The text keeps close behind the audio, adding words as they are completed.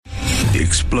The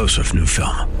explosive new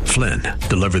film, Flynn,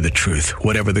 deliver the truth,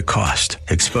 whatever the cost,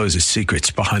 exposes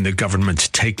secrets behind the government's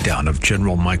takedown of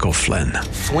General Michael Flynn.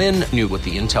 Flynn knew what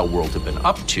the intel world had been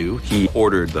up to. He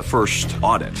ordered the first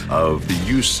audit of the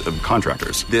use of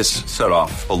contractors. This set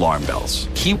off alarm bells.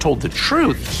 He told the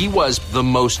truth. He was the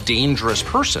most dangerous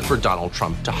person for Donald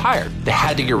Trump to hire. They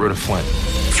had to get rid of Flynn.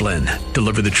 Flynn,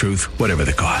 deliver the truth, whatever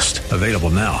the cost. Available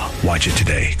now. Watch it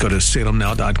today. Go to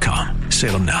salemnow.com.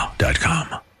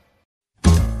 salemnow.com.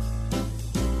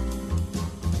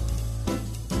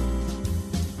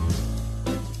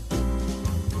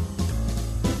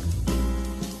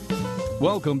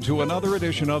 Welcome to another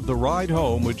edition of The Ride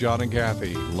Home with John and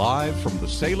Kathy, live from the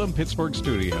Salem-Pittsburgh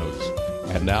studios.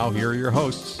 And now here are your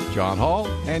hosts, John Hall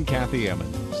and Kathy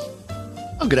Emmons.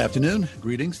 Well, good afternoon.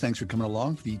 Greetings. Thanks for coming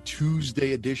along for the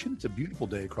Tuesday edition. It's a beautiful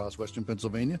day across Western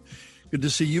Pennsylvania. Good to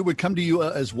see you. We come to you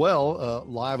as well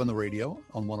live on the radio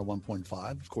on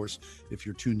 101.5. Of course, if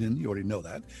you're tuned in, you already know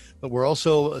that. But we're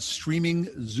also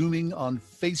zooming on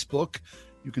Facebook.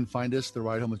 You can find us, The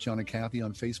Ride Home with John and Kathy,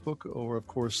 on Facebook, or, of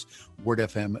course,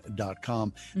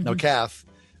 wordfm.com. Mm-hmm. Now, Kath,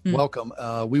 welcome.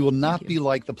 We will not be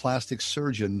like the plastic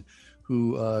surgeon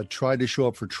who tried to show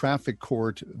up for traffic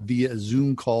court via a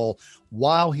Zoom call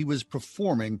while he was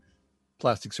performing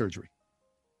plastic surgery.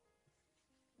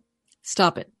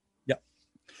 Stop it. Yeah.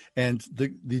 And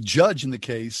the judge in the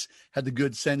case had the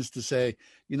good sense to say,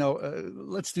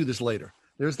 let's do this later.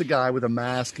 There's the guy with a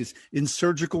mask, is in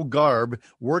surgical garb,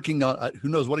 working on who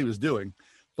knows what he was doing,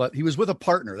 but he was with a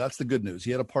partner. That's the good news. He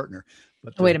had a partner.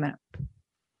 But wait a minute.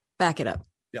 Back it up.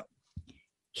 Yeah.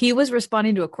 He was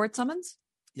responding to a court summons?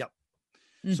 Yeah.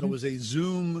 Mm-hmm. So it was a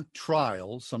Zoom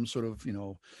trial, some sort of,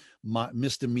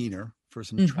 misdemeanor for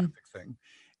some traffic thing.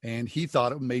 And he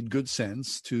thought it made good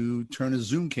sense to turn his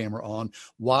Zoom camera on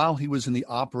while he was in the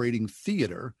operating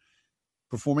theater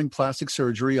performing plastic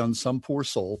surgery on some poor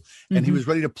soul. And he was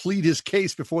ready to plead his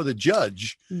case before the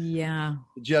judge. Yeah.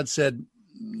 The judge said,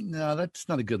 no, that's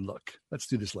not a good look. Let's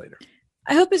do this later.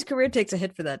 I hope his career takes a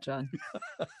hit for that, John.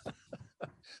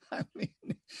 I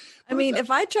mean, if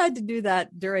I tried to do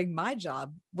that during my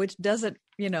job, which doesn't,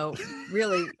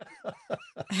 really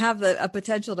have a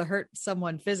potential to hurt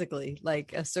someone physically,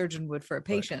 like a surgeon would for a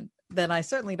patient, then I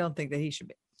certainly don't think that he should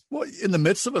be. Well, in the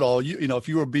midst of it all, if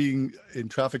you were being in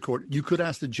traffic court, you could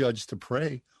ask the judge to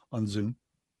pray on Zoom,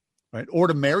 right? Or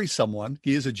to marry someone.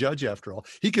 He is a judge after all.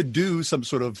 He could do some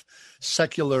sort of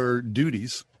secular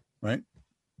duties, right?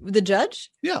 The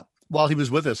judge? Yeah. While he was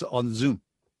with us on Zoom.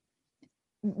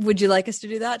 Would you like us to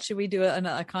do that? Should we do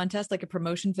a contest, like a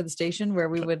promotion for the station where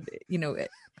we would,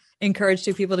 encourage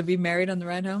two people to be married on the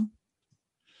ride home?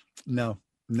 No,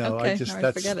 okay.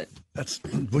 Forget it.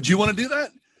 Would you want to do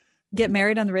that? Get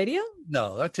married on the radio?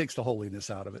 No, that takes the holiness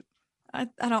out of it.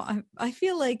 I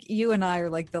feel like you and I are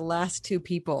like the last two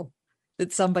people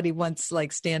that somebody wants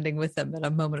like standing with them at a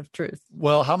moment of truth.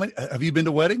 Well, have you been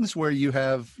to weddings where you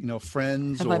have,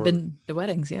 friends? I been to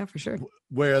weddings? Yeah, for sure.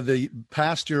 Where the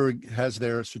pastor has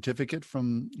their certificate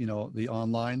from, the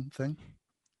online thing?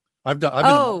 I've been to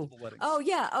multiple weddings. Oh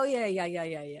yeah. Oh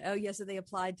yeah. So they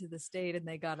applied to the state and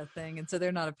they got a thing. And so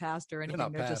they're not a pastor or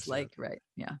anything. They're just like, right.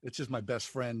 Yeah. It's just my best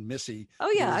friend, Missy.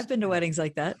 Oh yeah. I've been to weddings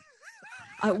like that.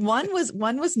 One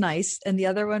was nice. And the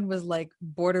other one was like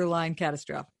borderline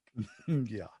catastrophic.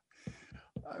 Yeah.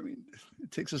 I mean, it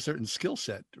takes a certain skill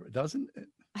set, doesn't it?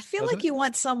 I feel like you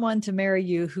want someone to marry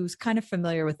you who's kind of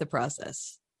familiar with the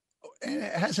process. And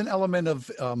it has an element of,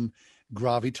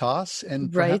 gravitas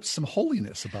and perhaps some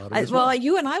holiness about it as well. Well,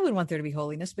 you and I would want there to be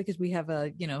holiness because we have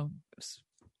a,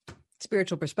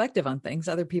 spiritual perspective on things.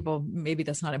 Other people, maybe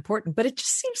that's not important, but it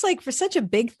just seems like for such a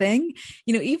big thing,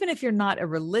 even if you're not a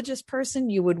religious person,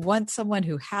 you would want someone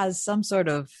who has some sort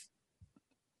of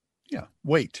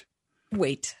weight.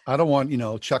 I don't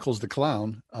want, Chuckles the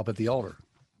clown up at the altar.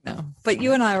 No, but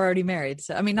you and I are already married.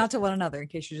 So, I mean, not to one another in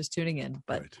case you're just tuning in,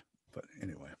 but. Right. But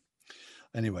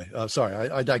Anyway, sorry,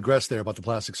 I digressed there about the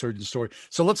plastic surgeon story.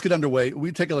 So let's get underway.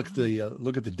 We take a look at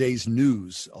the day's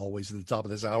news, always at the top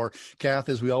of this hour. Kath,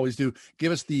 as we always do,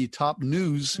 give us the top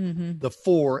news, the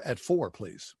 4 at 4,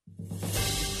 please.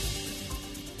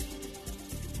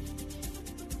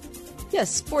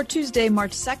 Yes, for Tuesday,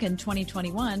 March 2nd,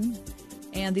 2021,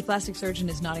 and the plastic surgeon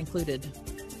is not included.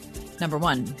 Number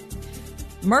 1.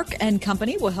 Merck and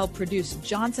Company will help produce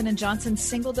Johnson & Johnson's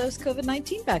single-dose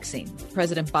COVID-19 vaccine.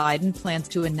 President Biden plans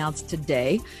to announce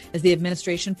today as the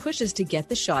administration pushes to get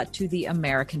the shot to the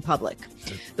American public.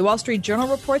 The Wall Street Journal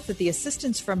reports that the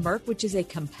assistance from Merck, which is a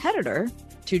competitor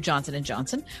to Johnson &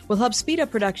 Johnson, will help speed up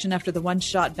production after the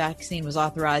one-shot vaccine was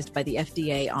authorized by the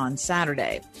FDA on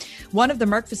Saturday. One of the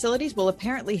Merck facilities will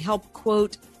apparently help,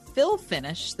 quote, fill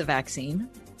finish the vaccine,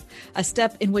 a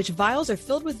step in which vials are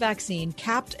filled with vaccine,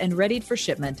 capped and readied for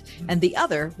shipment, and the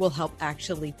other will help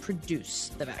actually produce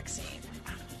the vaccine.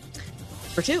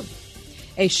 Number 2.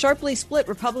 A sharply split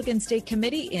Republican state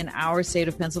committee in our state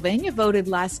of Pennsylvania voted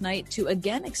last night to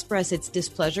again express its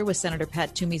displeasure with Senator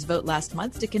Pat Toomey's vote last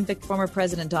month to convict former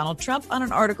President Donald Trump on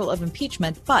an article of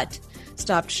impeachment, but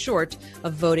stopped short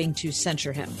of voting to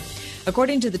censure him.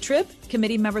 According to the Trib,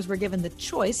 committee members were given the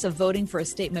choice of voting for a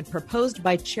statement proposed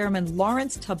by Chairman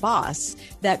Lawrence Tabas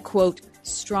that, quote,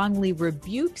 strongly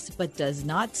rebukes but does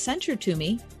not censure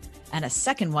Toomey, and a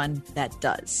second one that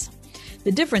does.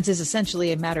 The difference is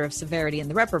essentially a matter of severity in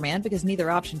the reprimand because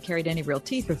neither option carried any real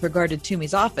teeth with regard to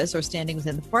Toomey's office or standing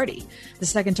within the party. The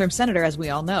second-term senator, as we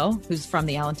all know, who's from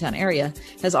the Allentown area,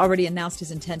 has already announced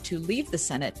his intent to leave the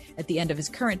Senate at the end of his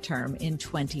current term in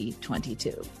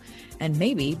 2022. And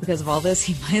maybe because of all this,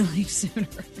 he might leave sooner.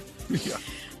 Yeah.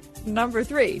 Number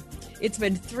 3. It's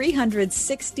been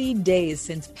 360 days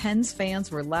since Pens fans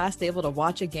were last able to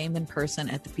watch a game in person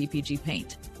at the PPG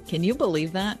Paint. Can you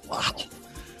believe that? Wow.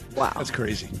 That's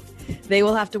crazy. They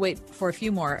will have to wait for a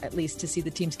few more, at least, to see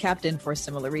the team's captain for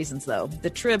similar reasons, though. The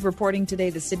Trib reporting today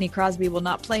that Sidney Crosby will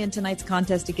not play in tonight's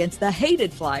contest against the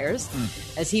hated Flyers,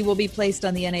 as he will be placed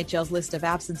on the NHL's list of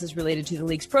absences related to the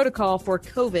league's protocol for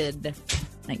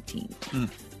COVID-19.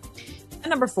 And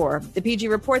number 4, the PG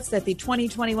reports that the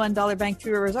 2021 Dollar Bank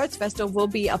Three Rivers Arts Festival will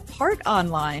be a part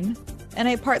online and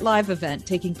a part live event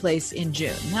taking place in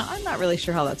June. Now, I'm not really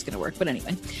sure how that's going to work, but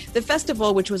anyway. The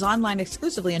festival, which was online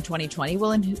exclusively in 2020,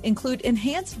 will include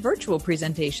enhanced virtual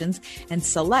presentations and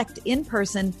select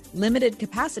in-person limited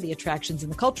capacity attractions in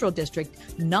the Cultural District,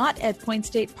 not at Point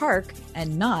State Park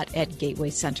and not at Gateway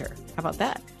Center. How about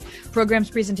that? Programs,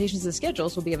 presentations, and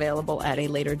schedules will be available at a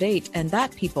later date, and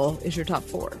that, people, is your top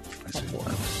 4.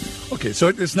 Okay, so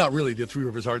it's not really the Three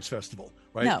Rivers Arts Festival,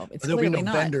 right? No, it's There'll be no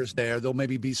not. vendors there. There'll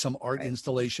maybe be some art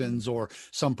installations or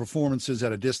some performances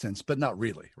at a distance, but not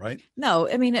really, right? No,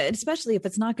 I mean, especially if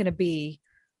it's not going to be,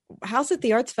 how's it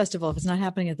the Arts Festival if it's not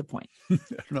happening at the Point?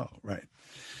 No, right.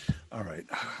 All right.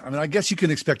 I mean, I guess you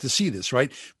can expect to see this,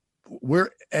 right?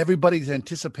 Where everybody's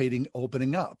anticipating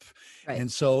opening up. Right.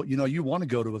 And so, you want to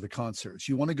go to the concerts,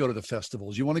 you want to go to the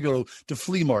festivals, you want to go to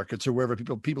flea markets or wherever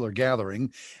people are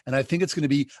gathering. And I think it's going to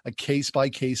be a case by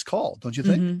case call. Don't you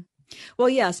think? Mm-hmm. Well,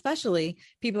 yeah, especially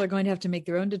people are going to have to make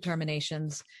their own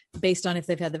determinations based on if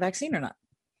they've had the vaccine or not.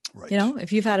 Right.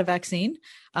 If you've had a vaccine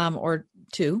or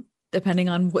 2, depending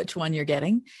on which one you're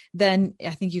getting, then I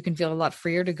think you can feel a lot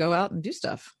freer to go out and do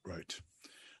stuff. Right.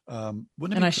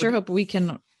 And I sure hope we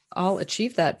can all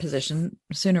achieve that position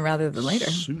sooner rather than later.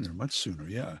 Much sooner,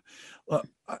 yeah.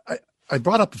 I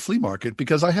brought up the flea market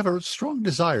because I have a strong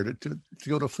desire to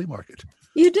go to a flea market.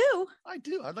 You do? I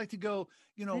do. I'd like to go,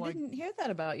 I didn't hear that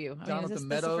about you. Down at the Meadows.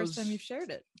 This is the first time you've shared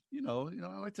it.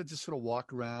 I like to just sort of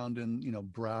walk around and,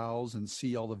 browse and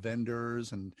see all the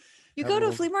vendors. And you go to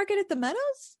a flea market at the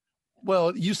Meadows? Well,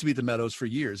 it used to be at the Meadows for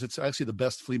years. It's actually the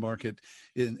best flea market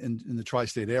in the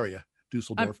tri-state area,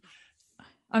 Dusseldorf.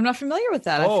 I'm not familiar with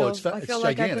that. I feel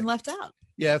like I've been left out.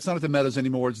 Yeah, it's not at the Meadows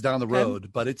anymore. It's down the road,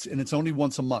 but it's only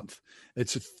once a month.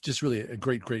 It's just really a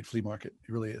great flea market.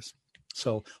 It really is.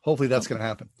 So hopefully that's going to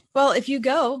happen. Well, if you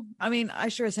go, I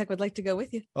sure as heck would like to go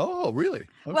with you. Oh, really?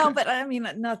 Okay. Well, but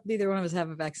not neither one of us have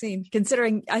a vaccine,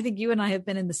 considering I think you and I have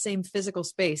been in the same physical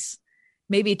space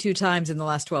maybe 2 times in the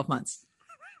last 12 months.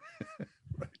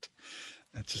 Right.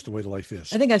 That's just the way the life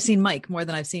is. I think I've seen Mike more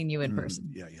than I've seen you in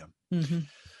person. Yeah. Mm-hmm.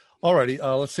 All righty,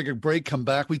 let's take a break, come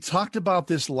back. We talked about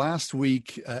this last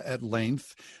week at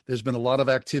length. There's been a lot of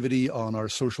activity on our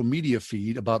social media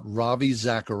feed about Ravi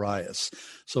Zacharias.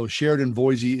 So Sheridan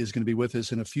Voisey is going to be with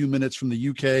us in a few minutes from the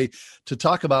UK to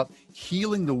talk about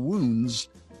healing the wounds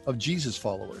of Jesus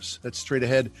followers. That's straight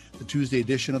ahead, the Tuesday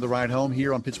edition of The Ride Home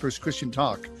here on Pittsburgh's Christian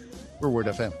Talk. We're Word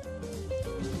FM.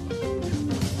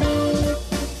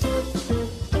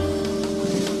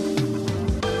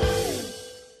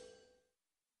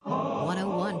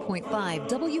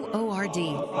 101.5 WORD.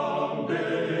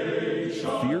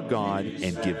 Fear God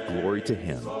and give glory to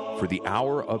Him, for the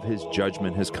hour of His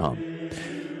judgment has come.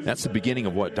 That's the beginning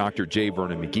of what Dr. J.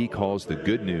 Vernon McGee calls the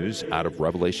good news out of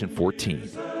Revelation 14.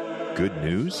 Good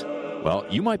news? Well,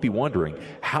 you might be wondering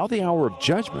how the hour of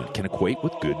judgment can equate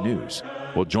with good news.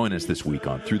 Well, join us this week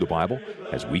on Through the Bible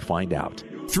as we find out.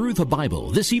 Through the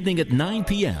Bible, this evening at 9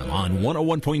 p.m. on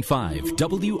 101.5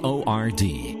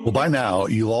 WORD. Well, by now,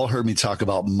 you've all heard me talk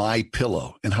about My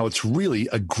Pillow and how it's really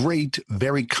a great,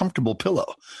 very comfortable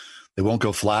pillow. They won't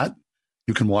go flat.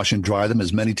 You can wash and dry them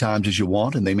as many times as you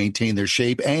want, and they maintain their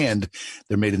shape, and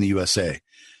they're made in the USA.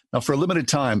 Now, for a limited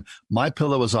time,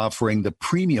 MyPillow is offering the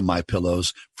premium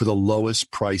MyPillows for the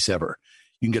lowest price ever.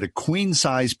 You can get a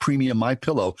queen-size premium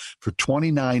MyPillow for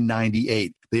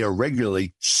 $29.98. They are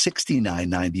regularly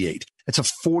 $69.98. It's a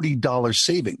 $40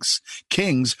 savings.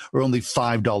 Kings are only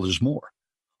 $5 more.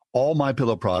 All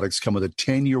MyPillow products come with a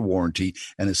 10-year warranty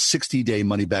and a 60-day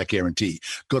money-back guarantee.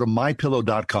 Go to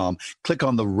MyPillow.com, click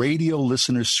on the radio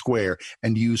listener square,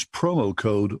 and use promo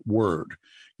code WORD.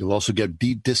 You'll also get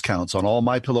deep discounts on all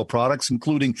MyPillow products,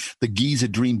 including the Giza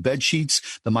Dream bed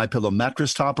sheets, the MyPillow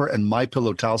mattress topper, and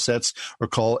MyPillow towel sets, or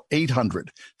call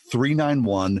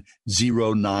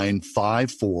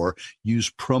 800-391-0954.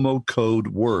 Use promo code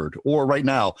WORD. Or right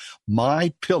now,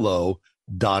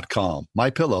 MyPillow.com.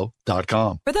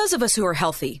 MyPillow.com. For those of us who are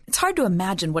healthy, it's hard to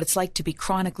imagine what it's like to be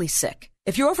chronically sick.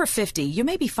 If you're over 50, you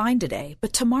may be fine today,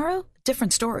 but tomorrow,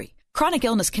 different story. Chronic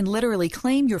illness can literally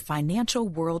claim your financial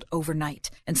world overnight.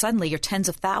 And suddenly you're tens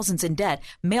of thousands in debt,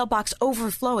 mailbox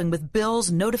overflowing with bills,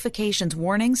 notifications,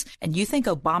 warnings, and you think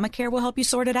Obamacare will help you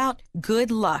sort it out? Good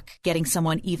luck getting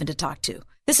someone even to talk to.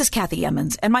 This is Kathy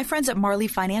Emmons, and my friends at Marley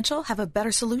Financial have a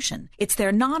better solution. It's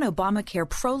their non-Obamacare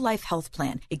pro-life health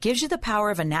plan. It gives you the power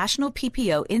of a national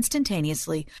PPO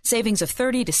instantaneously, savings of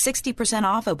 30 to 60%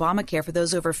 off Obamacare for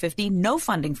those over 50, no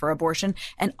funding for abortion,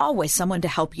 and always someone to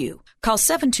help you. Call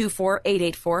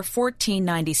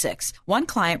 724-884-1496. One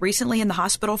client recently in the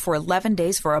hospital for 11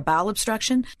 days for a bowel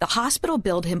obstruction. The hospital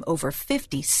billed him over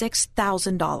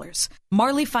 $56,000.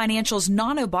 Marley Financial's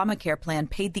non-Obamacare plan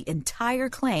paid the entire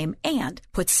claim and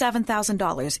put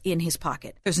 $7,000 in his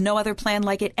pocket. There's no other plan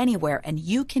like it anywhere, and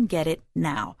you can get it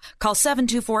now. Call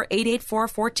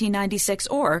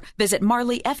 724-884-1496 or visit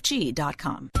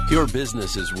marleyfg.com. Your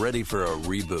business is ready for a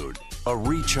reboot, a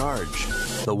recharge.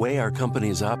 The way our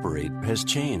companies operate has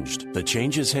changed. The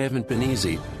changes haven't been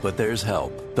easy, but there's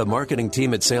help. The marketing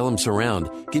team at Salem Surround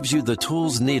gives you the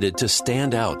tools needed to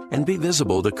stand out and be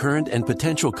visible to current and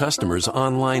potential customers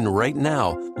online right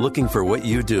now looking for what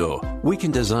you do. We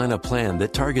can design a plan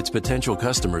that targets potential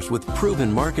customers with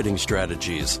proven marketing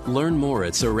strategies. Learn more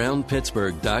at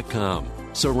surroundpittsburgh.com.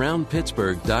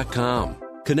 Surroundpittsburgh.com.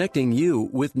 Connecting you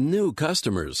with new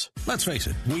customers. Let's face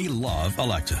it, we love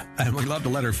Alexa, and we love to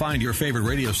let her find your favorite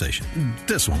radio station.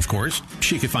 This one, of course.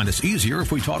 She could find us easier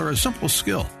if we taught her a simple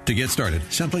skill. To get started,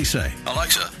 simply say,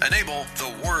 Alexa, enable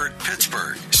the word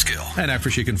Pittsburgh skill. And after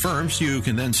she confirms, you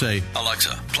can then say,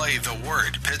 Alexa, play the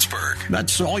word Pittsburgh.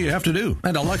 That's all you have to do,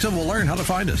 and Alexa will learn how to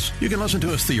find us. You can listen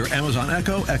to us through your Amazon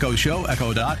Echo, Echo Show,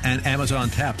 Echo Dot, and Amazon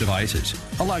Tap devices.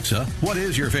 Alexa, what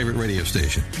is your favorite radio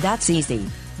station? That's easy.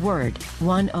 Word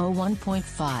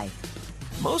 101.5.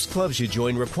 Most clubs you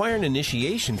join require an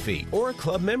initiation fee or a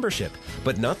club membership,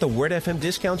 but not the Word FM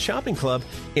Discount Shopping Club.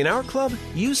 In our club,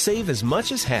 you save as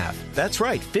much as half. That's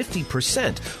right,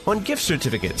 50% on gift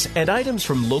certificates and items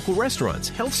from local restaurants,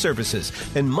 health services,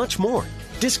 and much more.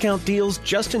 Discount deals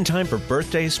just in time for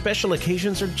birthdays, special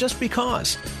occasions, or just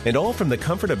because. And all from the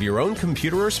comfort of your own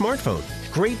computer or smartphone.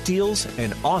 Great deals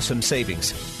and awesome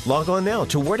savings. Log on now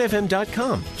to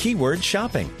wordfm.com, keyword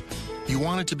shopping. You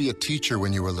wanted to be a teacher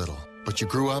when you were little, but you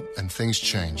grew up and things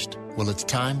changed. Well, it's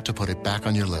time to put it back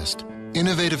on your list.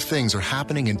 Innovative things are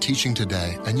happening in teaching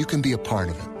today, and you can be a part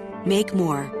of it. Make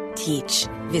more. Teach.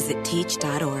 Visit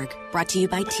teach.org. Brought to you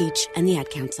by Teach and the Ad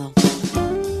Council.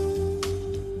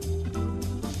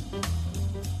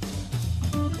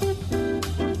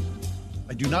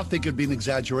 I do not think it would be an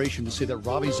exaggeration to say that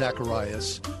Ravi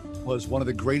Zacharias was one of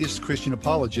the greatest Christian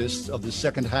apologists of the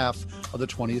second half of the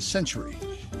 20th century.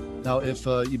 Now, if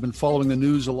you've been following the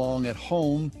news along at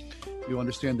home, you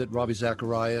understand that Ravi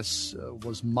Zacharias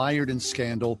was mired in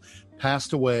scandal,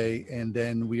 passed away, and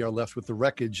then we are left with the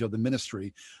wreckage of the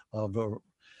ministry of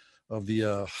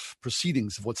the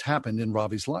proceedings of what's happened in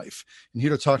Ravi's life. And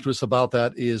here to talk to us about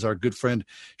that is our good friend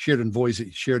Sheridan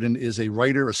Voisey. Sheridan is a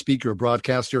writer, a speaker, a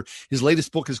broadcaster. His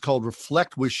latest book is called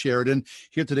Reflect with Sheridan.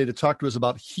 Here today to talk to us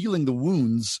about healing the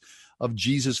wounds of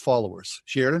Jesus' followers.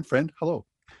 Sheridan, friend, hello.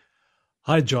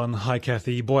 Hi, John. Hi,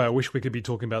 Kathy. Boy, I wish we could be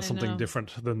talking about something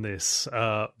different than this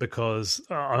because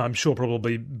I'm sure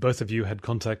probably both of you had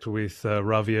contact with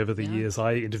Ravi over the years.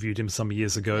 I interviewed him some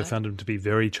years ago, found him to be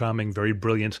very charming, very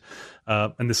brilliant.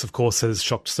 And this, of course, has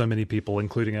shocked so many people,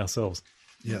 including ourselves.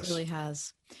 Yes. It really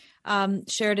has.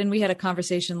 Sheridan, we had a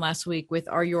conversation last week with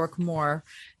R. York Moore,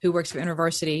 who works for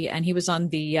InterVarsity, and he was on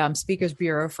the Speakers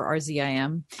Bureau for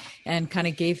RZIM and kind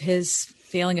of gave his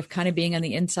feeling of kind of being on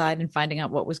the inside and finding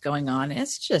out what was going on.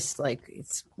 It's just like,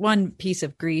 it's one piece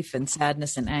of grief and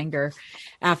sadness and anger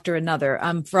after another.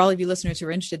 For all of you listeners who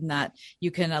are interested in that,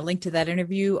 you can link to that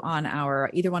interview on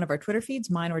either one of our Twitter feeds,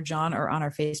 mine or John, or on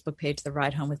our Facebook page, The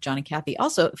Ride Home with John and Kathy.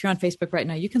 Also, if you're on Facebook right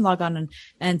now, you can log on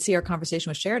and see our conversation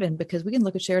with Sheridan, because we can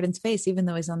look at Sheridan's face, even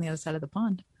though he's on the other side of the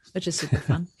pond, which is super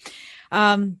fun.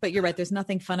 But you're right. There's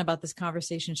nothing fun about this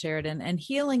conversation, Sheridan, and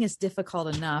healing is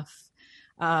difficult enough.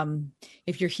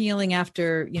 If you're healing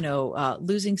after,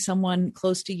 losing someone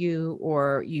close to you,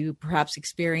 or you perhaps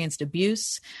experienced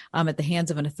abuse at the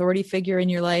hands of an authority figure in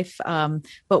your life.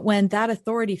 But when that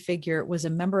authority figure was a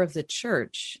member of the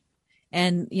church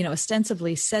and,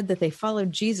 ostensibly said that they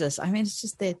followed Jesus, I mean, it's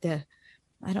just the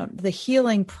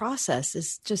healing process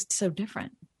is just so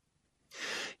different.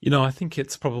 I think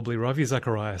it's probably Ravi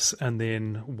Zacharias, and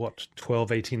then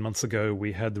 12, 18 months ago,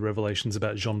 we had the revelations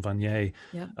about Jean Vanier,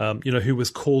 who was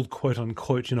called, quote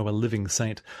unquote, a living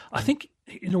saint. I think,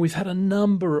 we've had a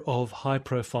number of high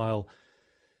profile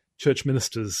church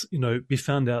ministers, be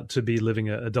found out to be living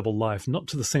a double life, not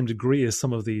to the same degree as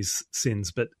some of these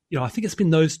sins, but, I think it's been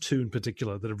those two in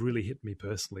particular that have really hit me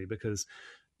personally, because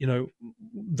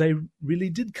they really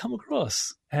did come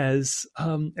across as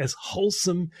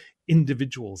wholesome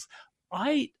individuals.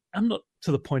 I am not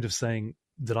to the point of saying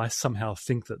that I somehow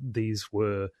think that these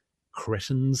were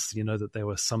cretins, that they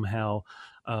were somehow,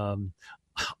 I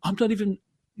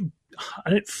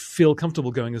don't feel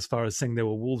comfortable going as far as saying they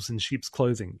were wolves in sheep's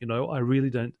clothing. I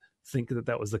really don't think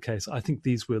that was the case. I think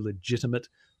these were legitimate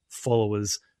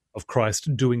followers of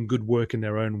Christ doing good work in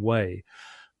their own way.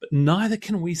 But neither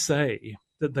can we say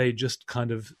that they just kind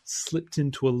of slipped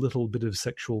into a little bit of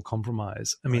sexual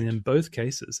compromise. I mean, in both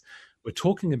cases, we're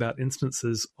talking about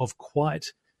instances of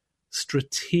quite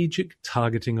strategic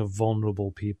targeting of vulnerable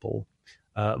people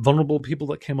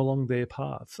that came along their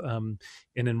path. And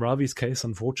in Ravi's case,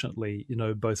 unfortunately,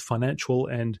 both financial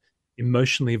and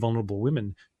emotionally vulnerable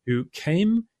women who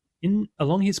came in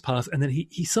along his path, and then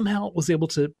he somehow was able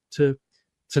to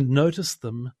notice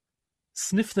them,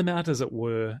 sniff them out, as it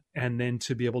were, and then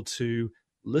to be able to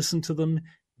listen to them,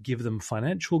 give them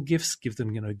financial gifts, give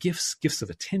them, gifts of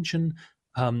attention.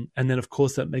 And then, of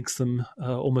course, that makes them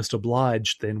almost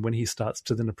obliged then when he starts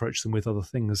to then approach them with other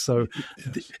things. So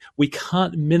we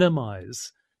can't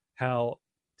minimize how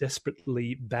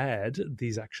desperately bad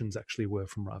these actions actually were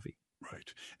from Ravi.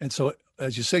 Right. And so,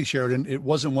 as you say, Sheridan, it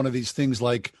wasn't one of these things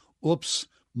like, oops,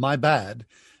 my bad.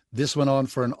 This went on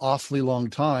for an awfully long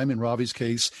time. In Ravi's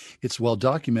case, it's well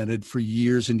documented for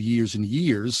years and years and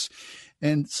years.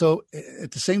 And so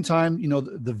at the same time,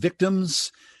 the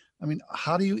victims, I mean,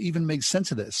 how do you even make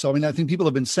sense of this? So, I mean, I think people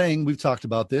have been saying, we've talked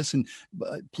about this, and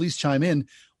please chime in.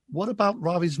 What about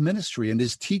Ravi's ministry and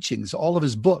his teachings, all of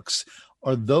his books?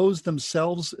 Are those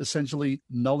themselves essentially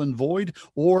null and void?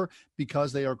 Or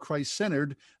because they are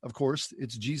Christ-centered, of course,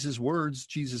 it's Jesus' words,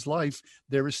 Jesus' life,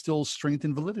 there is still strength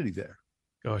and validity there?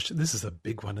 Gosh, this is a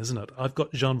big one, isn't it? I've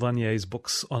got Jean Vanier's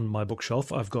books on my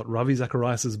bookshelf. I've got Ravi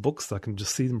Zacharias' books. I can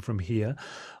just see them from here.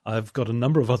 I've got a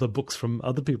number of other books from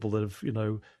other people that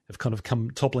have kind of come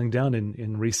toppling down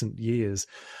in recent years.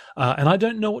 And I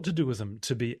don't know what to do with them,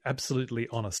 to be absolutely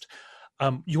honest.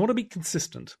 You want to be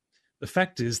consistent. The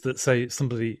fact is that, say,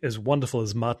 somebody as wonderful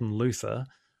as Martin Luther,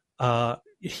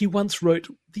 he once wrote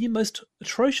the most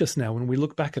atrocious, now when we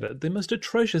look back at it, the most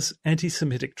atrocious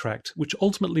anti-Semitic tract, which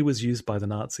ultimately was used by the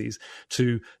Nazis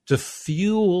to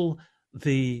fuel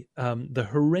the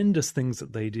horrendous things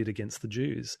that they did against the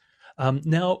Jews.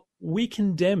 Now, we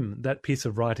condemn that piece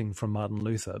of writing from Martin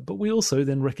Luther, but we also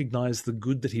then recognize the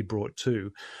good that he brought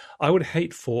too. I would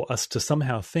hate for us to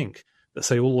somehow think that,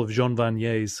 say, all of Jean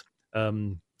Vanier's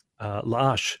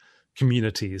L'Arche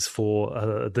communities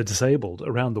for the disabled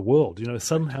around the world,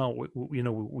 somehow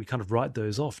we kind of write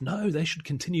those off. No, they should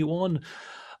continue on.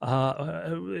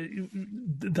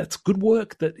 That's good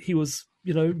work that he was,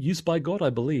 used by God, I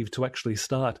believe, to actually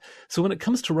start. So when it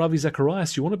comes to Ravi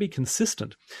Zacharias, you want to be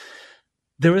consistent.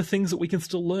 There are things that we can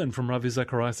still learn from Ravi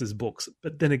Zacharias' books,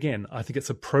 but then again, I think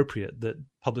it's appropriate that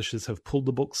publishers have pulled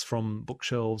the books from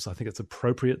bookshelves. I think it's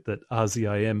appropriate that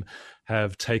RZIM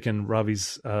have taken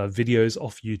Ravi's videos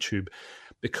off YouTube,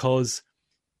 because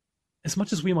as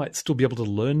much as we might still be able to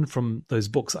learn from those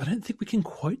books, I don't think we can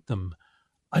quote them.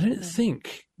 I don't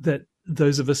think that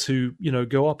those of us who,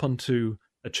 go up onto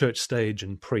a church stage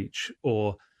and preach,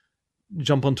 or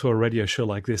jump onto a radio show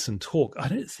like this and talk, I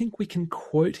don't think we can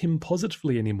quote him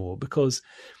positively anymore, because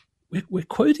we're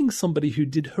quoting somebody who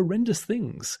did horrendous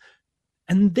things.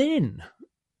 And then,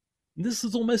 this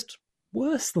is almost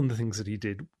worse than the things that he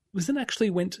did, was then actually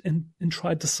went and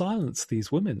tried to silence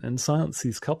these women and silence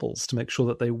these couples to make sure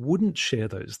that they wouldn't share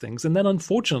those things. And then,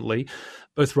 unfortunately,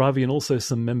 both Ravi and also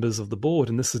some members of the board,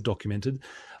 and this is documented,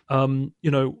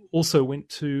 also went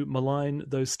to malign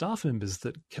those staff members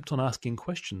that kept on asking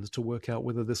questions to work out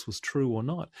whether this was true or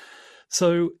not.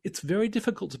 So it's very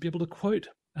difficult to be able to quote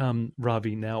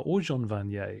Ravi now or Jean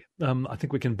Vanier. I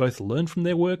think we can both learn from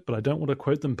their work, but I don't want to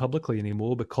quote them publicly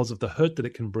anymore because of the hurt that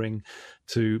it can bring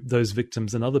to those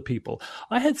victims and other people.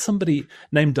 I had somebody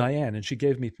named Diane, and she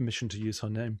gave me permission to use her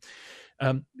name.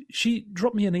 She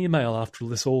dropped me an email after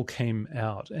this all came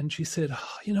out, and she said,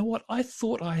 you know what, I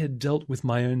thought I had dealt with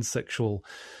my own sexual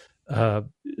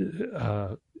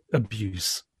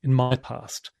abuse in my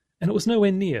past, and it was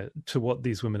nowhere near to what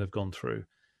these women have gone through.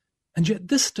 And yet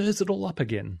this stirs it all up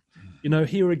again.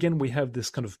 Here again, we have this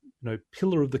kind of,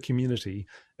 pillar of the community,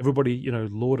 everybody,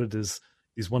 lauded as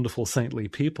these wonderful saintly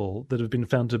people that have been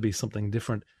found to be something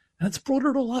different. And it's brought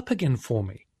it all up again for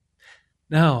me.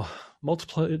 Now,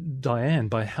 multiply Diane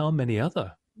by how many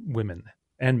other women,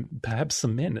 and perhaps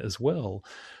some men as well,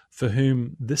 for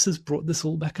whom this has brought this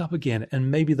all back up again.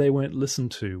 And maybe they weren't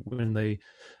listened to when they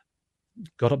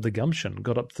got up the gumption,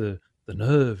 got up the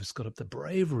nerves, got up the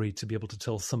bravery to be able to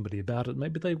tell somebody about it.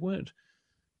 Maybe they weren't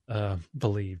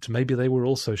believed. Maybe they were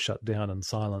also shut down and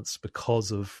silenced because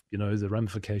of, the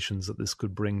ramifications that this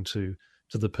could bring to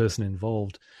the person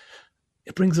involved.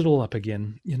 It brings it all up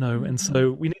again, and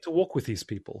so we need to walk with these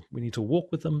people. We need to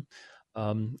walk with them.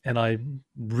 And I'm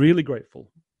really grateful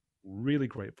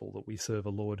that we serve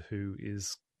a Lord who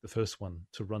is the first one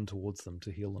to run towards them,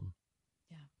 to heal them.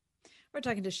 We're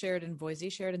talking to Sheridan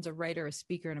Voisey. Sheridan's a writer, a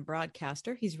speaker, and a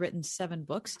broadcaster. He's written 7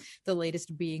 books, the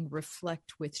latest being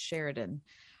Reflect with Sheridan.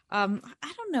 I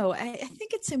don't know. I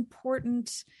think it's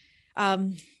important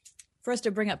for us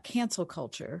to bring up cancel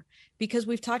culture because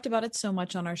we've talked about it so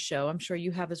much on our show. I'm sure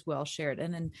you have as well,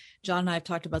 Sheridan. And John and I have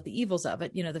talked about the evils of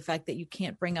it. The fact that you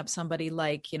can't bring up somebody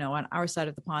like, on our side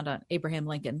of the pond, on Abraham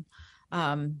Lincoln,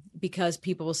 because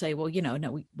people will say, well, no,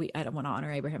 I don't want to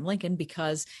honor Abraham Lincoln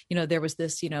because, there was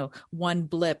this, one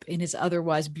blip in his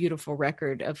otherwise beautiful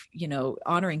record of,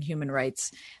 honoring human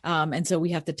rights. And so we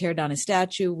have to tear down his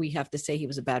statue. We have to say he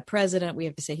was a bad president. We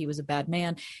have to say he was a bad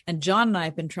man. And John and I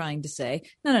have been trying to say,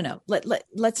 no.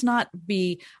 Let's not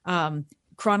be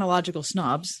chronological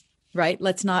snobs. Right?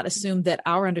 Let's not assume that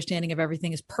our understanding of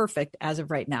everything is perfect as of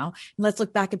right now. And let's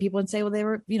look back at people and say, well, they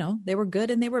were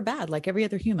good and they were bad, like every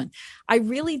other human. I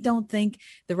really don't think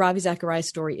the Ravi Zacharias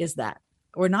story is that.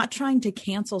 We're not trying to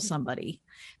cancel somebody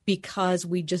because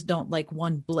we just don't like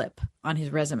one blip on his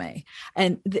resume.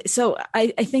 And so I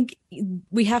think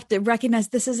we have to recognize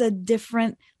this is a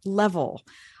different level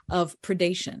of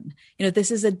predation.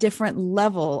 This is a different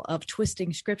level of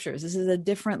twisting scriptures. This is a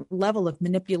different level of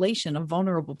manipulation of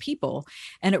vulnerable people.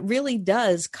 And it really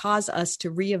does cause us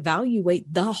to reevaluate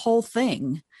the whole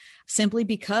thing simply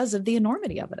because of the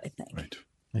enormity of it, I think. Right.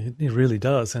 It really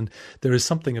does. And there is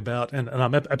something about, and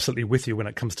I'm absolutely with you when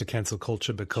it comes to cancel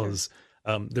culture, because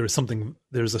there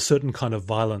is a certain kind of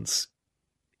violence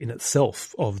in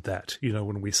itself of that,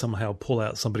 when we somehow pull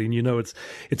out somebody, and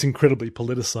it's incredibly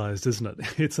politicized, isn't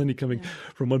it? It's only coming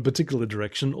from one particular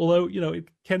direction, although, it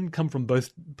can come from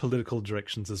both political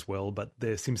directions as well, but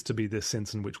there seems to be this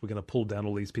sense in which we're going to pull down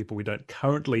all these people we don't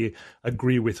currently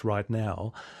agree with right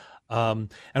now. And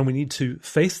we need to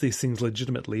face these things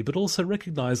legitimately, but also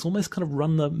recognize, almost kind of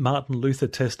run the Martin Luther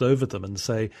test over them and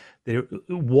say,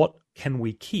 what can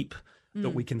we keep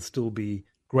that we can still be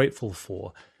grateful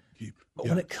for? But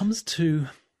when it comes to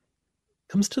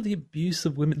the abuse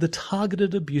of women, the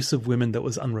targeted abuse of women that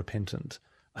was unrepentant,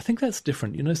 I think that's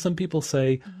different. Some people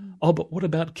say, oh, but what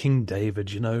about King David?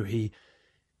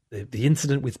 The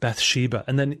incident with Bathsheba,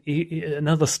 and then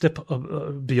another step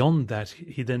beyond that,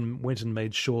 he then went and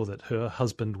made sure that her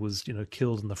husband was,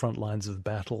 killed in the front lines of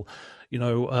battle.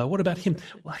 What about him?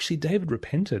 Well, actually, David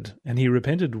repented, and he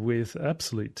repented with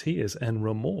absolute tears and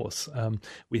remorse.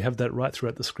 We have that right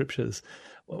throughout the scriptures.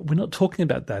 We're not talking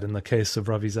about that in the case of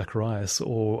Ravi Zacharias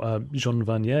or Jean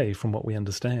Vanier, from what we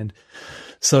understand.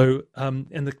 So, and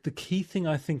the key thing,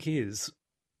 I think, is,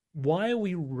 why are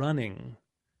we running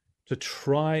to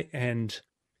try and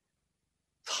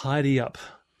tidy up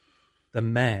the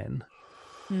man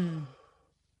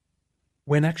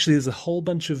when actually there's a whole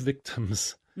bunch of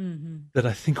victims that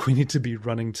I think we need to be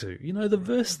running to? The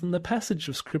verse and the passage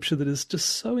of scripture that has just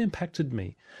so impacted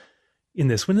me in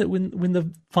this. When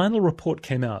the final report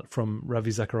came out from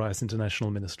Ravi Zacharias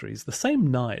International Ministries, the same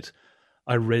night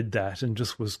I read that and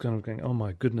just was kind of going, oh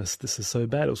my goodness, this is so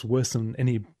bad. It was worse than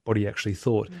anybody actually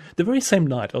thought. The very same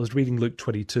night I was reading Luke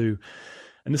 22,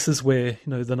 and this is where,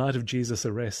 the night of Jesus'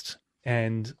 arrest,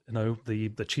 and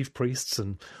the chief priests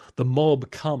and the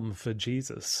mob come for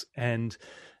Jesus, and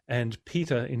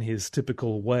Peter, in his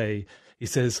typical way, he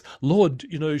says, "Lord,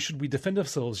 should we defend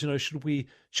ourselves? Should we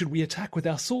attack with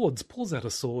our swords?" Pulls out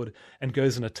a sword and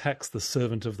goes and attacks the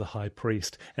servant of the high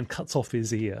priest and cuts off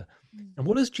his ear. And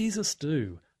what does Jesus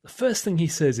do? The first thing he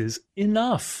says is,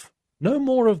 "Enough! No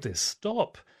more of this.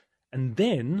 Stop!" And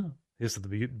then, here's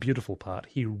the beautiful part,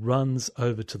 he runs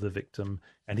over to the victim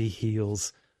and he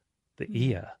heals the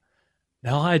ear.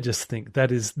 Now, I just think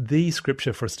that is the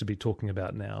scripture for us to be talking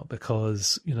about now,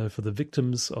 because, for the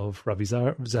victims of Ravi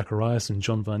Zacharias and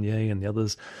John Vanier and the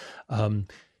others,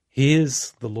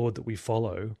 here's the Lord that we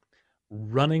follow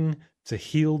running to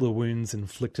heal the wounds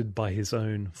inflicted by his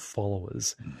own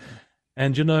followers.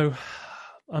 And,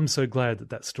 I'm so glad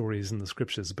that story is in the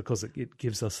scriptures, because it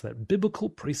gives us that biblical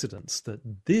precedence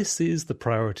that this is the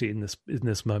priority in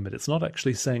this moment. It's not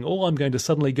actually saying, "Oh, I'm going to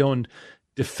suddenly go and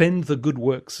defend the good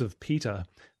works of Peter,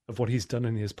 of what he's done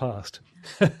in his past."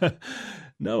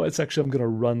 No, it's actually, I'm going to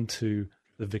run to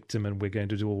the victim and we're going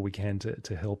to do all we can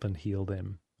to help and heal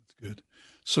them. That's good.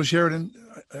 So Sheridan,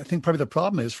 I think probably the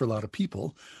problem is for a lot of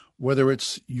people, whether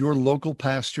it's your local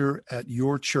pastor at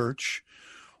your church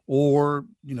or,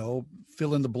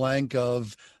 fill in the blank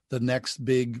of the next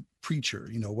big preacher,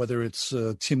 whether it's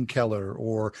Tim Keller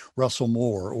or Russell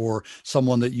Moore or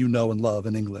someone that you know and love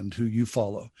in England who you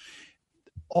follow.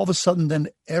 All of a sudden, then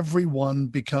everyone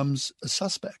becomes a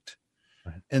suspect.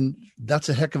 Right. And that's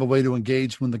a heck of a way to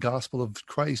engage when the gospel of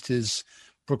Christ is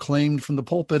proclaimed from the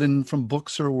pulpit and from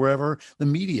books or wherever the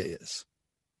media is.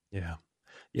 Yeah.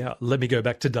 Yeah. Let me go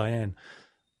back to Diane,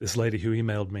 this lady who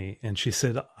emailed me, and she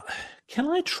said, "Can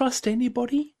I trust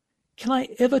anybody? Can I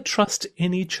ever trust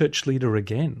any church leader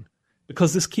again?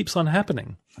 Because this keeps on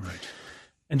happening." Right.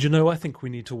 And I think we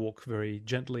need to walk very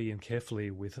gently and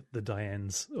carefully with the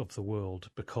Dianes of the world,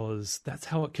 because that's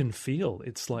how it can feel.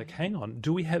 It's like, hang on,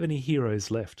 do we have any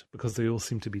heroes left? Because they all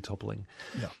seem to be toppling.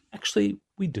 Yeah. Actually,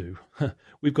 we do.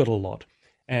 We've got a lot.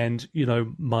 And,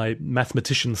 my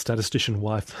mathematician, statistician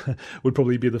wife would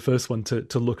probably be the first one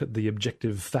to look at the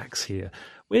objective facts here.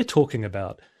 We're talking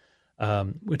about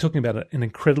an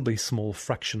incredibly small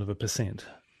fraction of a percent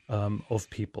of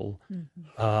people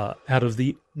out of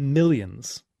the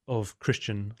millions of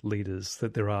Christian leaders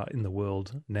that there are in the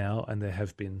world now, and there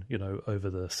have been, over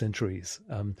the centuries.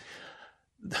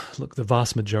 Look, the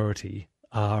vast majority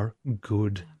are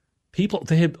good people.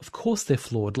 Of course, they're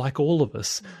flawed, like all of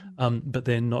us, but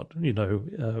they're not,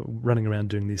 running around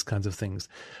doing these kinds of things.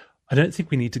 I don't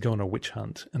think we need to go on a witch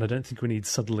hunt, and I don't think we need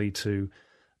suddenly to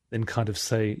then kind of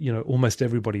say, almost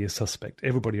everybody is suspect.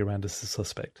 Everybody around us is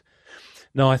suspect.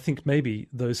 No, I think maybe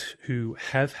those who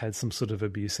have had some sort of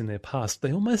abuse in their past,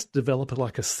 they almost develop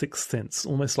like a sixth sense,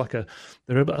 almost like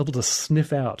they're able to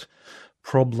sniff out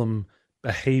problem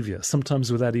behavior,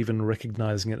 sometimes without even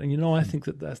recognizing it. And, I think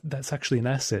that's actually an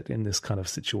asset in this kind of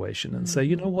situation, and say,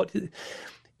 you know what,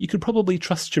 you could probably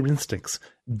trust your instincts.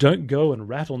 Don't go and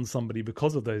rat on somebody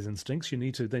because of those instincts. You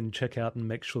need to then check out and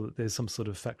make sure that there's some sort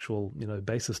of factual,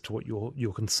 basis to what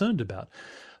you're concerned about.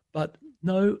 But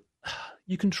no,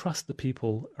 you can trust the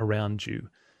people around you.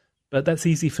 But that's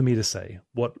easy for me to say.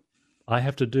 What I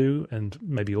have to do, and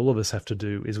maybe all of us have to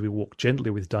do, is we walk gently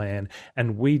with Diane,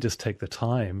 and we just take the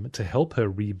time to help her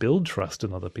rebuild trust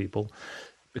in other people,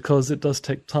 because it does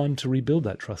take time to rebuild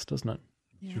that trust, doesn't it?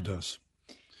 Yeah. It does.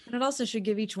 And it also should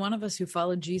give each one of us who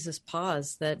followed Jesus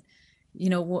pause that,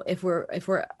 if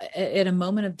we're at a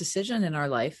moment of decision in our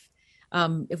life,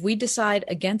 if we decide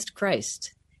against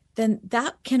Christ, then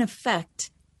that can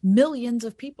affect millions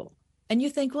of people. And you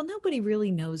think, well, nobody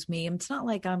really knows me. It's not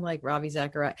like I'm like Ravi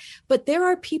Zacharias. But there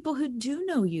are people who do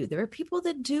know you. There are people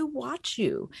that do watch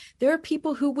you. There are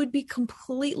people who would be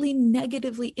completely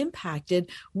negatively impacted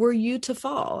were you to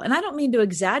fall. And I don't mean to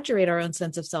exaggerate our own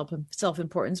sense of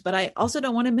self-importance, but I also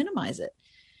don't want to minimize it.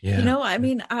 Yeah.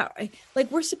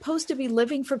 We're supposed to be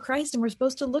living for Christ, and we're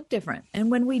supposed to look different. And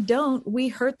when we don't, we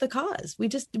hurt the cause.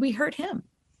 We hurt him.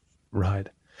 Right.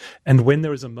 And when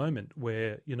there is a moment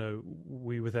where,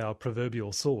 we with our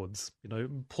proverbial swords,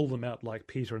 pull them out like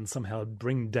Peter and somehow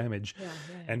bring damage,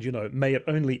 and, may it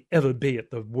only ever be at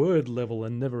the word level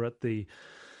and never at the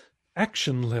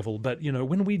action level. But,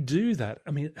 when we do that,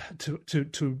 I mean,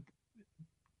 to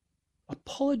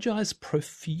apologize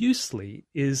profusely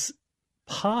is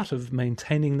part of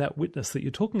maintaining that witness that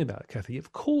you're talking about, Kathy.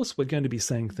 Of course, we're going to be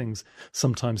saying things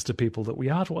sometimes to people that we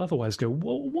are to otherwise go,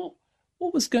 whoa,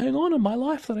 what was going on in my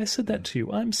life that I said that to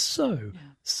you? I'm so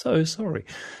sorry.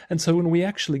 And so when we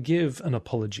actually give an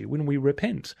apology, when we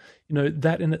repent,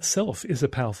 that in itself is a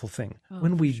powerful thing.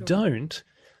 When we don't,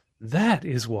 That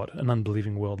is what an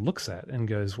unbelieving world looks at and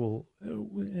goes, well,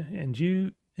 and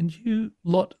you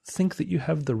lot think that you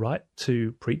have the right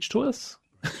to preach to us?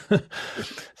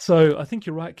 So I think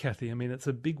you're right, Kathy. I mean, it's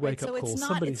a big wake-up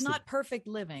call. It's not perfect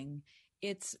living.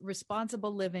 It's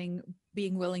responsible living,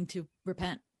 being willing to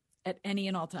repent at any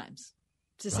and all times,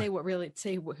 to say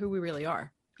who we really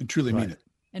are. And truly mean it.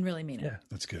 And really mean it. Yeah,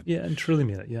 that's good. Yeah, and truly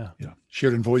mean it, yeah.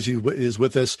 Sheridan Voisey is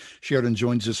with us. Sheridan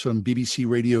joins us from BBC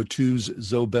Radio 2's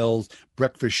Zobel's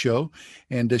Breakfast Show.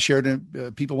 And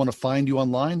Sheridan, people want to find you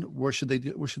online. Where should they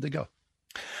go?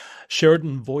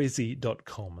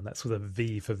 SheridanVoisey.com, and that's with a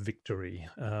V for victory.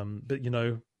 But,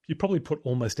 you probably put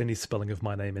almost any spelling of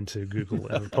my name into Google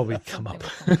and it'll probably come up.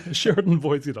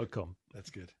 SheridanVoisey.com. That's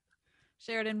good.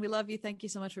 Sheridan, we love you. Thank you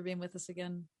so much for being with us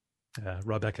again.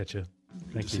 Right back at you.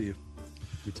 Thank you. See you.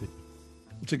 You too.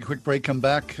 We'll take a quick break, come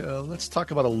back. Let's talk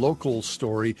about a local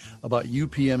story about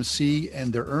UPMC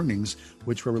and their earnings,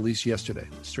 which were released yesterday.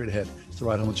 Straight ahead. It's The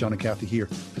Ride Home with John and Kathy here,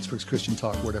 Pittsburgh's Christian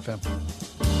Talk, Word FM.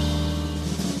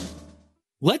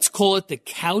 Let's call it the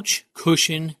couch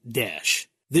cushion dash.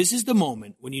 This is the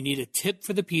moment when you need a tip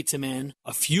for the pizza man,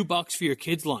 a few bucks for your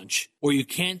kid's lunch, or you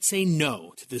can't say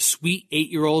no to the sweet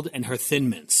 8-year-old and her Thin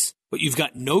Mints. But you've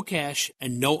got no cash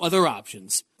and no other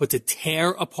options but to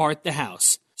tear apart the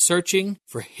house, searching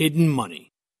for hidden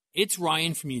money. It's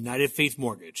Ryan from United Faith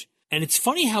Mortgage, and it's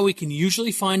funny how we can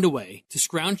usually find a way to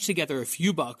scrounge together a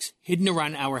few bucks hidden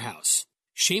around our house.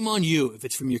 Shame on you if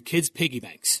it's from your kids' piggy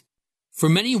banks. For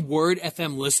many Word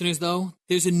FM listeners, though,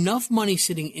 there's enough money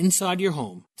sitting inside your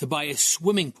home to buy a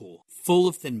swimming pool full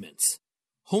of Thin Mints.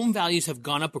 Home values have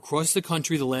gone up across the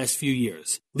country the last few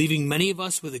years, leaving many of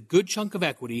us with a good chunk of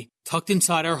equity tucked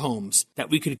inside our homes that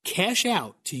we could cash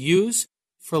out to use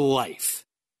for life.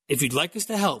 If you'd like us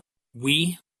to help,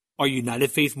 we are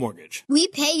United Faith Mortgage. We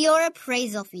pay your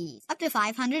appraisal fees, up to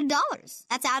 $500.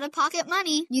 That's out-of-pocket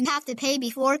money you'd have to pay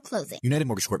before closing. United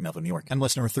Mortgage Corp, Melville, New York.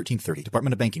 NMLS number 1330.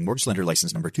 Department of Banking. Mortgage Lender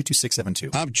License number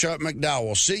 22672. I'm Chuck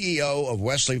McDowell, CEO of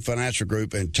Wesley Financial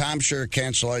Group and timeshare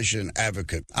cancellation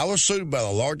advocate. I was sued by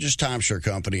the largest timeshare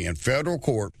company in federal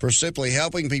court for simply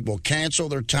helping people cancel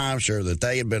their timeshare that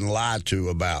they had been lied to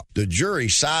about. The jury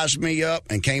sized me up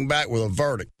and came back with a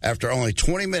verdict after only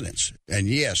 20 minutes. And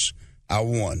yes, I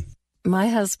won. My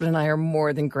husband and I are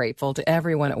more than grateful to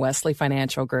everyone at Wesley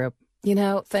Financial Group. You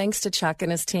know, thanks to Chuck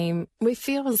and his team, we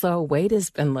feel as though a weight has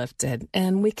been lifted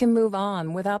and we can move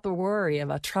on without the worry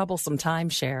of a troublesome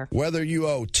timeshare. Whether you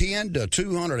owe $10,000 to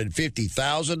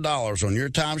 $250,000 on your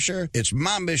timeshare, it's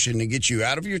my mission to get you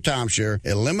out of your timeshare,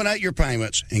 eliminate your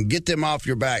payments, and get them off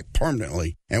your back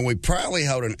permanently. And we proudly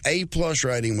hold an A+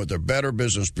 rating with the Better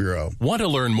Business Bureau. Want to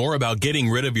learn more about getting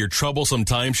rid of your troublesome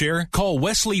timeshare? Call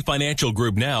Wesley Financial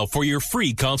Group now for your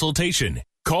free consultation.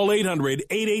 Call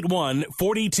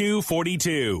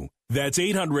 800-881-4242. That's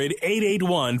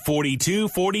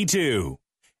 800-881-4242.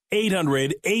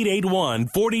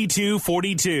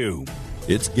 800-881-4242.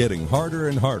 It's getting harder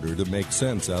and harder to make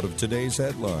sense out of today's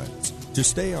headlines. To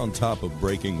stay on top of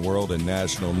breaking world and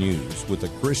national news with a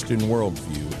Christian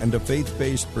worldview and a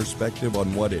faith-based perspective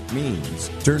on what it means,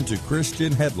 turn to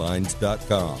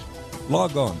ChristianHeadlines.com.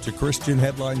 Log on to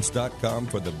ChristianHeadlines.com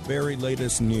for the very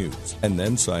latest news, and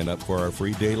then sign up for our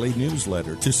free daily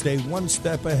newsletter to stay one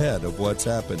step ahead of what's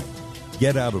happening.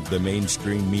 Get out of the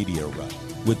mainstream media rut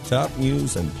with top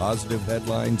news and positive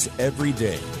headlines every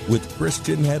day with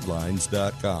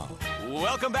ChristianHeadlines.com.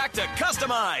 Welcome back to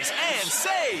Customize and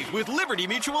Save with Liberty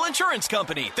Mutual Insurance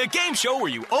Company, the game show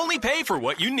where you only pay for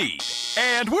what you need.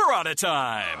 And we're out of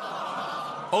time.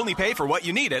 Only pay for what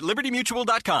you need at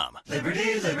libertymutual.com.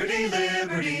 Liberty, liberty,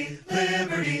 liberty,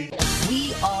 liberty.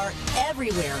 We are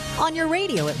everywhere on your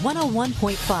radio at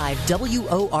 101.5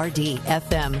 WORD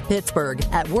FM Pittsburgh,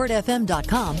 at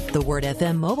wordfm.com, the Word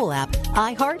FM mobile app,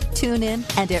 iHeart, TuneIn,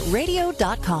 and at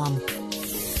radio.com.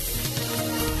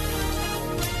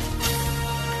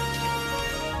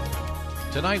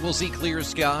 Tonight we'll see clear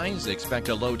skies. Expect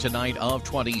a low tonight of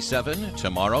 27.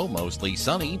 Tomorrow, mostly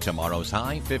sunny. Tomorrow's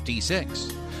high,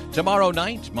 56. Tomorrow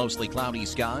night, mostly cloudy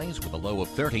skies with a low of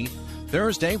 30.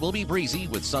 Thursday will be breezy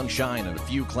with sunshine and a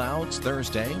few clouds.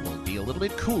 Thursday will be a little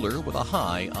bit cooler with a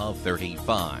high of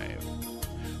 35.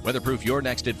 Weatherproof your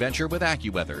next adventure with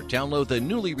AccuWeather. Download the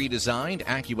newly redesigned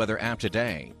AccuWeather app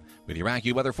today. With your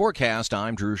AccuWeather forecast,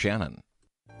 I'm Drew Shannon.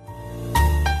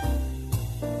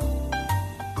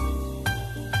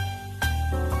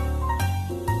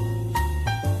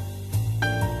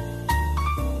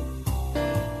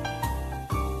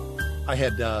 I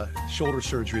had shoulder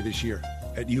surgery this year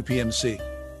at UPMC.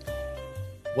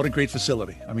 What a great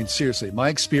facility. I mean, seriously, my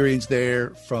experience there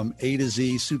from A to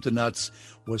Z, soup to nuts,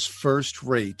 was first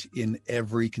rate in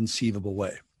every conceivable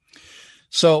way.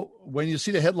 So when you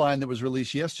see the headline that was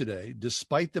released yesterday,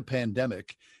 despite the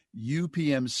pandemic,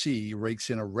 UPMC rakes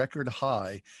in a record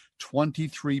high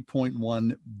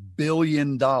 $23.1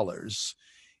 billion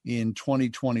in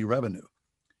 2020 revenue.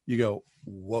 You go,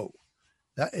 whoa,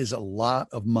 that is a lot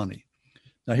of money.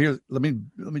 Now here, let me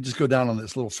just go down on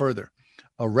this a little further.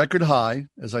 A record high,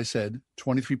 as I said,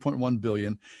 $23.1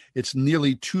 billion. It's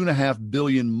nearly $2.5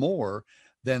 billion more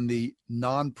than the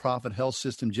nonprofit health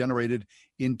system generated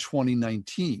in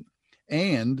 2019.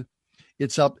 And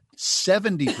it's up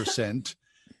 70%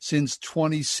 since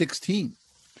 2016.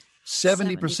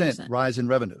 70% rise in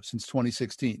revenue since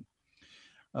 2016.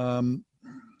 I don't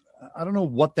know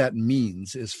what that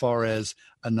means as far as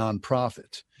a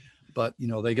nonprofit, but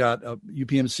they got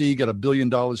UPMC got $1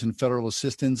 billion in federal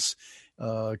assistance,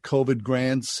 COVID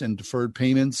grants and deferred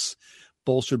payments,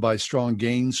 bolstered by strong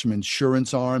gains from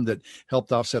insurance arm that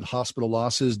helped offset hospital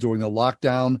losses during the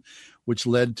lockdown, which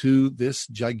led to this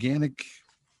gigantic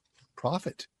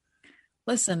profit.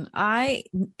 Listen, I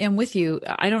am with you.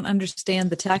 I don't understand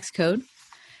the tax code,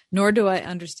 nor do I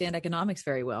understand economics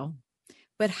very well.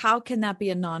 But how can that be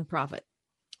a nonprofit?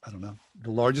 I don't know.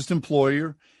 The largest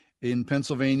employer in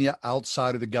Pennsylvania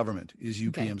outside of the government is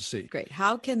UPMC. Okay, great.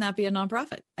 How can that be a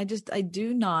nonprofit? I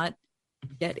do not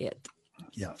get it.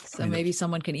 Yeah. So maybe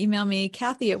someone can email me,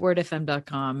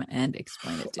 Kathy@wordfm.com, and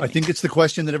explain it to me. I think it's the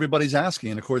question that everybody's asking.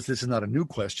 And of course, this is not a new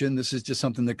question. This is just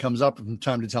something that comes up from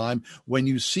time to time when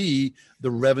you see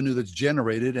the revenue that's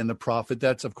generated and the profit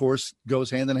that's, of course, goes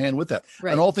hand in hand with that.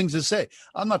 Right. And all things to say,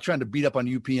 I'm not trying to beat up on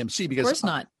UPMC because of course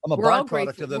not. I'm a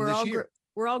byproduct of them this year.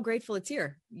 We're all grateful it's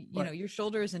here. You know, your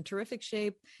shoulder is in terrific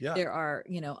shape. Yeah. There are,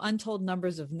 untold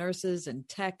numbers of nurses and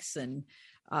techs and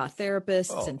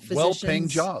therapists and physicians, well-paying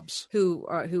jobs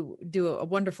who do a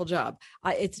wonderful job.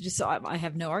 I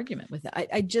have no argument with that.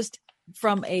 I just,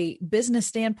 from a business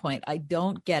standpoint, I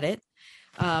don't get it.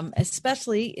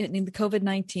 Especially in the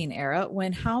COVID-19 era,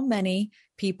 when how many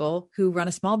people who run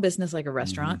a small business like a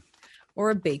restaurant or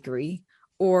a bakery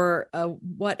or a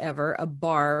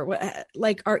bar,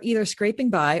 are either scraping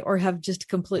by or have just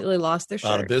completely lost their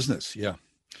shirt. Out of business, yeah.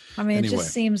 I mean, It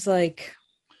just seems like,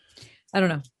 I don't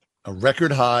know. A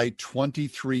record high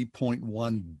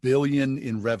 $23.1 billion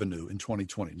in revenue in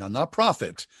 2020. Now, not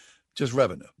profit, just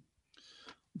revenue.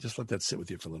 Just let that sit with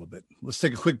you for a little bit. Let's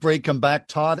take a quick break, come back.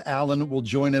 Todd Allen will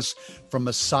join us from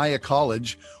Messiah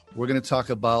College. We're going to talk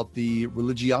about the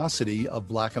religiosity of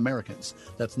Black Americans.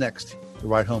 That's next. The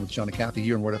Ride Home with John and Kathy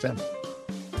here on Word FM.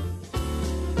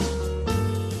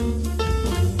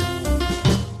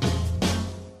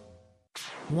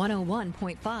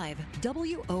 .5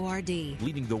 WORD.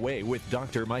 Leading the way with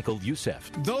Dr. Michael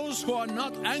Youssef. Those who are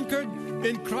not anchored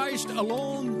in Christ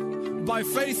alone, by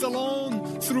faith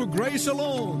alone, through grace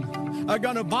alone, are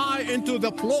going to buy into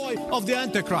the ploy of the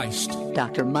Antichrist.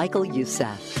 Dr. Michael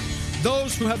Youssef.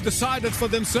 Those who have decided for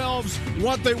themselves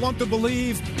what they want to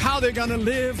believe, how they're going to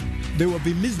live, they will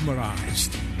be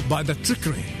mesmerized by the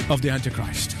trickery of the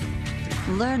Antichrist.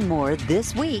 Learn more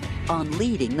this week on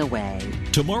Leading the Way.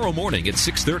 Tomorrow morning at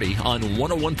 6:30 on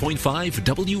 101.5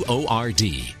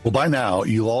 WORD. Well, by now,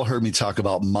 you all heard me talk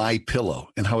about MyPillow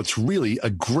and how it's really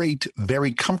a great,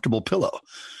 very comfortable pillow.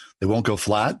 They won't go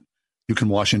flat. You can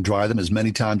wash and dry them as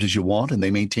many times as you want, and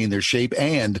they maintain their shape,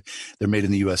 and they're made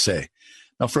in the USA.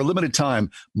 Now, for a limited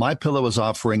time, MyPillow is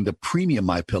offering the premium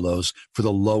MyPillows for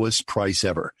the lowest price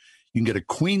ever. You can get a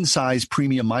queen-size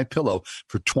premium MyPillow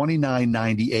for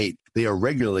 $29.98. They are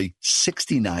regularly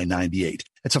 $69.98.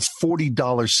 That's a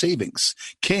 $40 savings.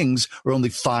 Kings are only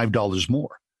 $5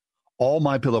 more. All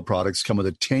MyPillow products come with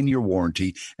a 10-year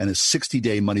warranty and a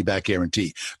 60-day money-back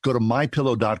guarantee. Go to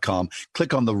MyPillow.com,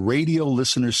 click on the radio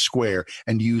listener square,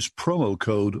 and use promo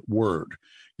code WORD.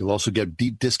 You'll also get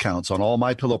deep discounts on all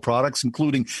MyPillow products,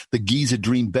 including the Giza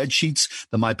Dream bed sheets,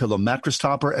 the MyPillow mattress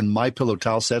topper, and MyPillow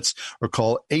towel sets, or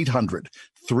call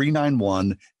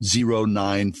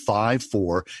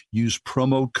 800-391-0954. Use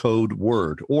promo code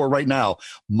WORD. Or right now,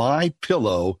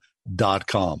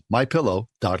 MyPillow.com.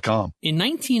 MyPillow.com. In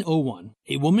 1901,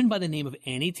 a woman by the name of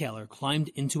Annie Taylor climbed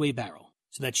into a barrel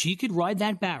so that she could ride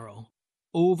that barrel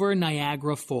over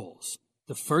Niagara Falls,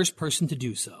 the first person to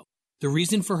do so. The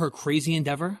reason for her crazy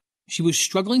endeavor? She was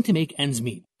struggling to make ends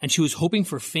meet, and she was hoping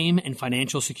for fame and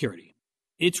financial security.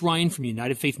 It's Ryan from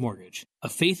United Faith Mortgage, a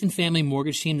faith and family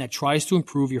mortgage team that tries to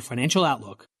improve your financial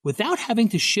outlook without having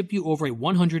to ship you over a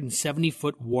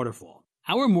 170-foot waterfall.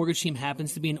 Our mortgage team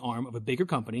happens to be an arm of a bigger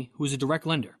company who is a direct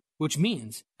lender, which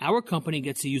means our company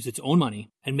gets to use its own money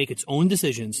and make its own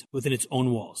decisions within its own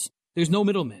walls. There's no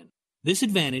middleman. This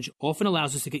advantage often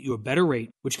allows us to get you a better rate,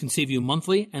 which can save you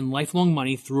monthly and lifelong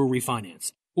money through a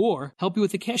refinance, or help you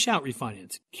with a cash-out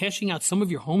refinance, cashing out some of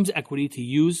your home's equity to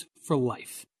use for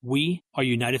life. We are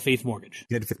United Faith Mortgage.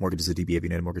 United Faith Mortgage is a DBA of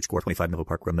United Mortgage Corp. 25 Melville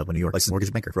Park Road, Melville, New York. Licensed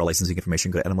mortgage banker. For all licensing information,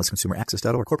 go to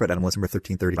NMLSConsumerAccess.org. Corporate NMLS number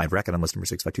 1335. RAC NMLS number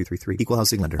 65233. Equal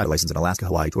housing lender. Licensed in Alaska,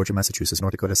 Hawaii, Georgia, Massachusetts,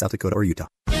 North Dakota, South Dakota, or Utah.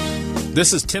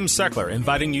 This is Tim Seckler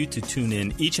inviting you to tune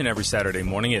in each and every Saturday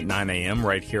morning at 9 a.m.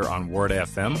 right here on Word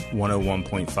FM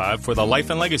 101.5 for the Life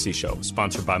and Legacy Show,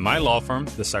 sponsored by my law firm,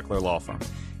 the Seckler Law Firm.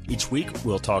 Each week,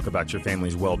 we'll talk about your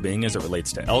family's well-being as it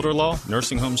relates to elder law,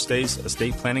 nursing home stays,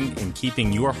 estate planning, and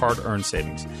keeping your hard-earned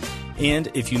savings. And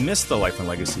if you missed the Life and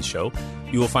Legacy Show,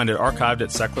 you will find it archived at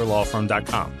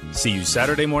SecklerLawFirm.com. See you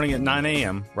Saturday morning at 9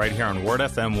 a.m. right here on Word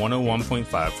FM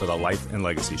 101.5 for the Life and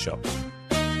Legacy Show.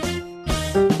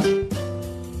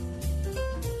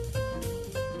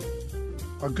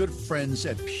 Our good friends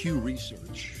at Pew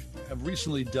Research have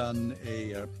recently done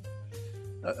a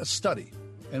study,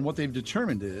 and what they've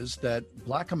determined is that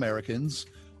Black Americans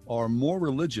are more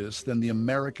religious than the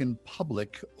American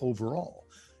public overall.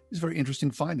 These are very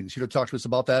interesting findings. Here to talk to us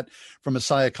about that from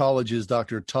Messiah College is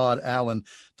Dr. Todd Allen.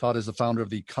 Todd is the founder of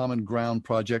the Common Ground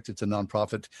Project. It's a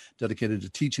nonprofit dedicated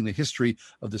to teaching the history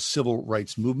of the civil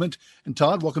rights movement. And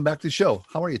Todd, welcome back to the show.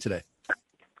 How are you today?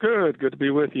 Good to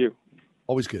be with you.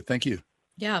 Always good. Thank you.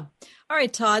 Yeah. All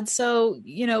right, Todd. So,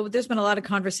 there's been a lot of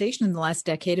conversation in the last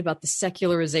decade about the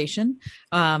secularization,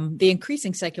 the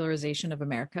increasing secularization of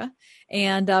America.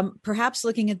 And perhaps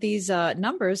looking at these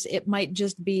numbers, it might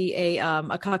just be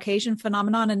a Caucasian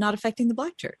phenomenon and not affecting the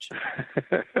Black church.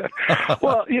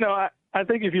 Well, I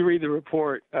think if you read the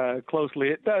report closely,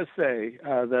 it does say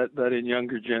that in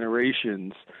younger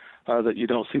generations that you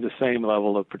don't see the same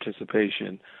level of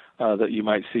participation that you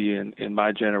might see in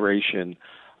my generation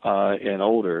and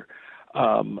older.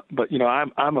 But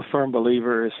I'm a firm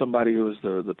believer, as somebody who was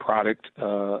the product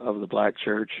of the Black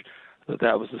church,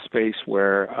 that was the space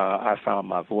where I found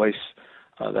my voice.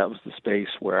 That was the space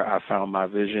where I found my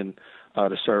vision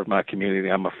to serve my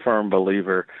community. I'm a firm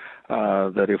believer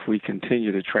that if we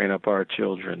continue to train up our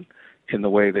children in the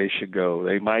way they should go,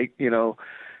 they might,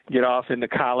 get off into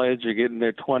college or get in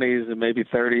their 20s and maybe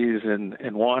 30s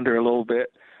and wander a little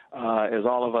bit, as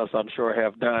all of us, I'm sure,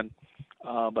 have done.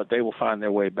 But they will find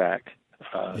their way back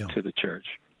to the church.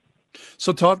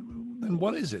 So, Todd, and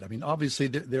what is it? I mean, obviously,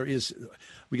 there is,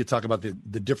 we could talk about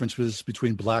the differences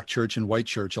between Black church and white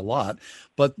church a lot,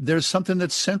 but there's something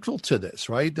that's central to this,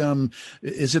 right?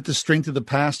 Is it the strength of the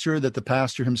pastor, that the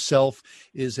pastor himself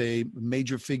is a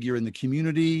major figure in the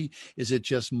community? Is it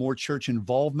just more church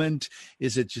involvement?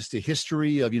 Is it just a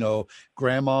history of,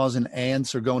 grandmas and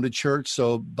aunts are going to church,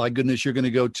 so by goodness, you're going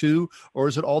to go too? Or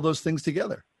is it all those things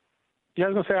together? Yeah, I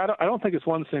was going to say, I don't think it's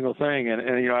one single thing, and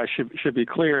I should be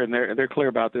clear, and they're clear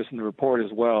about this in the report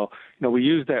as well. We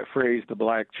use that phrase, the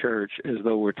Black church, as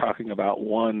though we're talking about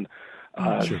one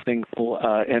single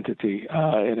entity,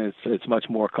 and it's much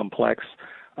more complex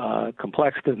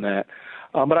than that.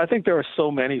 But I think there are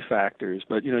so many factors.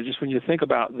 But just when you think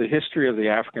about the history of the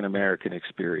African American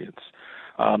experience,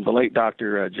 the late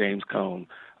Dr. James Cone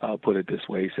put it this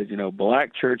way. He said,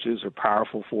 Black churches are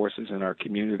powerful forces in our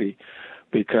community,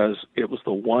 because it was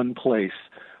the one place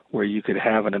where you could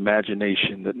have an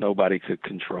imagination that nobody could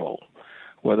control.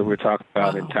 Whether we're talking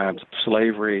about in times of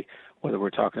slavery, whether we're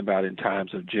talking about in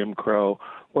times of Jim Crow,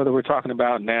 whether we're talking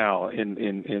about now in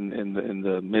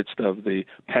the midst of the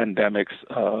pandemics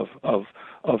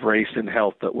of race and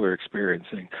health that we're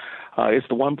experiencing. It's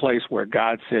the one place where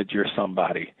God said you're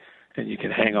somebody, and you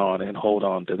can hang on and hold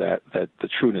on to that the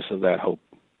trueness of that hope.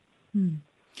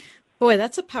 Boy,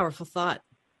 that's a powerful thought.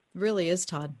 Really is,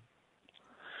 Todd.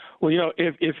 Well,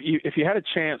 if you had a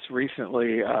chance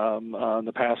recently, in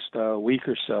the past week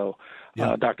or so,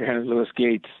 Dr. Henry Louis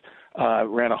Gates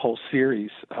ran a whole series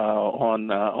on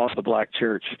the Black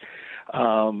church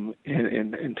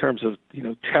in terms of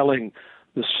telling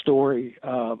the story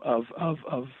of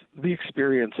the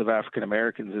experience of African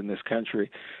Americans in this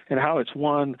country, and how it's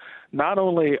one not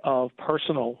only of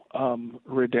personal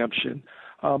redemption,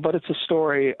 but it's a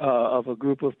story of a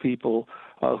group of people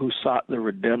who sought the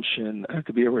redemption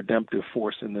to be a redemptive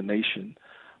force in the nation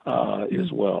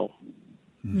as well.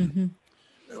 Mm-hmm.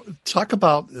 Talk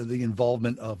about the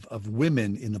involvement of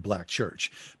women in the Black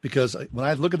church, because when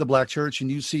I look at the Black church and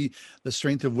you see the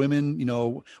strength of women,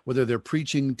 whether they're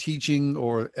preaching, teaching,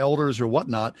 or elders or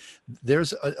whatnot,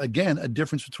 there's again a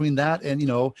difference between that and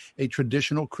a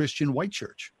traditional Christian white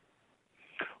church.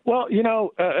 Well,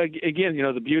 again,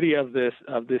 the beauty of this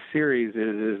series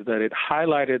is that it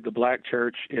highlighted the Black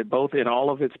church both in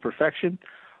all of its perfection,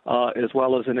 as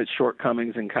well as in its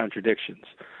shortcomings and contradictions.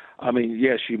 I mean,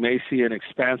 yes, you may see an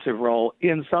expansive role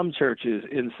in some churches,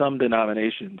 in some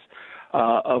denominations,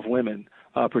 of women,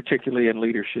 particularly in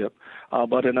leadership.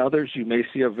 But in others, you may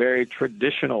see a very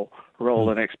traditional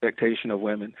role and expectation of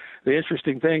women. The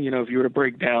interesting thing, if you were to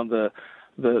break down the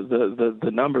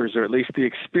numbers, or at least the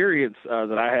experience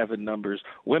that I have in numbers,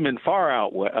 women far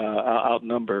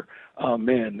outnumber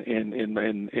men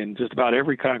in just about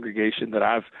every congregation that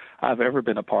I've ever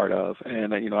been a part of.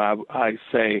 And I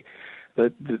say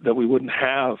that we wouldn't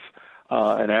have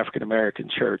an African American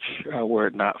church were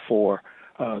it not for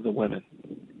the women.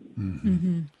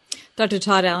 Mm-hmm. Dr.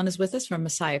 Todd Allen is with us from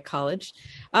Messiah College.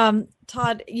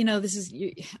 Todd,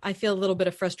 I feel a little bit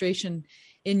of frustration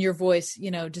in your voice,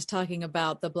 just talking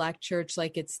about the Black church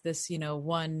like it's this,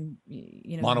 one,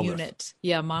 monolith. Unit.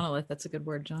 Yeah, monolith. That's a good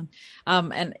word, John.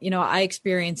 And, I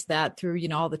experienced that through,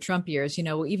 all the Trump years,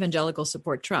 evangelicals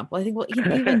support Trump. Well, I think,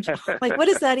 like, what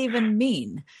does that even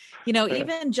mean?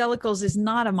 Evangelicals is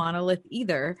not a monolith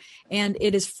either. And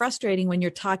it is frustrating when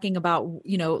you're talking about,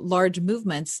 large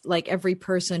movements, like every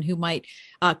person who might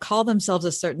call themselves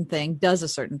a certain thing does a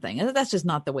certain thing. And that's just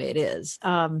not the way it is.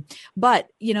 But,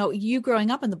 you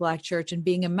growing up in the Black church and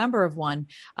being a member of one,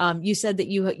 you said that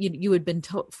you had been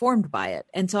formed by it.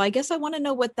 And so I guess I want to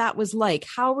know what that was like.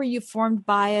 How were you formed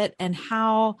by it, and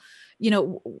how,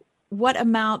 what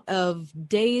amount of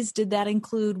days did that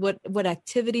include? What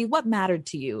activity, what mattered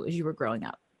to you as you were growing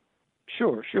up?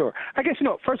 Sure. I guess,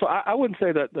 first of all, I wouldn't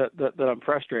say that I'm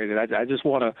frustrated. I just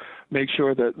want to make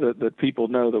sure that people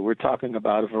know that we're talking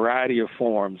about a variety of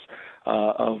forms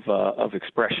of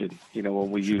expression,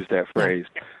 when we use that phrase,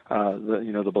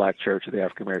 the Black church or the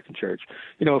African American church.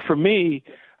 For me,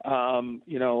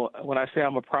 when I say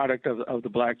I'm a product of the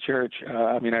Black church,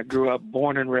 I grew up,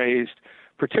 born and raised,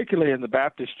 particularly in the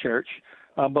Baptist church,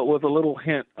 but with a little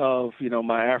hint of,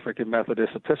 my African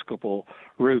Methodist Episcopal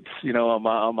roots,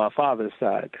 on my father's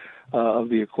side of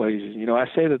the equation. I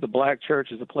say that the Black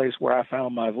church is a place where I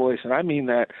found my voice, and I mean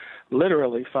that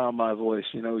literally found my voice.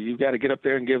 You've got to get up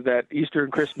there and give that Easter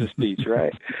and Christmas speech,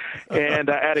 right? And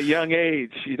at a young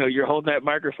age, you're holding that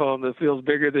microphone that feels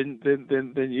bigger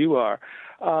than you are.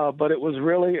 But it was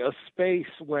really a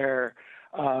space where,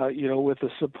 with the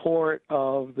support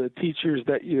of the teachers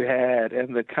that you had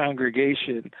and the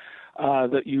congregation,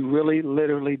 that you really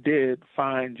literally did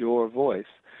find your voice.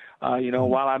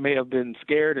 While I may have been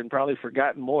scared and probably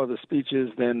forgotten more of the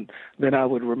speeches than I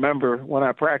would remember when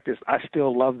I practiced, I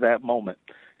still love that moment.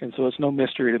 And so it's no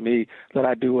mystery to me that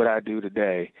I do what I do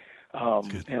today.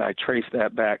 And I trace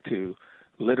that back to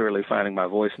literally finding my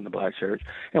voice in the Black church.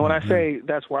 And when I say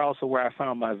that's where I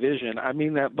found my vision, I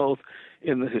mean that both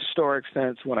in the historic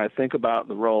sense when I think about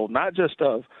the role, not just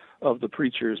of the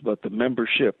preachers, but the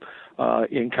membership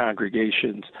in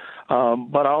congregations,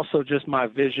 but also just my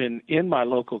vision in my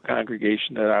local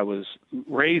congregation that I was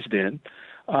raised in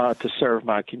to serve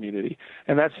my community.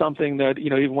 And that's something that,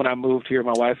 even when I moved here,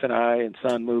 my wife and I and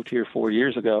son moved here 4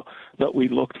 years ago, that we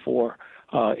looked for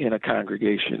in a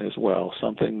congregation as well,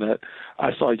 something that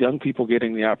I saw young people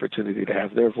getting the opportunity to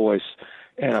have their voice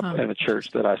and a church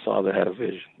that I saw that had a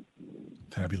vision.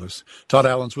 Fabulous. Todd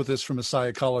Allen's with us from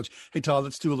Messiah College. Hey, Todd,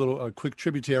 let's do a quick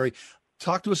tributary.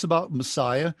 Talk to us about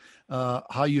Messiah,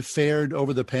 how you fared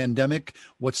over the pandemic,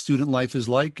 what student life is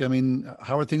like.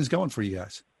 How are things going for you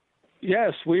guys?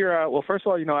 Yes, we are. Well, first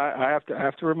of all, I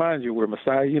have to remind you, we're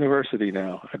Messiah University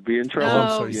now. I'd be in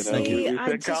trouble. We're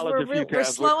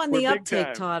slow on the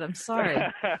uptake, Todd. I'm sorry.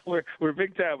 we're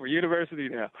big time. We're university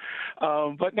now.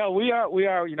 But no, we are.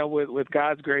 With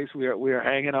God's grace, we are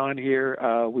hanging on here.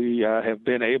 We have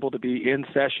been able to be in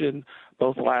session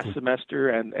both last semester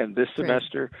and this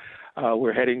semester.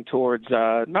 We're heading towards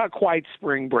not quite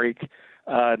spring break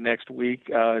next week.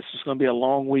 It's just going to be a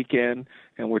long weekend,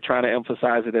 and we're trying to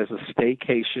emphasize it as a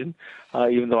staycation,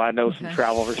 even though I know some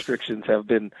travel restrictions have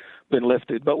been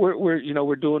lifted. But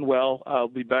we're doing well. It'll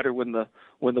be better when the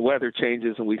weather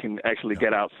changes and we can actually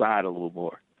get outside a little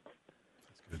more.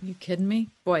 Are you kidding me?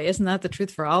 Boy, isn't that the truth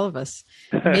for all of us?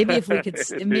 Maybe if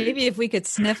we could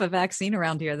sniff a vaccine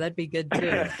around here, that'd be good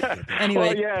too.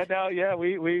 Anyway,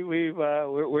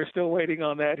 we're still waiting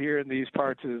on that here in these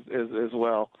parts as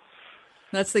well.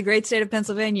 That's the great state of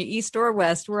Pennsylvania, east or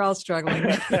west. We're all struggling.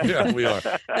 Yeah, we are.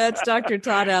 That's Dr.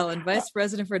 Todd Allen, Vice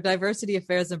President for Diversity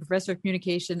Affairs and Professor of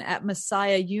Communication at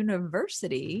Messiah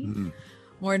University. Mm-hmm.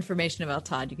 More information about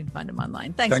Todd, you can find him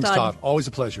online. Thanks, Todd. Always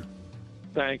a pleasure.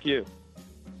 Thank you.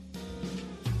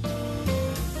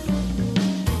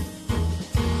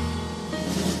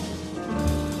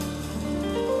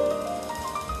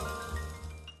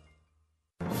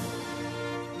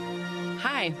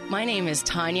 Hi, my name is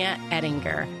Tanya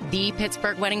Ettinger, the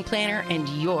Pittsburgh wedding planner and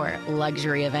your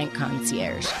luxury event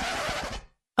concierge.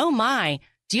 Oh my,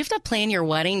 do you have to plan your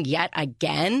wedding yet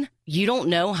again? You don't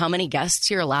know how many guests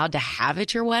you're allowed to have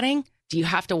at your wedding? Do you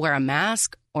have to wear a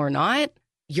mask or not?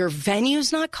 Your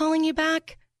venue's not calling you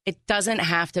back? It doesn't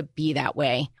have to be that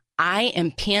way. I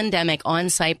am pandemic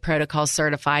on-site protocol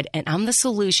certified, and I'm the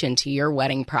solution to your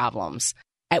wedding problems.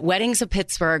 At Weddings of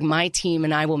Pittsburgh, my team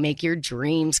and I will make your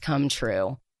dreams come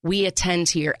true. We attend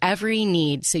to your every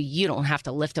need so you don't have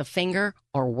to lift a finger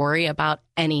or worry about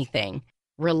anything.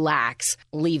 Relax,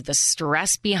 leave the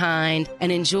stress behind,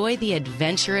 and enjoy the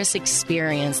adventurous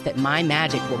experience that My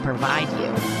Magic will provide you.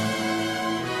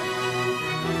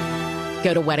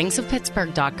 Go to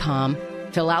weddingsofpittsburgh.com,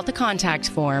 fill out the contact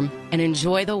form, and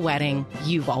enjoy the wedding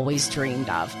you've always dreamed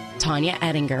of. Tanya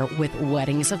Ettinger with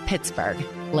Weddings of Pittsburgh.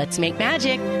 Let's make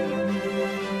magic.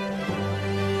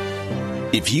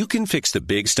 If you can fix the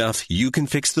big stuff, you can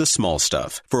fix the small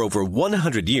stuff. For over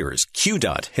 100 years,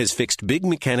 QDOT has fixed big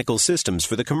mechanical systems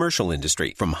for the commercial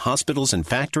industry, from hospitals and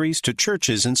factories to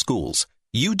churches and schools.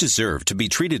 You deserve to be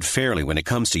treated fairly when it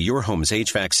comes to your home's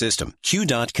HVAC system.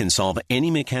 QDOT can solve any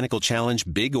mechanical challenge,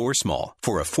 big or small.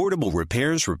 For affordable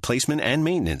repairs, replacement, and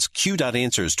maintenance, QDOT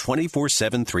answers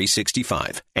 24/7,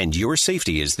 365. And your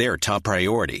safety is their top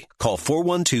priority. Call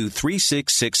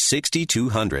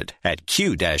 412-366-6200 at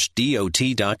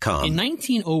q-dot.com. In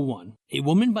 1901, a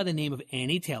woman by the name of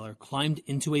Annie Taylor climbed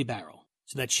into a barrel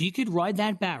so that she could ride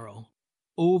that barrel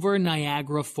over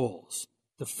Niagara Falls,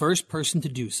 the first person to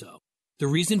do so. The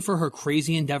reason for her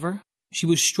crazy endeavor? She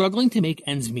was struggling to make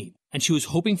ends meet, and she was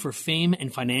hoping for fame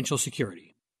and financial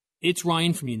security. It's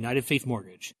Ryan from United Faith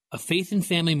Mortgage, a faith and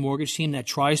family mortgage team that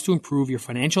tries to improve your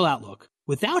financial outlook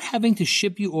without having to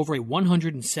ship you over a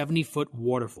 170-foot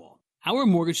waterfall. Our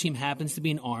mortgage team happens to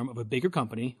be an arm of a bigger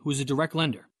company who is a direct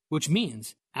lender, which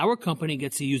means our company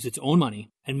gets to use its own money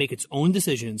and make its own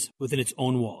decisions within its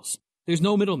own walls. There's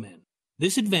no middleman.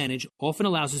 This advantage often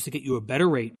allows us to get you a better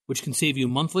rate, which can save you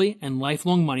monthly and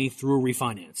lifelong money through a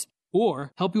refinance,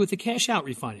 or help you with a cash-out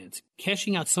refinance,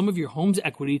 cashing out some of your home's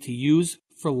equity to use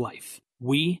for life.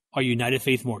 We are United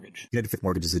Faith Mortgage. United Faith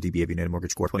Mortgage is a DBA of United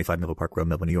Mortgage Corp. 25 Melville Park Road,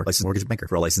 Melville, New York. Licensed mortgage banker.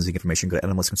 For all licensing information, go to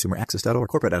nmlsconsumeraccess.org.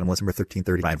 Corporate NMLS number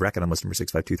 1335. RAC NMLS number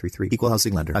 65233. Equal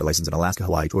housing lender. Licensed in Alaska,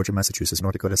 Hawaii, Georgia, Massachusetts,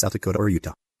 North Dakota, South Dakota, or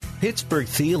Utah. Pittsburgh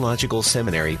Theological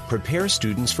Seminary prepares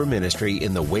students for ministry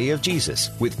in the way of Jesus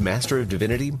with Master of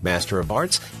Divinity, Master of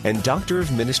Arts, and Doctor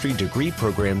of Ministry degree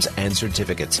programs and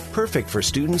certificates. Perfect for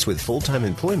students with full-time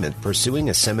employment pursuing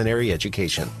a seminary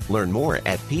education. Learn more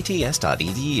at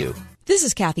pts.edu. This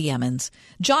is Kathy Emmons.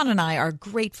 John and I are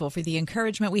grateful for the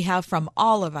encouragement we have from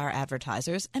all of our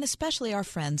advertisers, and especially our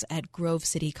friends at Grove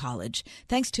City College.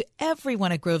 Thanks to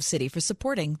everyone at Grove City for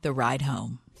supporting The Ride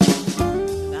Home.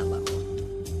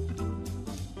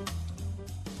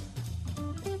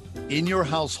 In your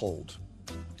household,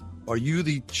 are you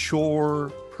the chore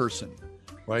person,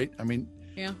 right? I mean,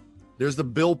 yeah. There's the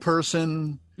bill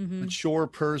person, the chore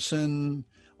person,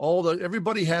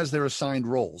 everybody has their assigned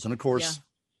roles. And of course,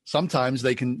 sometimes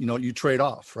they can, you trade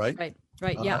off, right?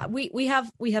 Right. Yeah. We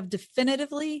have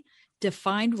definitively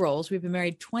defined roles. We've been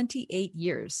married 28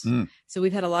 years. So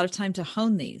we've had a lot of time to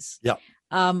hone these. Yeah.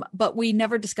 But we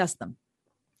never discuss them.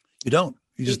 You don't.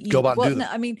 You just go about and do them. No,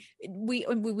 I mean,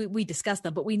 we discussed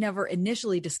them, but we never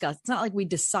initially discussed. It's not like we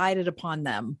decided upon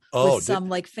them with some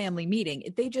like family meeting.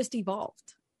 They just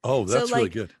evolved. Oh, that's really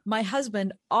good. My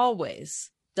husband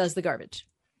always does the garbage.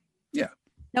 Yeah.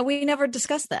 Now, we never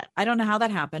discussed that. I don't know how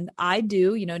that happened. I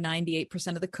do,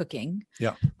 98% of the cooking.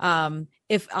 Yeah.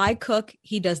 If I cook,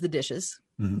 he does the dishes.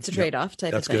 It's a trade-off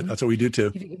type of thing. That's good. That's what we do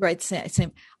too. Right.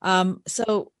 Same.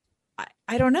 So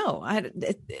I don't know.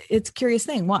 It's a curious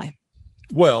thing. Why?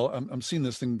 Well, I'm seeing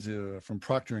this thing from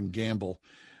Procter & Gamble.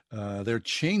 They're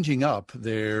changing up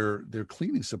their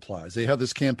cleaning supplies. They have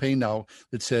this campaign now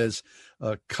that says,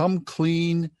 come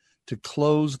clean to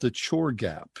close the chore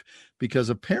gap, because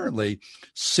apparently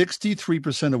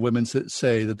 63% of women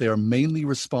say that they are mainly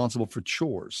responsible for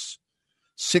chores.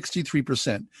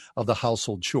 63% of the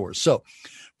household chores. So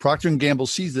Procter & Gamble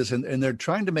sees this, and they're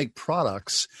trying to make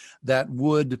products that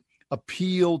would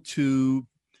appeal to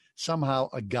somehow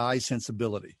a guy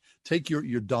sensibility. Take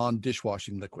your Dawn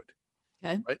dishwashing liquid.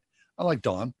 Okay. Right. I like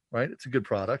Dawn, right? It's a good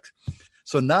product.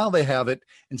 So now they have it,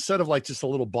 instead of like just a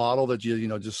little bottle that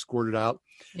you just squirt it out,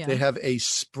 they have a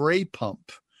spray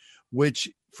pump, which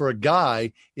for a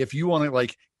guy, if you want to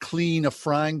like clean a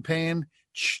frying pan,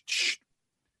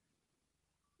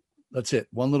 that's it.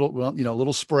 One little,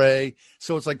 little spray.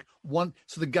 So it's like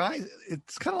So the guys,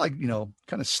 it's kind of like,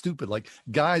 kind of stupid. Like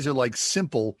guys are like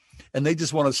simple and they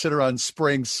just want to sit around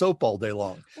spraying soap all day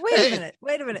long. Wait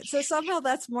a minute. So somehow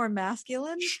that's more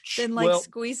masculine than like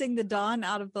squeezing the Dawn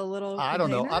out of the little I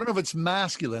don't know. I don't know if it's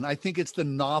masculine. I think it's the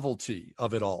novelty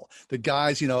of it all. The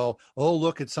guys, oh,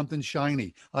 look, it's something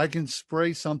shiny. I can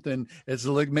spray something. It's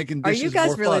like making dishes. Are you guys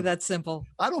more really fun. That simple?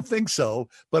 I don't think so.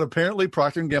 But apparently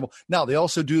Procter & Gamble. Now, they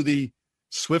also do the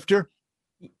Swifter.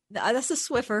 That's a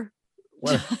Swiffer,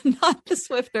 not the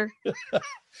Swifter.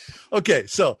 Okay,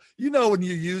 so when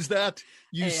you use that,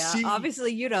 see.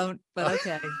 Obviously, you don't, but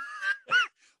okay.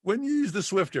 When you use the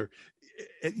Swifter,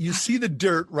 you see the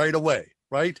dirt right away,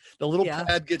 right? The little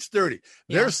pad gets dirty.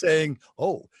 They're saying,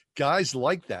 "Oh, guys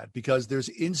like that because there's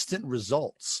instant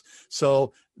results."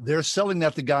 So they're selling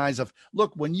that to guys of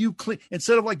look when you clean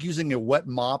instead of like using a wet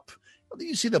mop.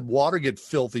 You see the water get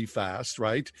filthy fast,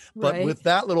 right? But with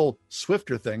that little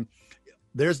Swifter thing,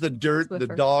 there's the dirt, the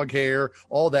dog hair,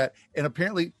 all that. And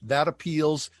apparently that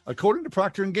appeals, according to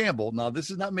Procter & Gamble, now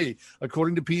this is not me,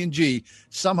 according to P&G,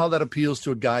 somehow that appeals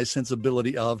to a guy's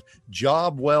sensibility of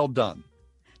job well done.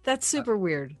 That's super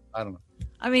weird. I don't know.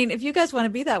 I mean, if you guys want to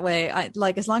be that way,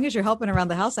 as long as you're helping around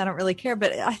the house, I don't really care.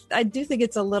 But I do think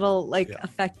it's a little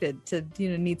affected to,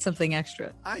 need something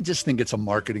extra. I just think it's a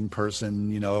marketing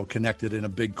person, connected in a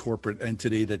big corporate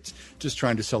entity that's just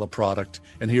trying to sell a product.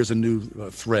 And here's a new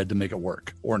thread to make it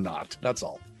work or not. That's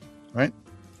all. Right.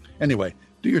 Anyway,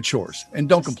 do your chores and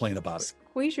don't complain about it.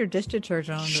 Squeeze your dish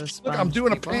detergent on the sponge. Look, I'm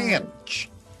doing a pan.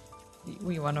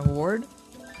 You want an award?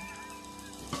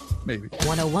 Maybe.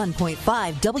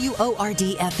 101.5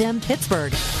 WORD FM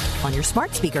Pittsburgh. On your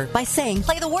smart speaker by saying,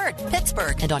 play the word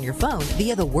Pittsburgh. And on your phone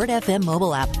via the Word FM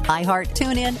mobile app, iHeart,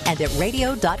 TuneIn, and at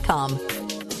radio.com.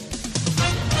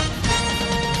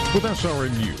 With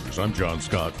SRN News, I'm John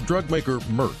Scott. Drug maker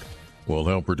Merck will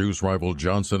help produce rival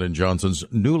Johnson & Johnson's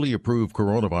newly approved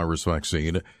coronavirus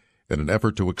vaccine in an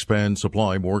effort to expand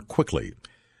supply more quickly.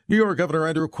 New York Governor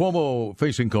Andrew Cuomo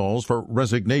facing calls for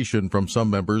resignation from some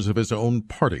members of his own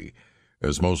party,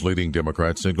 as most leading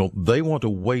Democrats signal they want to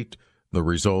wait the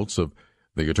results of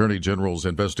the Attorney General's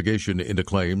investigation into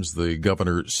claims the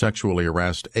governor sexually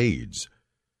harassed aides.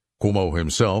 Cuomo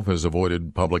himself has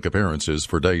avoided public appearances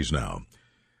for days now.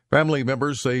 Family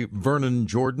members say Vernon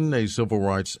Jordan, a civil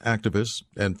rights activist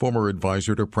and former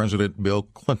advisor to President Bill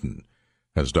Clinton,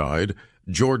 has died.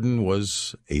 Jordan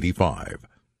was 85.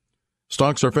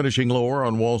 Stocks are finishing lower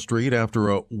on Wall Street after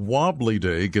a wobbly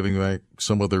day, giving back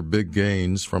some of their big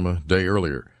gains from a day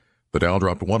earlier. The Dow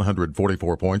dropped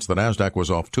 144 points. The Nasdaq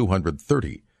was off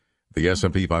 230. The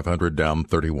S&P 500 down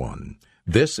 31.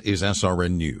 This is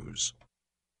SRN News.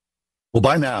 Well,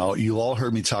 by now, you all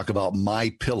heard me talk about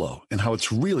MyPillow and how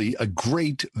it's really a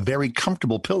great, very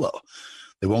comfortable pillow.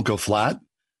 They won't go flat.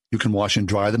 You can wash and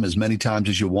dry them as many times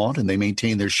as you want, and they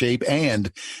maintain their shape,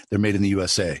 and they're made in the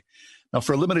USA. Now,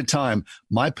 for a limited time,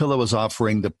 MyPillow is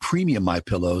offering the premium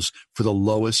MyPillows for the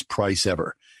lowest price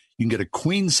ever. You can get a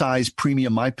queen-size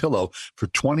premium MyPillow for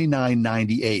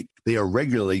 $29.98. They are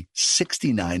regularly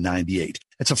 $69.98.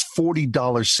 That's a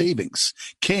 $40 savings.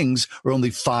 Kings are only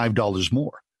 $5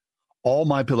 more. All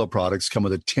MyPillow products come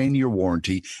with a 10-year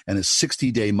warranty and a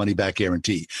 60-day money-back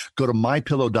guarantee. Go to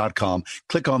MyPillow.com,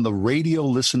 click on the radio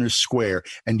listener square,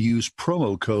 and use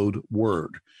promo code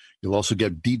WORD. You'll also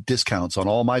get deep discounts on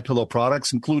all MyPillow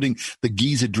products, including the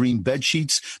Giza Dream bed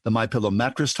sheets, the MyPillow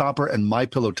mattress topper, and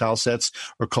MyPillow towel sets,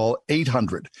 or call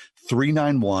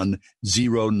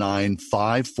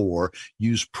 800-391-0954.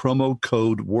 Use promo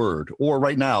code WORD. Or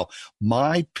right now,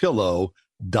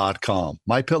 MyPillow.com.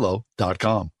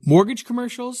 MyPillow.com. Mortgage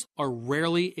commercials are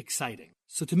rarely exciting.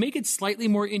 So to make it slightly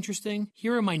more interesting,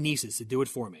 here are my nieces to do it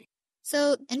for me.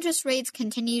 So interest rates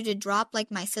continue to drop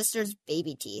like my sister's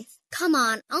baby teeth. Come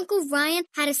on, Uncle Ryan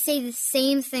had to say the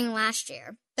same thing last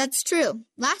year. That's true.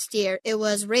 Last year, it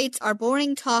was rates are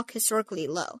boring talk historically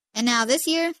low. And now this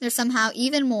year, there's somehow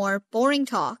even more boring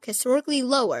talk historically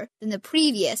lower than the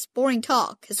previous boring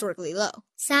talk historically low.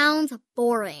 Sounds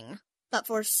boring. But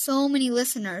for so many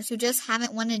listeners who just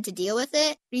haven't wanted to deal with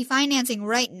it, refinancing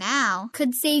right now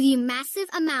could save you massive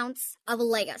amounts of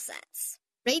Lego sets.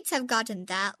 Rates have gotten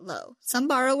that low. Some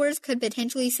borrowers could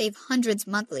potentially save hundreds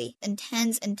monthly and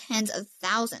tens of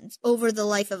thousands over the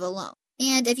life of a loan.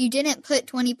 And if you didn't put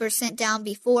 20% down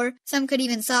before, some could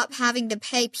even stop having to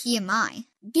pay PMI.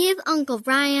 Give Uncle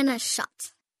Ryan a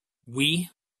shot.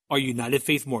 We are United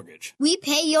Faith Mortgage. We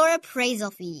pay your appraisal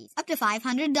fees, up to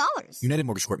 $500. United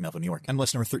Mortgage Corp, Melville, New York.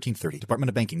 MLS number 1330. Department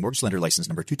of Banking. Mortgage Lender License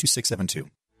number 22672.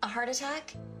 A heart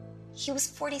attack? He was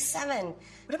 47.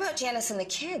 What about Janice and the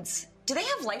kids? Do they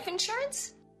have life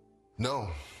insurance?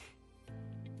 No.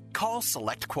 Call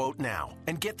SelectQuote now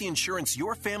and get the insurance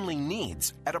your family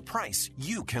needs at a price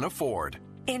you can afford.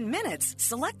 In minutes,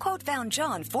 SelectQuote found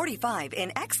John, 45,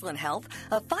 in excellent health,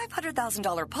 a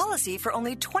 $500,000 policy for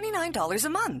only $29 a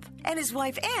month. And his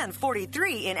wife, Ann,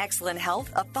 43, in excellent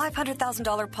health, a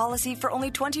 $500,000 policy for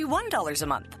only $21 a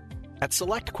month. At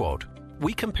SelectQuote,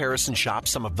 we comparison shop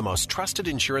some of the most trusted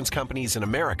insurance companies in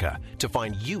America to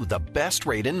find you the best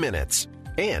rate in minutes.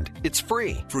 And it's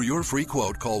free. For your free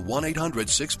quote, call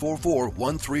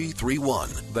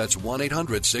 1-800-644-1331. That's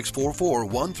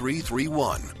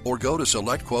 1-800-644-1331. Or go to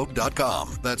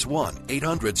SelectQuote.com. That's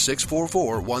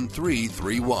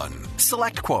 1-800-644-1331.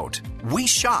 SelectQuote. We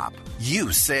shop.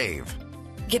 You save.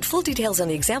 Get full details on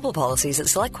the example policies at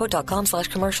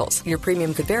SelectQuote.com/commercials. Your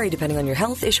premium could vary depending on your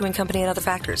health, issuing company, and other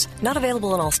factors. Not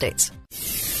available in all states.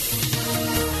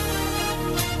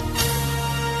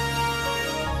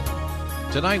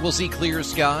 Tonight we'll see clear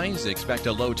skies. Expect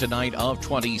a low tonight of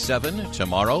 27.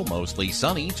 Tomorrow, mostly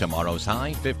sunny. Tomorrow's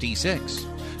high, 56.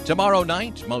 Tomorrow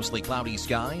night, mostly cloudy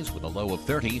skies with a low of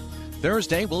 30.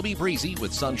 Thursday will be breezy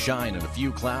with sunshine and a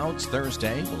few clouds.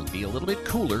 Thursday will be a little bit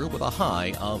cooler with a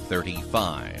high of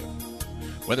 35.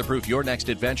 Weatherproof your next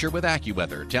adventure with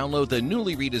AccuWeather. Download the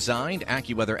newly redesigned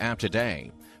AccuWeather app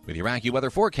today. With your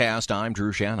AccuWeather forecast, I'm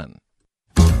Drew Shannon.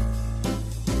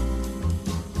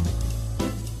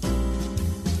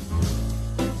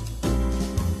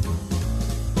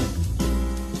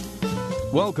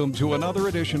 Welcome to another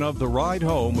edition of The Ride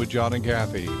Home with John and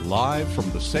Kathy, live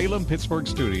from the Salem-Pittsburgh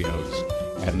studios.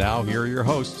 And now here are your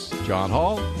hosts, John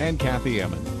Hall and Kathy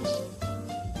Emmons.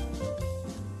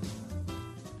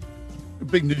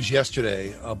 Big news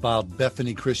yesterday about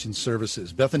Bethany Christian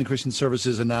Services. Bethany Christian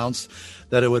Services announced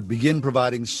that it would begin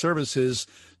providing services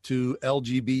to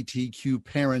LGBTQ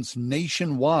parents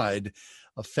nationwide,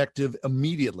 effective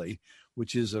immediately,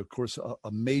 which is, of course,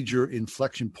 a major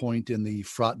inflection point in the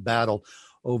fraught battle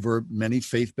over many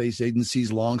faith-based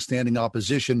agencies' longstanding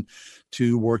opposition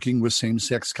to working with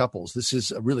same-sex couples. This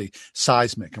is really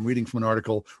seismic. I'm reading from an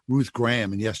article, Ruth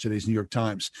Graham, in yesterday's New York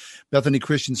Times. Bethany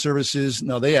Christian Services,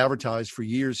 now they advertised for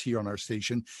years here on our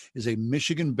station, is a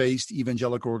Michigan-based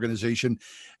evangelical organization,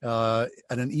 and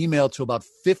an email to about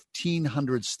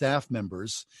 1,500 staff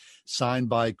members signed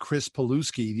by Chris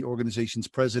Paluski, the organization's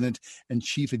president and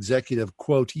chief executive.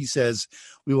 Quote, he says,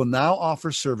 "We will now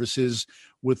offer services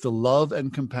with the love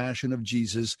and compassion of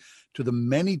Jesus to the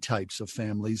many types of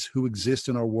families who exist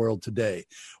in our world today.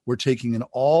 We're taking an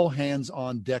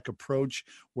all-hands-on-deck approach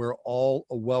where all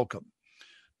are welcome."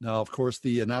 Now, of course,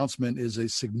 the announcement is a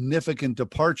significant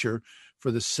departure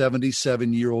for the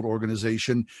 77-year-old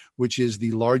organization, which is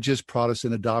the largest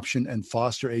Protestant adoption and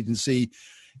foster agency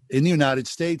in the United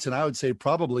States, and I would say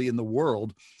probably in the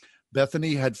world.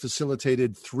 Bethany had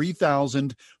facilitated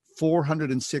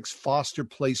 3,406 foster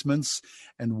placements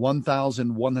and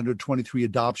 1,123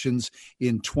 adoptions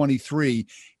in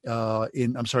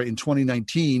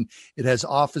 2019. It has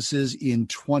offices in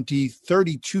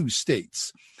 32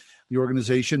 states. The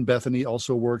organization, Bethany,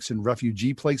 also works in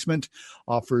refugee placement,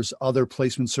 offers other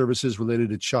placement services related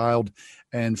to child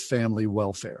and family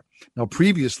welfare. Now,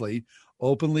 previously,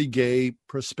 openly gay,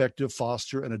 prospective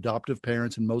foster and adoptive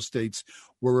parents in most states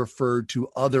were referred to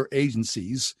other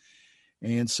agencies.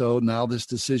 And so now this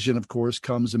decision, of course,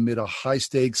 comes amid a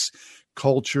high-stakes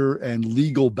culture and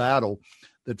legal battle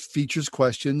that features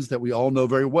questions that we all know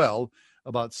very well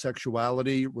about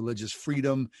sexuality, religious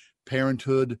freedom,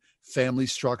 parenthood, family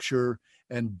structure,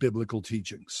 and biblical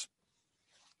teachings.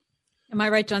 Am I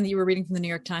right, John, that you were reading from the New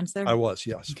York Times there? I was,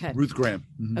 yes. Okay. Ruth Graham.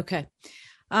 Mm-hmm. Okay.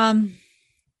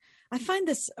 I find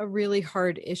this a really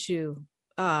hard issue,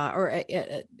 I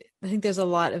think there's a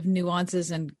lot of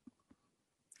nuances and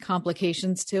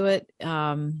complications to it.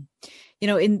 In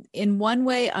one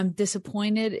way, I'm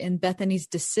disappointed in Bethany's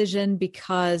decision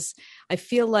because I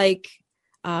feel like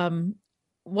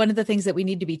one of the things that we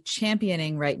need to be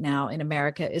championing right now in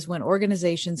America is when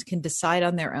organizations can decide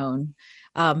on their own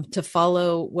to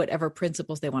follow whatever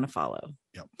principles they want to follow.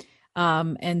 Yep.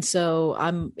 And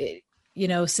so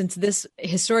since this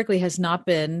historically has not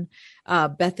been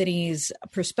Bethany's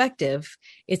perspective,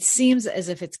 it seems as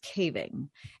if it's caving.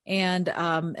 And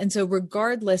so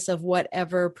regardless of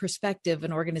whatever perspective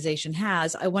an organization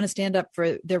has, I want to stand up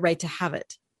for their right to have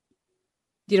it.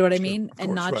 Do you know what I mean?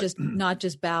 And not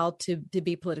just bow to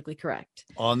be politically correct.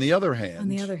 On the other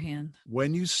hand,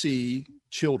 when you see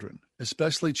children,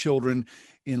 especially children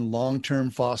in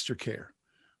long-term foster care,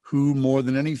 who more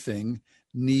than anything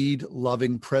need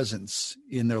loving presence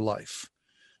in their life.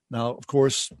 Now, of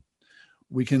course,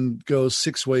 We can go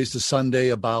 6 ways to Sunday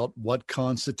about what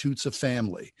constitutes a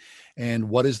family and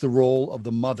what is the role of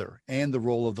the mother and the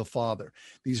role of the father.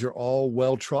 These are all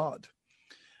well trod.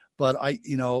 But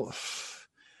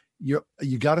you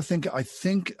got to think, I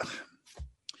think,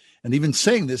 and even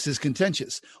saying this is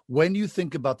contentious. When you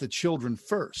think about the children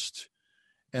first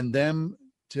and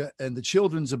the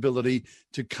children's ability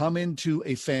to come into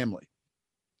a family,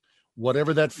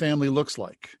 whatever that family looks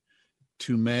like,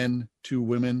 2 men, 2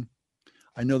 women.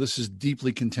 I know this is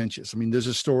deeply contentious. I mean, there's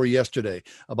a story yesterday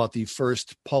about the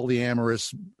first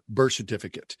polyamorous birth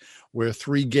certificate where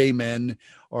 3 gay men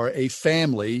are a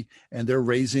family and they're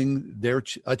raising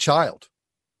a child.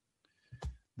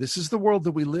 This is the world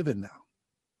that we live in now.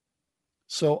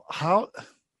 So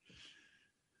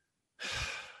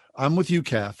I'm with you,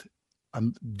 Kath.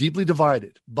 I'm deeply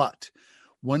divided. But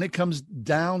when it comes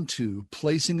down to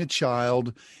placing a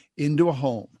child into a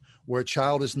home where a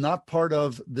child is not part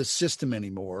of the system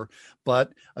anymore,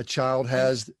 but a child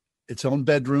has its own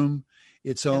bedroom,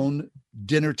 its own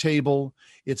dinner table,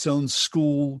 its own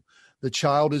school, the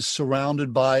child is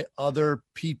surrounded by other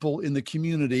people in the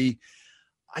community,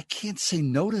 I can't say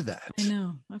no to that. I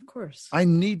know, of course. I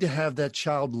need to have that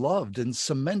child loved and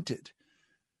cemented.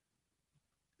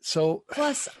 So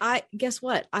plus, guess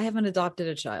what? I haven't adopted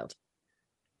a child.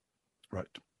 Right.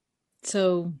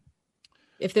 So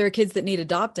if there are kids that need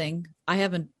adopting, I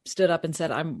haven't stood up and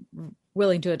said I'm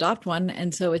willing to adopt one.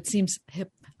 And so it seems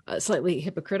slightly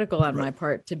hypocritical on my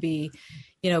part to be,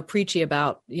 preachy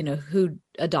about, who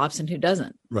adopts and who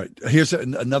doesn't. Right. Here's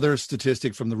another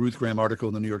statistic from the Ruth Graham article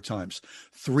in the New York Times.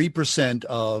 3%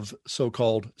 of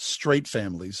so-called straight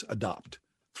families adopt.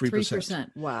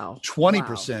 3%. Wow.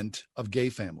 20% of gay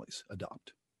families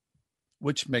adopt,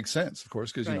 which makes sense, of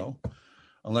course, because,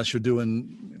 unless you're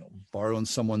doing, borrowing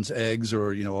someone's eggs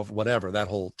or, whatever,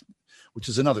 which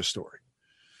is another story.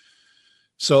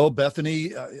 So,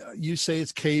 Bethany, you say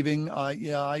it's caving.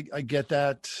 I get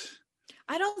that.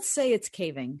 I don't say it's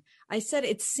caving. I said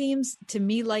it seems to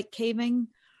me like caving.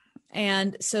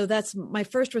 And so that's my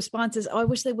first response is, I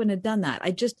wish they wouldn't have done that.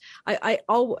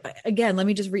 Again, let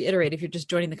me just reiterate, if you're just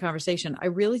joining the conversation, I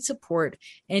really support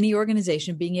any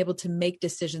organization being able to make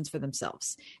decisions for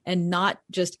themselves and not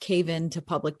just cave into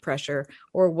public pressure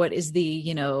or what is the,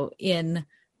 in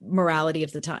morality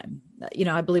of the time.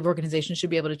 I believe organizations should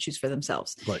be able to choose for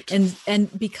themselves. Right.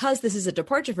 And because this is a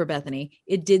departure for Bethany,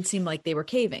 it did seem like they were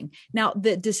caving. Now,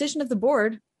 the decision of the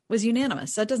board was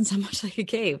unanimous. That doesn't sound much like a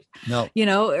cave. No.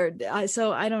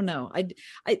 So I don't know.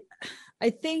 I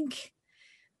think,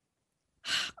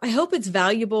 I hope it's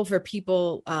valuable for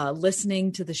people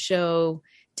listening to the show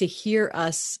to hear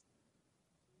us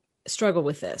struggle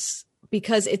with this,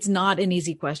 because it's not an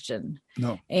easy question.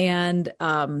 No. And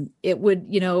it would,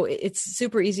 it's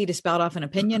super easy to spout off an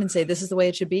opinion and say, this is the way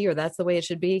it should be, or that's the way it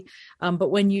should be. But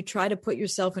when you try to put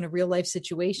yourself in a real life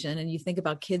situation and you think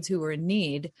about kids who are in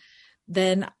need,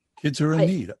 then kids are in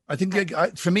need. I think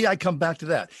for me, I come back to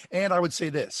that. And I would say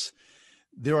this,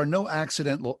 there are no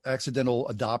accidental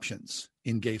adoptions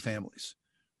in gay families,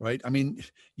 right? I mean,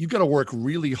 you've got to work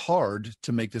really hard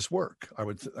to make this work.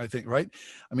 I think, right?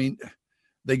 I mean,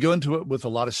 they go into it with a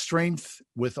lot of strength,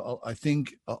 with, I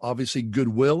think, obviously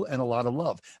goodwill and a lot of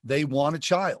love. They want a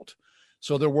child.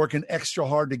 So they're working extra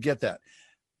hard to get that.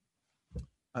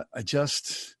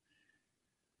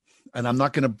 And I'm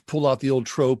not going to pull out the old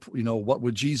trope, what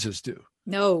would Jesus do?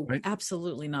 No, right?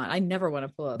 Absolutely not. I never want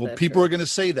to pull out that people trope. are going to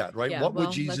say that, right? Yeah, what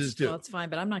would Jesus do? Well, it's fine,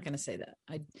 but I'm not going to say that.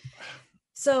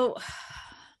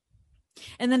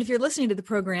 And then if you're listening to the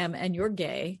program and you're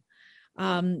gay,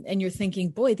 and you're thinking,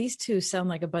 boy, these two sound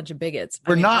like a bunch of bigots.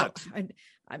 We're not.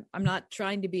 I'm not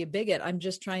trying to be a bigot. I'm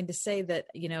just trying to say that,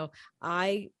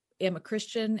 I am a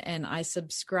Christian and I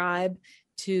subscribe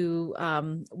to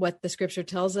what the scripture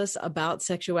tells us about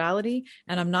sexuality.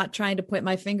 And I'm not trying to point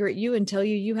my finger at you and tell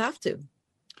you have to.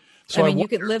 So you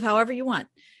could live however you want.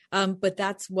 But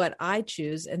that's what I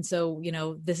choose. And so,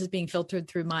 this is being filtered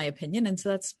through my opinion. And so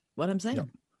that's what I'm saying. Yeah.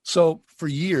 So for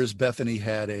years, Bethany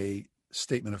had a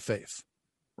statement of faith,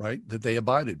 right, that they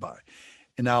abided by.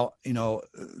 And now,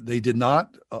 they did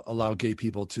not allow gay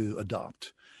people to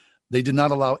adopt. They did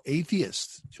not allow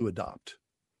atheists to adopt,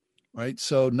 right?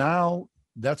 So now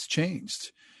that's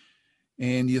changed.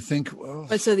 And you think, well,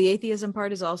 but so the atheism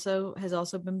part has also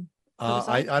been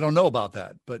I don't know about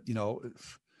that, but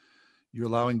if you're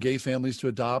allowing gay families to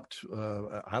adopt,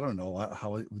 I don't know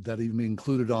how that even be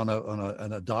included on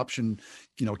an adoption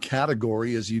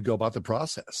category as you go about the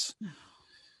process.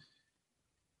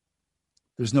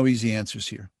 There's no easy answers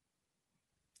here.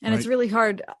 And It's really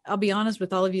hard. I'll be honest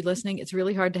with all of you listening. It's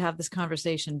really hard to have this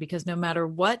conversation because no matter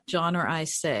what John or I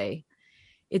say,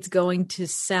 it's going to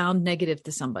sound negative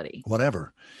to somebody.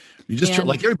 Whatever. You just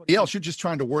like everybody else, you're just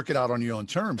trying to work it out on your own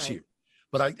terms here.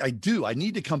 But I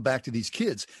need to come back to these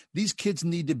kids. These kids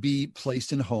need to be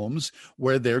placed in homes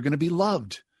where they're going to be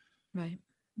loved. Right.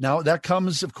 Now that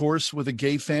comes, of course, with a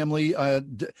gay family.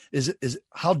 Is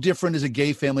how different is a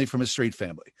gay family from a straight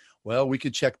family? Well, we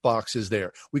could check boxes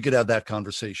there. We could have that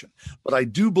conversation. But I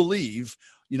do believe,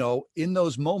 in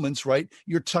those moments, right,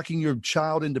 you're tucking your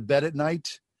child into bed at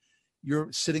night.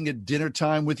 You're sitting at dinner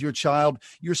time with your child.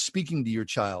 You're speaking to your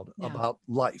child about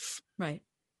life. Right.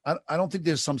 I don't think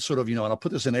there's some sort of, and I'll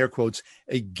put this in air quotes,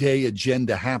 a gay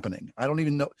agenda happening. I don't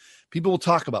even know. People will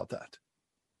talk about that.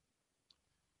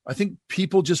 I think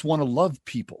people just want to love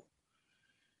people.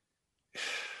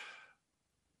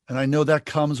 And I know that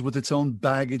comes with its own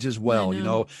baggage as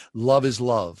well. Love is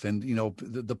love. And,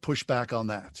 the pushback on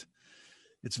that.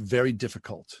 It's very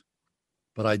difficult.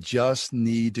 But I just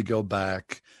need to go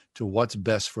back to what's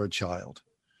best for a child.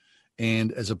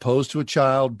 And as opposed to a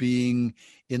child being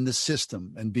in the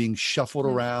system and being shuffled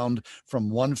around from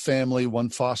one family, one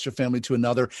foster family to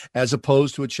another, as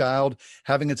opposed to a child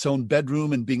having its own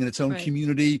bedroom and being in its own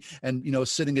community and,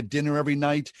 sitting at dinner every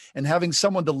night and having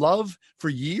someone to love for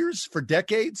years, for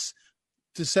decades,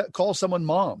 to call someone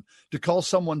mom, to call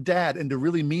someone dad, and to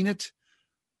really mean it.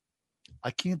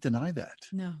 I can't deny that.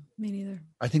 No, me neither.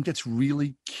 I think that's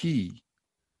really key.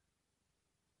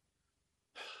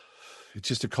 It's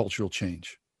just a cultural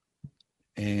change.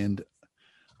 And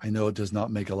I know it does not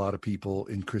make a lot of people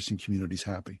in Christian communities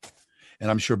happy.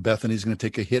 And I'm sure Bethany's going to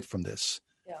take a hit from this.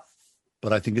 Yeah.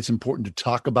 But I think it's important to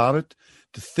talk about it,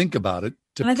 to think about it,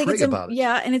 to pray about it.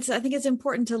 Yeah. And I think it's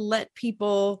important to let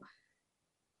people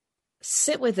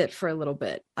sit with it for a little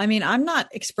bit. I mean, I'm not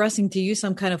expressing to you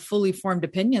some kind of fully formed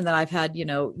opinion that I've had,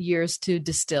 years to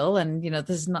distill. And,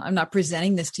 I'm not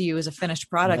presenting this to you as a finished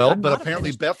product. Well, but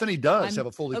apparently Bethany does have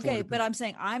a fully formed opinion. Okay, but I'm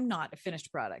saying I'm not a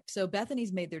finished product. So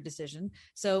Bethany's made their decision.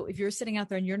 So if you're sitting out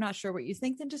there and you're not sure what you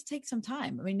think, then just take some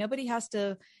time. I mean, nobody has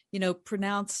to,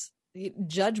 pronounce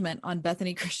judgment on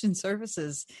Bethany Christian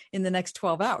Services in the next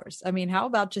 12 hours. I mean, how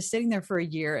about just sitting there for a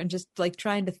year and just like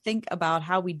trying to think about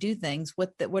how we do things?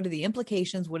 What are the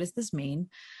implications? What does this mean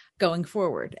going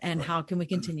forward? And how can we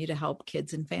continue to help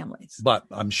kids and families? But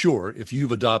I'm sure if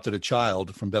you've adopted a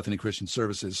child from Bethany Christian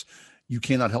Services, you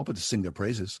cannot help but to sing their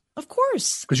praises. Of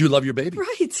course. Because you love your baby.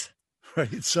 Right.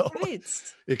 Right. So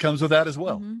it comes with that as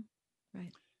well. Mm-hmm.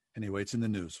 Right. Anyway, it's in the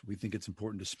news. We think it's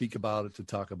important to speak about it, to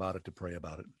talk about it, to pray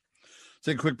about it.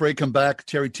 Take a quick break, come back.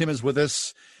 Terry Tim is with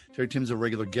us. Terry Tim is a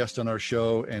regular guest on our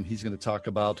show, and he's going to talk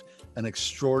about an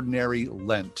extraordinary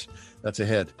Lent. That's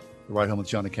ahead. The Ride Home with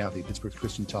John and Kathy, Pittsburgh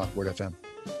Christian Talk, Word FM.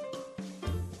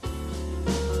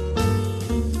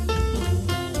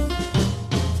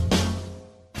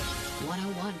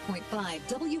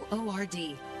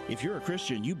 WORD. If you're a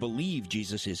Christian, you believe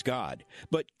Jesus is God.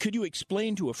 But could you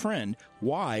explain to a friend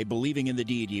why believing in the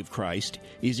deity of Christ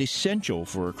is essential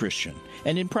for a Christian?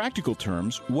 And in practical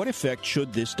terms, what effect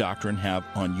should this doctrine have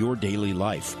on your daily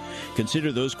life?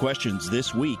 Consider those questions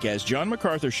this week as John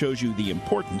MacArthur shows you the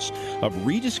importance of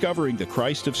rediscovering the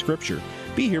Christ of Scripture.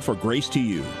 Be here for Grace to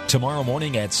You. Tomorrow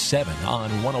morning at 7 on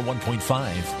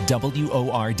 101.5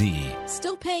 WORD.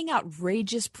 Still paying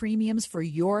outrageous premiums for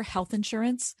your health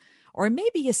insurance? Or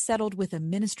maybe you settled with a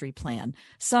ministry plan,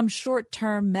 some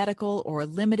short-term medical or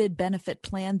limited benefit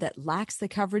plan that lacks the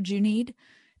coverage you need?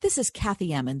 This is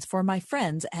Kathy Emmons for my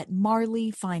friends at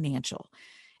Marley Financial.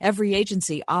 Every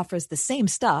agency offers the same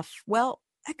stuff, well,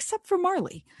 except for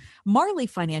Marley. Marley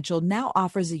Financial now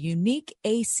offers a unique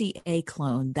ACA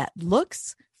clone that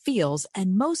looks, feels,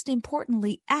 and most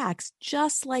importantly, acts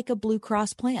just like a Blue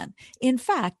Cross plan. In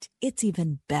fact, it's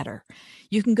even better.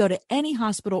 You can go to any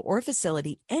hospital or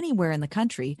facility anywhere in the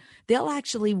country. They'll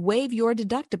actually waive your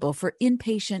deductible for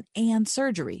inpatient and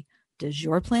surgery. Does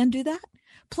your plan do that?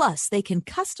 Plus, they can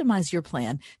customize your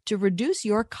plan to reduce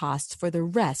your costs for the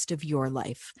rest of your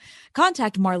life.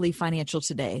 Contact Marley Financial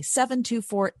today,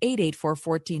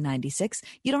 724-884-1496.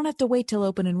 You don't have to wait till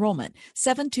open enrollment,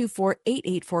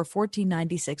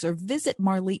 724-884-1496, or visit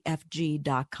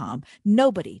marleyfg.com.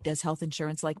 Nobody does health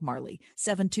insurance like Marley,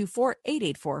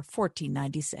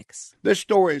 724-884-1496. This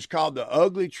story is called The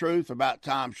Ugly Truth About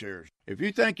Timeshares. If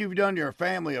you think you've done your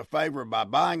family a favor by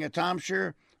buying a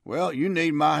timeshare, well, you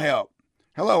need my help.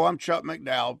 Hello, I'm Chuck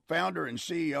McDowell, founder and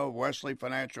CEO of Wesley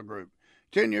Financial Group.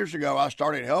 10 years ago, I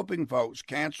started helping folks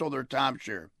cancel their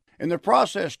timeshare. And the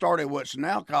process started what's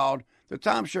now called the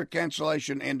timeshare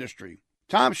cancellation industry.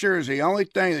 Timeshare is the only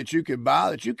thing that you can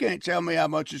buy that you can't tell me how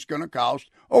much it's going to cost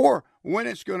or when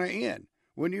it's going to end.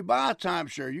 When you buy a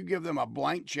timeshare, you give them a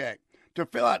blank check to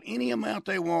fill out any amount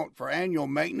they want for annual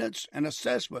maintenance and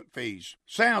assessment fees.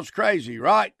 Sounds crazy,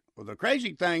 right? Well, the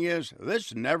crazy thing is,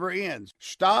 this never ends.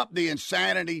 Stop the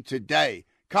insanity today.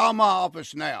 Call my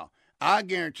office now. I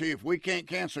guarantee if we can't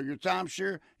cancel your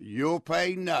timeshare, you'll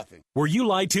pay nothing. Were you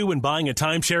lied to when buying a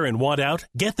timeshare and want out?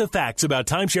 Get the facts about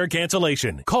timeshare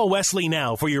cancellation. Call Wesley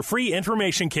now for your free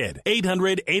information kit.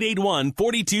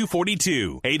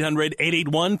 800-881-4242.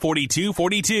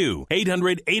 800-881-4242.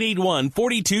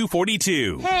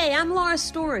 800-881-4242. Hey, I'm Laura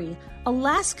Story.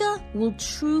 Alaska will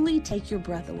truly take your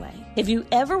breath away. If you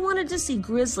ever wanted to see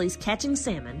grizzlies catching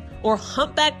salmon or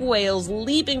humpback whales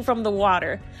leaping from the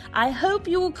water, I hope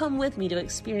you will come with me to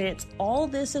experience all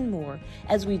this and more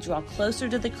as we draw closer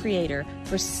to the Creator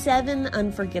for 7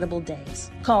 unforgettable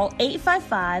days. Call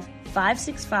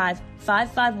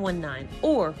 855-565-5519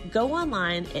 or go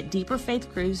online at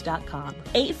deeperfaithcruise.com.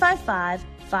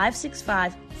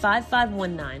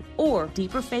 855-565-5519 or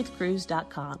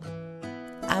deeperfaithcruise.com.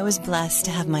 I was blessed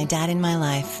to have my dad in my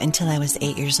life until I was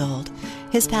 8 years old.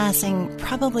 His passing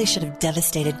probably should have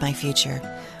devastated my future.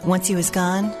 Once he was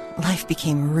gone, life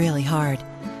became really hard.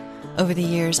 Over the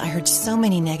years, I heard so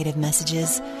many negative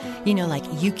messages. Like,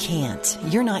 you can't,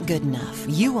 you're not good enough,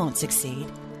 you won't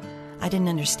succeed. I didn't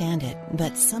understand it,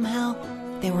 but somehow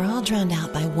they were all drowned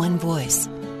out by one voice,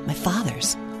 my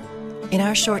father's. In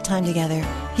our short time together,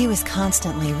 he was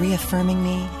constantly reaffirming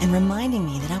me and reminding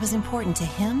me that I was important to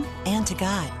him and to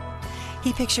God.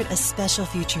 He pictured a special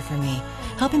future for me,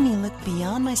 helping me look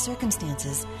beyond my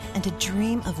circumstances and to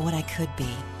dream of what I could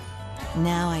be.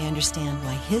 Now I understand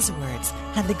why his words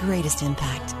had the greatest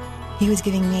impact. He was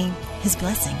giving me his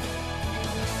blessing.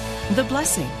 The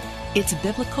blessing. It's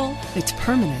biblical, it's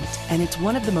permanent, and it's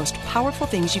one of the most powerful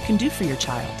things you can do for your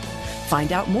child.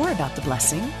 Find out more about the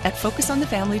blessing at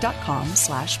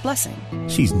focusonthefamily.com/blessing.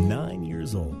 She's 9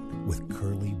 years old with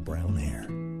curly brown hair.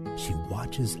 She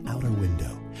watches out her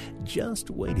window, just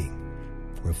waiting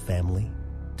for a family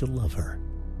to love her.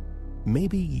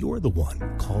 Maybe you're the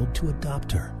one called to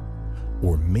adopt her.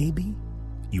 Or maybe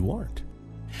you aren't.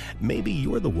 Maybe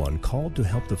you're the one called to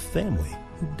help the family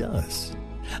who does.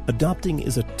 Adopting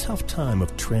is a tough time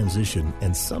of transition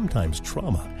and sometimes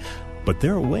trauma, but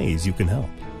there are ways you can help.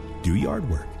 Do yard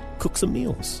work, cook some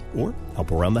meals, or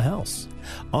help around the house.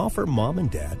 Offer mom and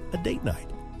dad a date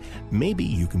night. Maybe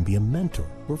you can be a mentor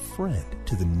or friend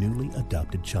to the newly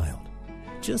adopted child.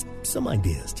 Just some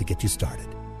ideas to get you started.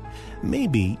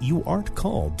 Maybe you aren't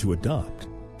called to adopt,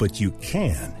 but you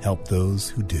can help those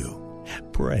who do.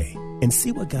 Pray and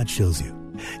see what God shows you.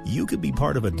 You could be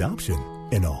part of adoption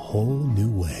in a whole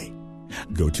new way.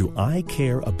 Go to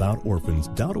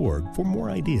icareaboutorphans.org for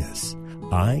more ideas.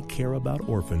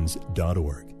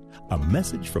 icareaboutorphans.org. A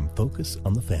message from Focus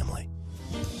on the Family.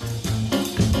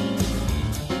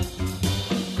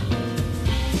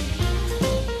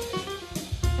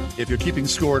 If you're keeping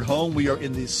score at home, we are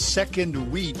in the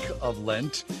second week of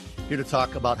Lent. Here to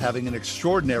talk about having an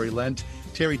extraordinary Lent,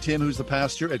 Terry Tim, who's the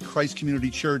pastor at Christ Community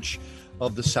Church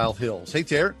of the South Hills. Hey,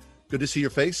 Terry, good to see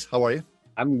your face. How are you?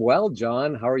 I'm well,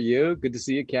 John. How are you? Good to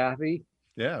see you, Kathy.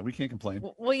 Yeah, we can't complain.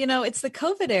 Well, it's the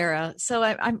COVID era, so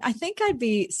I think I'd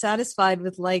be satisfied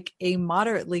with like a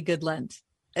moderately good Lent,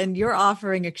 and you're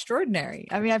offering extraordinary.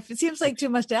 I mean, it seems like too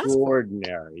much to ask for.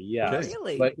 Extraordinary, yeah. Okay.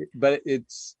 Really? But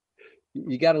it's,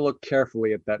 you got to look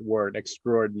carefully at that word,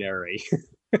 extraordinary.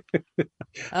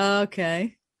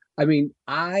 Okay. I mean,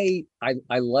 I'm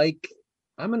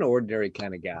an ordinary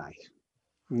kind of guy,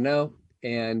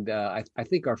 and I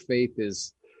think our faith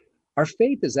is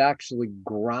actually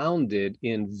grounded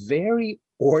in very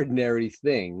ordinary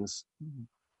things.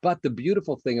 But the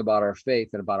beautiful thing about our faith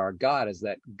and about our God is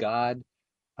that God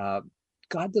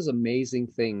does amazing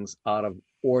things out of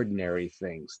ordinary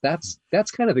things. That's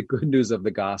kind of the good news of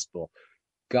the gospel.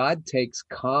 God takes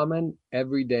common,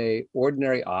 everyday,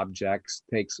 ordinary objects,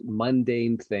 takes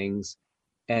mundane things,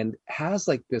 and has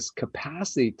like this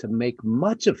capacity to make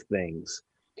much of things,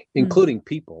 including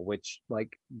people, which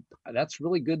that's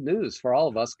really good news for all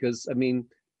of us. Because I mean,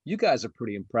 you guys are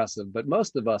pretty impressive, but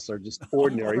most of us are just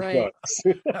ordinary folks.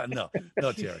 No,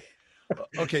 Terry.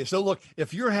 Okay, so look,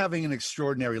 if you're having an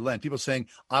extraordinary Lent, people saying,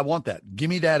 I want that, give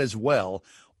me that as well.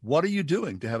 What are you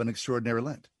doing to have an extraordinary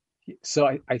Lent? So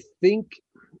I think,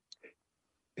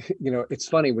 it's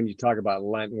funny when you talk about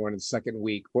Lent, we're in the second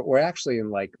week, we're actually in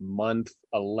like month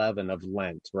 11 of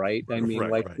Lent, right? I mean,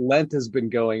 right. Lent has been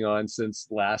going on since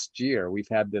last year. We've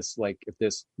had this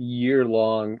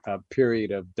year-long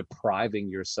period of depriving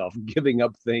yourself, giving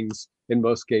up things, in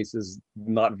most cases,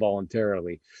 not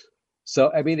voluntarily.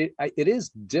 So, I mean, it is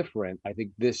different, I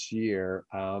think, this year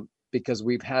because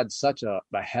we've had such a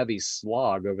heavy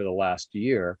slog over the last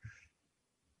year.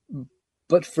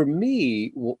 But for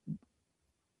me,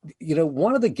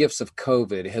 one of the gifts of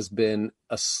COVID has been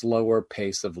a slower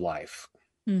pace of life.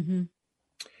 Mm-hmm.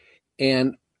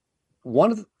 And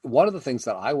one of the things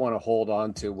that I want to hold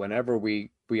on to whenever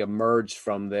we emerge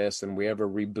from this and we ever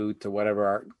reboot to whatever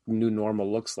our new normal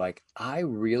looks like, I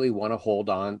really want to hold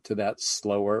on to that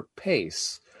slower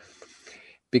pace.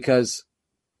 Because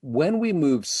when we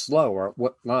move slower,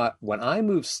 when I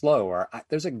move slower,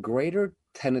 there's a greater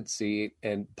tendency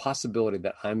and possibility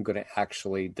that I'm going to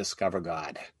actually discover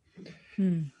God.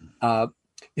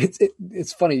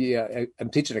 It's funny. I'm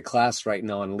teaching a class right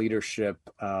now on leadership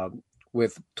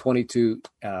with 22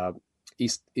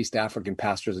 East African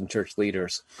pastors and church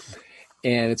leaders.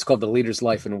 And it's called The Leader's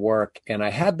Life and Work. And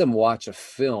I had them watch a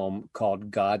film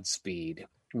called Godspeed,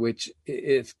 which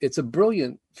it's a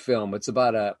brilliant film. It's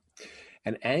about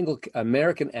an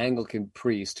American Anglican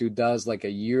priest who does like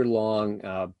a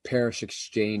year-long parish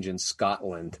exchange in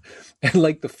Scotland. And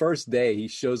like the first day he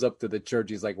shows up to the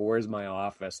church, he's like, "Where's my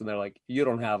office?" And they're like, "You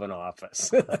don't have an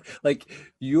office." Like,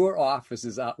 your office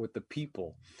is out with the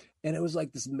people. And it was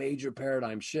like this major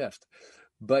paradigm shift.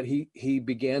 But he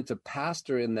began to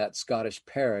pastor in that Scottish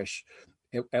parish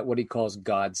at what he calls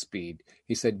Godspeed.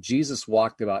 He said Jesus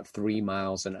walked about 3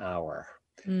 miles an hour.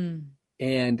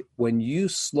 And when you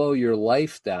slow your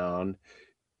life down,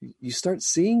 you start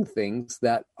seeing things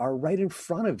that are right in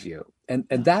front of you. And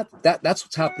that's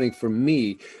what's happening for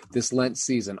me this Lent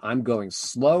season. I'm going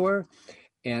slower,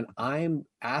 and I'm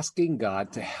asking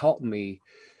God to help me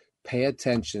pay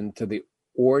attention to the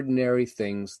ordinary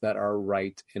things that are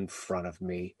right in front of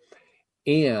me,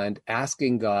 and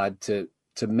asking God to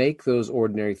make those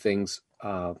ordinary things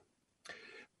I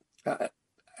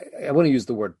want to use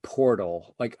the word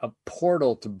portal, like a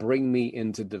portal to bring me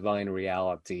into divine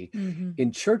reality. Mm-hmm.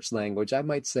 In church language, I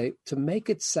might say to make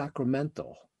it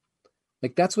sacramental.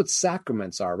 Like, that's what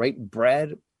sacraments are, right?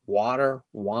 Bread, water,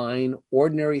 wine,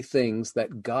 ordinary things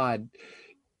that God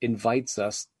invites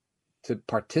us to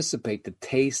participate, to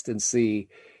taste and see,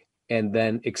 and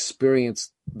then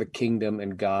experience the kingdom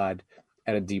and God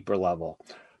at a deeper level.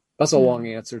 That's a long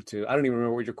answer to, I don't even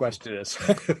remember what your question is.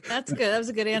 That's good. That was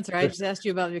a good answer. I just asked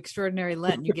you about the extraordinary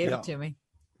Lent and you gave it to me.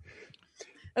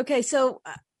 Okay. So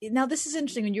now this is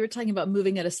interesting when you were talking about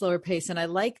moving at a slower pace. And I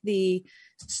like the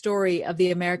story of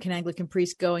the American Anglican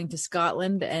priest going to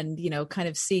Scotland and, kind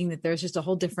of seeing that there's just a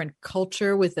whole different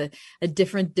culture with a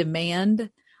different demand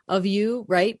of you,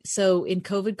 right? So in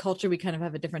COVID culture, we kind of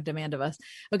have a different demand of us.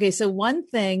 Okay. So one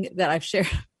thing that I've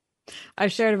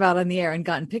shared about on the air and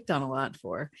gotten picked on a lot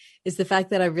for is the fact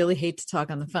that I really hate to talk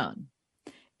on the phone.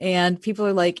 And people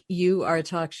are like, "You are a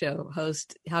talk show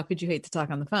host. How could you hate to talk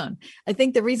on the phone?" I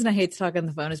think the reason I hate to talk on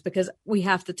the phone is because we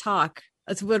have to talk.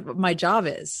 That's what my job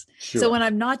is. Sure. So when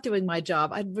I'm not doing my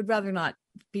job, I would rather not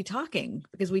be talking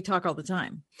because we talk all the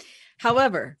time.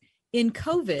 However, in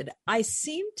COVID, I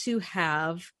seem to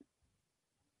have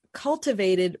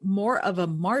cultivated more of a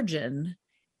margin,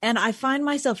 and I find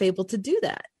myself able to do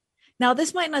that. Now,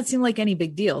 this might not seem like any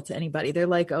big deal to anybody. They're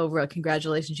like, "Oh,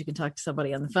 congratulations, you can talk to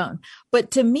somebody on the phone." But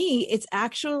to me, it's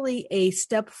actually a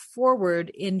step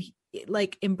forward in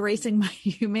like embracing my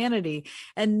humanity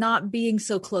and not being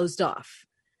so closed off.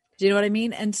 Do you know what I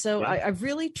mean? And so I've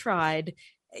really tried,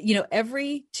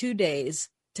 every 2 days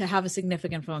to have a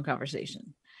significant phone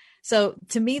conversation. So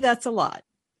to me, that's a lot.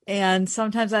 And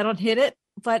sometimes I don't hit it.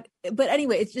 But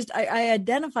anyway, it's just, I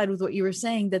identified with what you were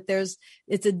saying, that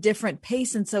it's a different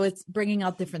pace. And so it's bringing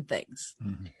out different things.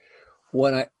 Mm-hmm.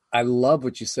 Well, I love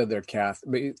what you said there, Kath.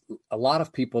 A lot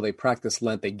of people, they practice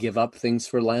Lent, they give up things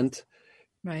for Lent.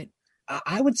 Right.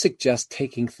 I would suggest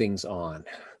taking things on.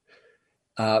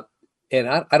 And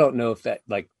I don't know if that,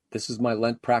 like, this is my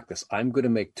Lent practice. I'm going to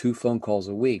make 2 phone calls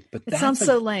a week, but it sounds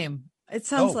so lame. It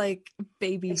sounds like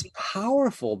baby. It's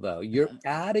powerful, though. You're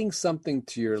adding something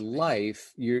to your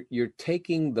life. You're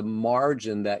taking the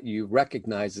margin that you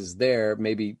recognize is there,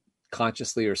 maybe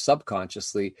consciously or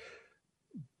subconsciously.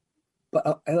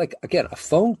 But again, a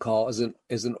phone call is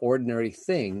an ordinary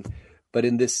thing, but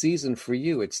in this season for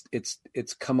you, it's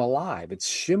come alive. It's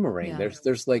shimmering. Yeah.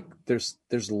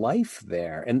 There's life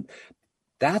there, and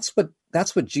that's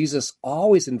what Jesus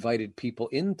always invited people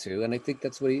into. And I think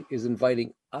that's what he is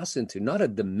inviting us into, not a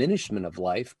diminishment of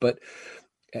life, but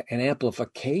an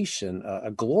amplification,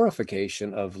 a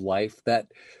glorification of life,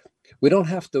 that we don't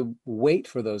have to wait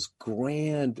for those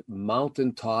grand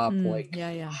mountaintop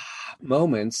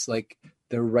moments. Like,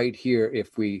 they're right here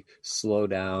if we slow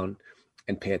down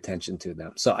and pay attention to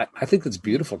them. So I think that's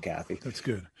beautiful, Kathy. That's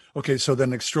good. Okay. So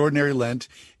then extraordinary Lent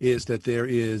is that there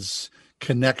is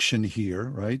connection here,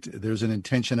 right? There's an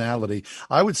intentionality.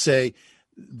 I would say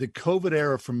the COVID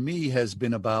era for me has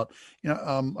been about,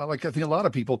 like I think a lot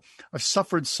of people, I've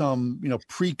suffered some,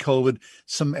 pre-COVID,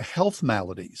 some health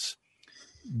maladies.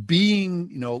 Being,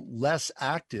 less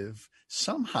active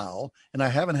somehow, and I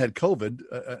haven't had COVID,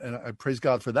 and I praise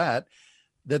God for that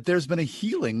there's been a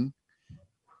healing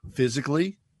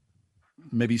physically,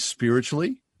 maybe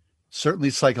spiritually, certainly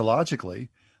psychologically,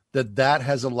 that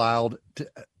has allowed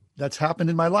that's happened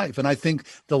in my life. And I think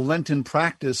the Lenten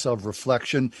practice of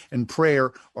reflection and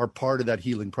prayer are part of that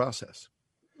healing process.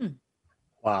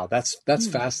 Wow. That's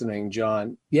fascinating,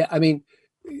 John. Yeah. I mean,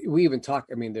 we even talk,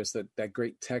 there's that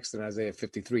great text in Isaiah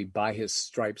 53, by his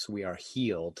stripes we are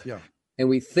healed. Yeah. And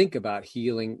we think about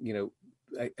healing,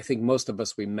 I think most of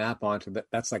us, we map onto that.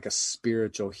 That's like a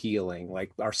spiritual healing,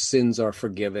 like our sins are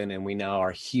forgiven and we now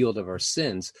are healed of our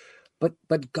sins. But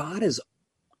God is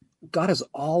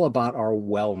all about our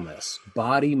wellness,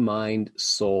 body, mind,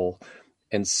 soul,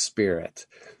 and spirit.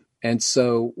 And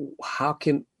so how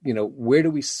can, where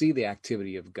do we see the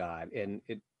activity of God? And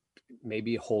it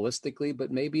maybe holistically,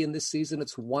 but maybe in this season,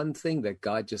 it's one thing that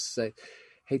God just said,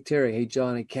 hey, Terry, hey,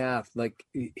 John, hey, Kath, like,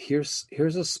 here's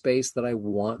a space that I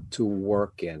want to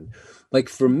work in. Like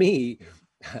for me,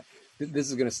 this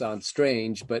is going to sound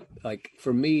strange, but like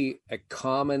for me, a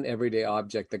common everyday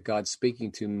object that God's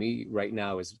speaking to me right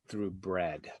now is through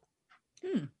bread.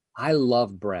 I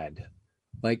love bread.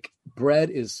 Like bread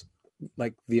is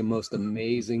like the most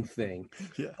amazing thing.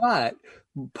 Yeah. But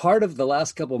part of the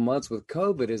last couple of months with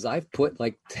COVID is I've put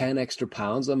like 10 extra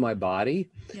pounds on my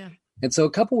body. Yeah. And so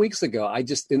a couple of weeks ago, I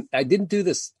didn't do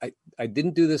this. I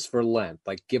didn't do this for Lent,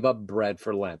 like give up bread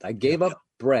for Lent. I gave up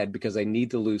bread because I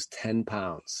need to lose 10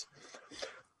 pounds.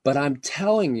 But I'm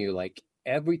telling you, like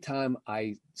every time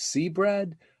I see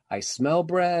bread, I smell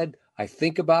bread, I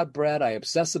think about bread, I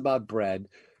obsess about bread,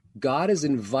 God is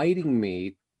inviting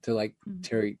me to like,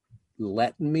 Terry,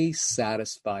 let me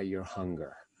satisfy your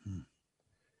hunger.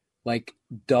 Like,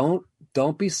 don't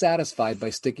be satisfied by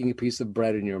sticking a piece of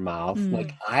bread in your mouth.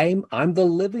 Like I'm the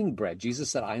living bread. Jesus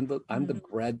said, I'm the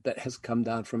bread that has come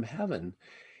down from heaven.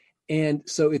 And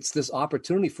so it's this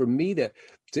opportunity for me to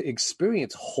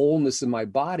experience wholeness in my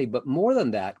body, but more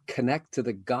than that, connect to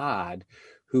the God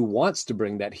who wants to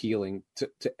bring that healing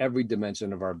to every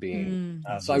dimension of our being.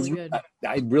 So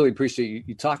I really appreciate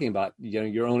you talking about,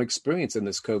 your own experience in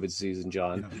this COVID season,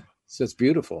 John. Yeah. So it's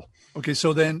beautiful. Okay,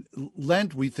 so then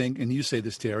Lent, we think, and you say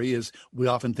this, Terry, is we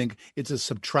often think it's a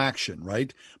subtraction,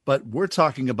 right? But we're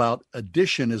talking about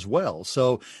addition as well.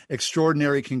 So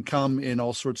extraordinary can come in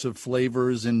all sorts of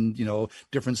flavors and,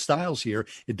 different styles here.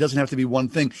 It doesn't have to be one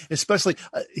thing, especially,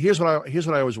 here's what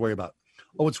I always worry about.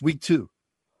 Oh, it's week 2.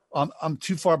 I'm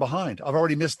too far behind. I've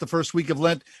already missed the first week of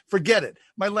Lent. Forget it.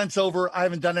 My Lent's over. I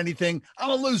haven't done anything.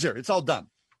 I'm a loser. It's all done.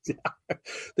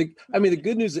 The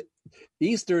good news,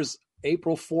 Easter's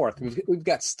April 4th. We've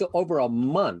got still over a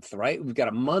month, right? We've got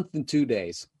a month and 2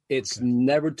 days. It's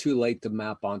never too late to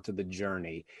map onto the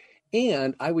journey.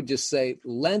 And I would just say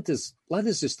Lent is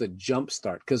just a jump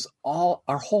start, because our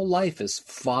whole life is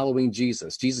following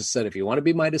Jesus. Jesus said, if you want to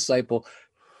be my disciple,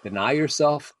 deny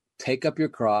yourself, take up your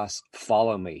cross,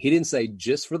 follow me. He didn't say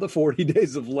just for the 40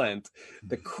 days of Lent.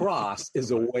 The cross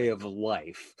is a way of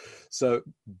life. So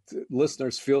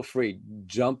listeners, feel free,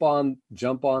 jump on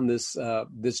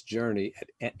this journey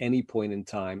at any point in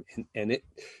time, and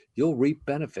you'll reap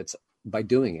benefits by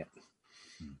doing it.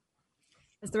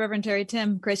 It's the Reverend Terry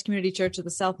Tim, Christ Community Church of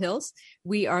the South Hills.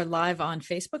 We are live on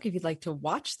Facebook if you'd like to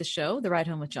watch the show, The Ride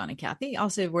Home with John and Kathy.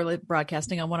 Also, we're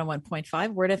broadcasting on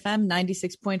 101.5 Word FM,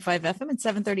 96.5 FM, and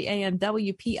 730 AM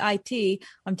WPIT.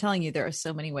 I'm telling you, there are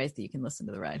so many ways that you can listen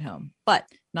to The Ride Home, but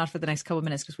not for the next couple of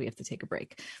minutes because we have to take a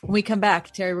break. When we come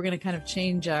back, Terry, we're going to kind of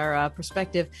change our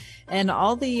perspective and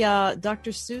all the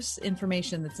Dr. Seuss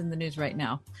information that's in the news right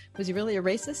now. Was he really a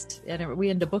racist? And are we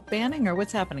into book banning, or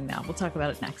what's happening now? We'll talk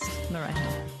about it next on The Ride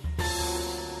Home.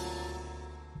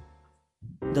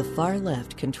 The far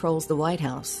left controls the White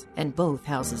House and both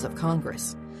houses of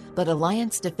Congress. But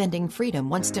Alliance Defending Freedom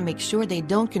wants to make sure they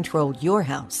don't control your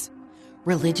house.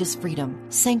 Religious freedom,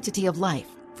 sanctity of life,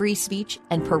 free speech,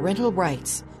 and parental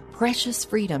rights, precious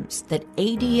freedoms that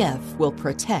ADF will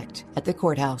protect at the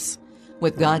courthouse.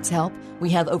 With God's help, we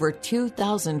have over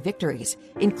 2,000 victories,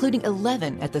 including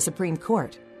 11 at the Supreme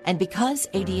Court. And because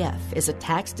ADF is a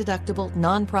tax-deductible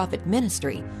nonprofit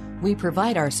ministry, we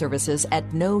provide our services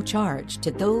at no charge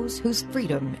to those whose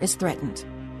freedom is threatened.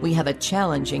 We have a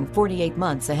challenging 48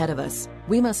 months ahead of us.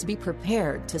 We must be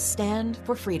prepared to stand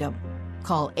for freedom.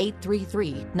 Call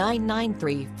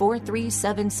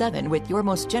 833-993-4377 with your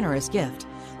most generous gift,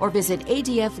 or visit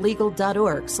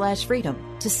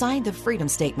adflegal.org/freedom to sign the Freedom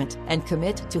Statement and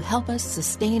commit to help us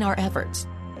sustain our efforts.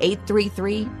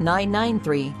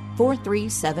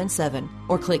 833-993-4377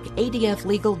 or click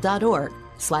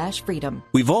adflegal.org/freedom.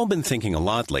 We've all been thinking a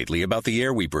lot lately about the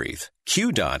air we breathe.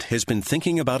 QDOT has been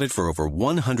thinking about it for over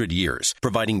 100 years,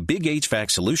 providing big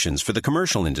HVAC solutions for the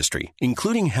commercial industry,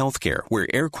 including healthcare, where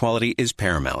air quality is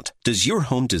paramount. Does your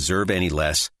home deserve any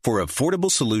less? For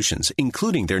affordable solutions,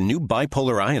 including their new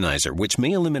bipolar ionizer, which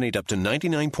may eliminate up to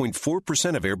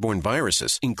 99.4% of airborne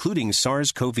viruses, including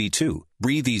SARS-CoV-2.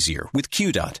 Breathe easier with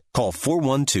QDOT. Call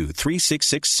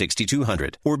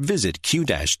 412-366-6200 or visit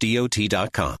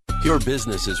q-dot.com. Your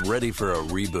business is ready for a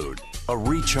reboot, a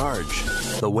recharge.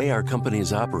 The way our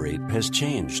companies operate has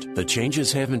changed. The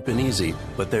changes haven't been easy,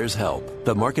 but there's help.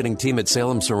 The marketing team at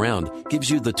Salem Surround gives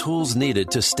you the tools needed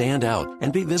to stand out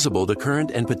and be visible to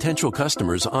current and potential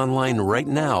customers online right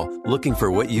now looking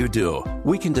for what you do.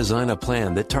 We can design a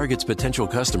plan that targets potential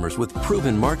customers with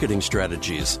proven marketing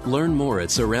strategies. Learn more at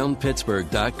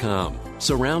surroundpittsburgh.com.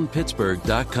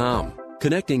 Surroundpittsburgh.com.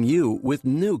 Connecting you with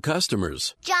new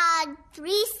customers. John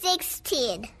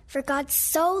 3:16. For God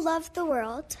so loved the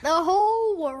world, the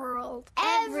whole world,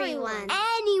 everyone,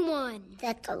 anyone.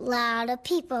 That's a lot of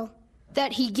people.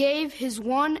 That he gave his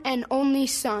one and only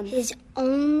Son. His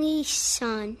only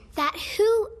Son. That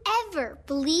whoever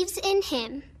believes in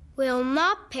him will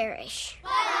not perish,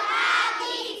 but have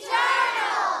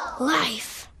eternal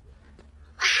life.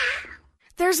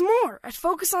 There's more at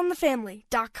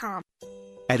FocusOnTheFamily.com.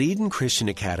 At Eden Christian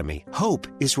Academy, hope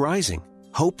is rising.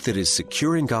 Hope that is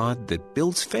secure in God, that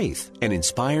builds faith, and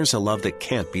inspires a love that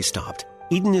can't be stopped.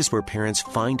 Eden is where parents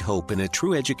find hope in a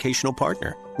true educational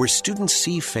partner, where students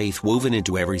see faith woven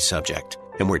into every subject,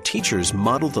 and where teachers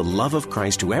model the love of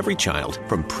Christ to every child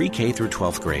from pre-K through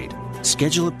 12th grade.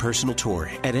 Schedule a personal tour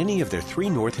at any of their 3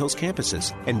 North Hills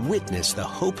campuses and witness the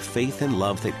hope, faith, and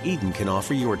love that Eden can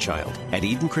offer your child at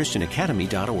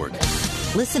EdenChristianAcademy.org.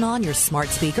 Listen on your smart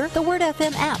speaker, the Word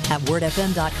FM app at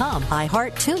wordfm.com,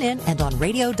 iHeart, TuneIn, and on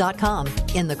radio.com.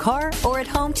 In the car or at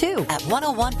home, too, at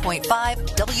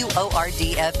 101.5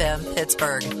 WORD FM,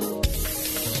 Pittsburgh.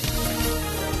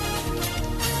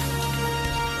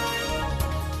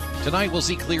 Tonight we'll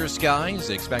see clear skies.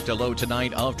 Expect a low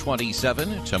tonight of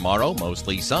 27. Tomorrow,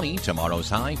 mostly sunny. Tomorrow's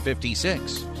high,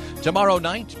 56. Tomorrow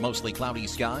night, mostly cloudy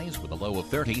skies with a low of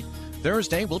 30.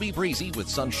 Thursday will be breezy with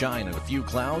sunshine and a few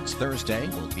clouds. Thursday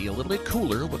will be a little bit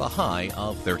cooler with a high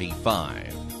of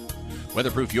 35.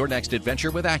 Weatherproof your next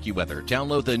adventure with AccuWeather.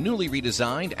 Download the newly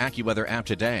redesigned AccuWeather app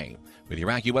today. With your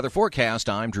AccuWeather forecast,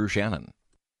 I'm Drew Shannon.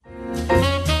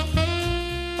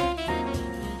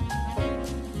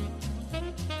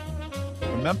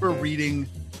 Remember reading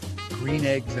Green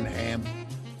Eggs and Ham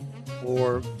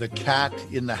or The Cat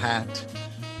in the Hat?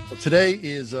 Well, today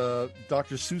is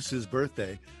Dr. Seuss's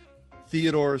birthday,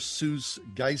 Theodore Seuss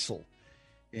Geisel.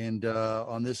 And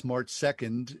on this March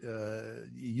 2nd,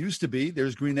 used to be,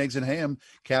 there's Green Eggs and Ham.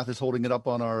 Kath is holding it up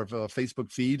on our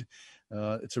Facebook feed.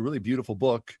 It's a really beautiful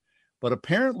book. But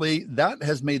apparently that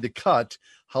has made the cut.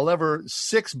 However,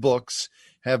 6 books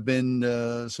have been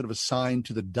sort of assigned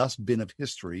to the dustbin of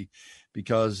history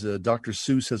because Dr.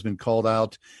 Seuss has been called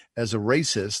out as a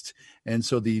racist. And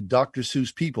so the Dr.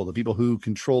 Seuss people, the people who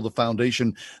control the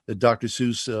foundation that Dr.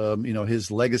 Seuss,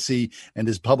 his legacy and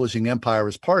his publishing empire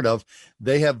is part of,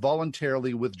 they have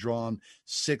voluntarily withdrawn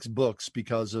 6 books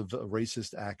because of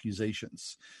racist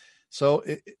accusations. So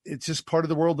it's just part of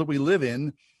the world that we live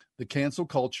in. The cancel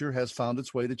culture has found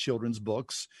its way to children's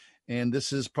books. And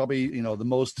this is probably, the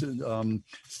most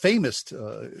famous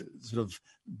sort of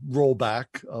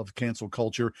rollback of cancel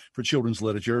culture for children's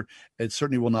literature. It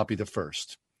certainly will not be the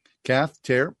first. Kath,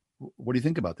 Tara, what do you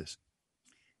think about this?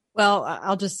 Well,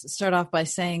 I'll just start off by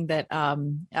saying that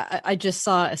I just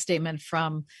saw a statement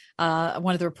from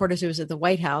one of the reporters who was at the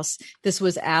White House. This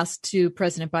was asked to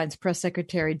President Biden's press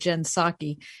secretary, Jen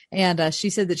Psaki, and she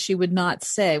said that she would not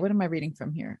say, what am I reading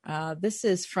from here? This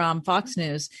is from Fox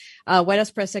News. White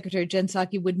House press secretary Jen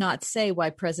Psaki would not say why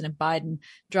President Biden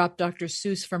dropped Dr.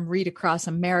 Seuss from Read Across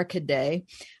America Day.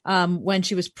 When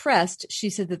she was pressed, she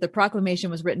said that the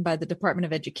proclamation was written by the Department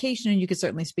of Education, and you could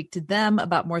certainly speak to them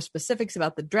about more specifics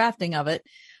about the drafting of it.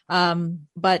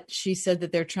 But she said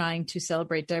that they're trying to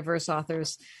celebrate diverse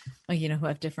authors, who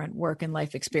have different work and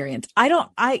life experience. I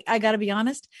got to be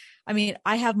honest. I mean,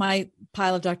 I have my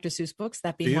pile of Dr. Seuss books,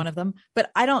 that being one of them,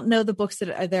 but I don't know the books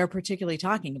that they're particularly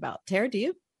talking about. Tara, do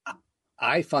you?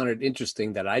 I found it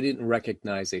interesting that I didn't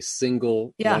recognize a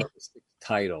single one of the 6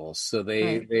 titles. So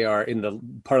they are in the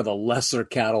part of the lesser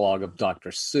catalog of Dr.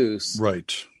 Seuss.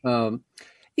 Right.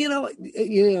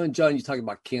 And John, you talk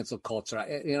about cancel culture.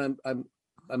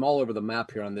 I'm all over the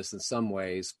map here on this in some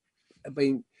ways. I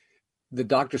mean, the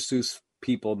Dr. Seuss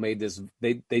people made this,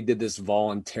 they did this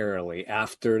voluntarily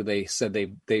after they said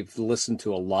they've listened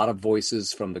to a lot of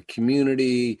voices from the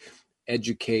community,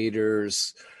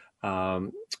 educators.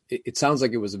 It sounds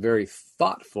like it was a very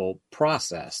thoughtful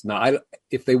process. Now,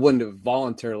 if they wouldn't have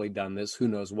voluntarily done this, who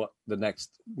knows what the next,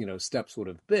 steps would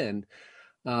have been.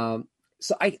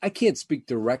 So I can't speak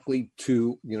directly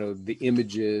to, the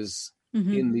images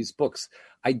in these books.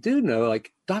 I do know,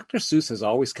 like, Dr. Seuss has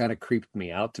always kind of creeped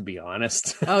me out, to be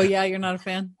honest. Oh yeah, you're not a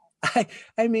fan?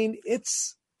 I mean,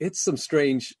 it's some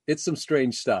strange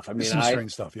stuff. I mean,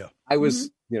 strange stuff. Yeah. I was,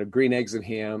 Green Eggs and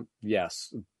Ham.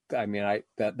 Yes. I mean,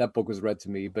 that book was read to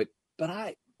me, but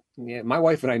my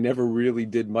wife and I never really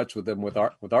did much with them with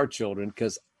our children,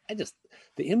 because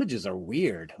the images are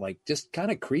weird, like just kind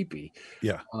of creepy.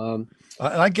 Yeah.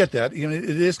 I get that. It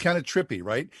is kind of trippy,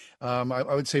 right?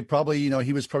 I would say probably,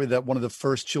 he was probably one of the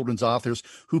first children's authors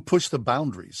who pushed the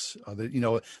boundaries.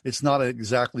 It's not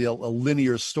exactly a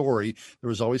linear story. There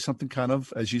was always something kind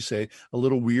of, as you say, a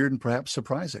little weird and perhaps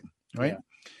surprising, right? Yeah.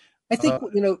 I think,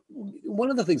 one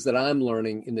of the things that I'm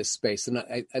learning in this space, and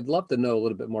I'd love to know a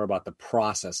little bit more about the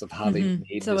process of how they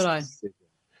made this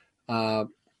decision.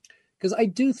 Because I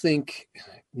do think,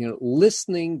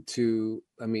 listening to,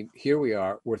 here we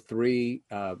are, we're three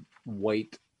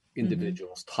white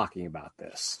individuals talking about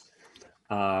this.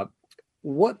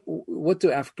 What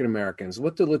do African Americans,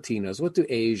 what do Latinos, what do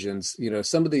Asians,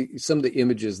 some of the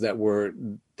images that were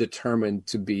determined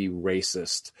to be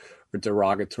racist or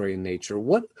derogatory in nature,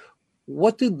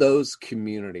 what do those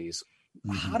communities,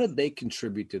 how did they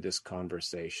contribute to this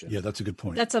conversation? Yeah, that's a good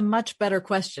point. That's a much better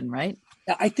question, right?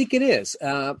 I think it is.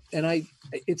 And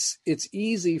it's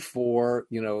easy for,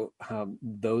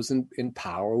 those in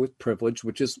power with privilege,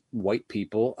 which is white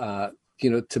people,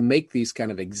 to make these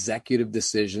kind of executive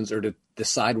decisions or to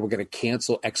decide we're going to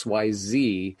cancel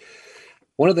XYZ.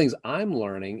 One of the things I'm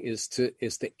learning is to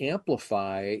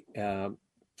amplify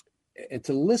and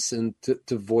to listen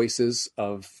to voices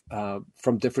of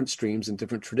from different streams and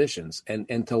different traditions,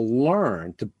 and to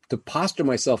learn to posture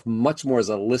myself much more as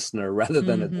a listener rather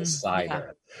than a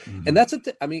decider. Yeah. And that's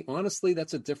honestly,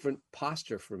 that's a different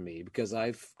posture for me, because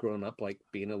I've grown up like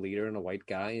being a leader and a white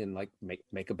guy and like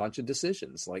make a bunch of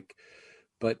decisions,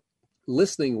 but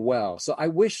listening well. So I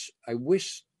wish I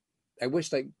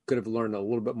could have learned a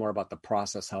little bit more about the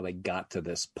process, how they got to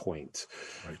this point.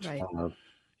 Right.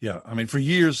 Yeah, for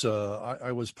years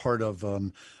I was part of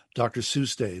Dr.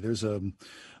 Seuss Day. There's a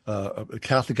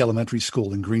Catholic elementary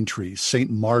school in Greentree, St.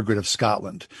 Margaret of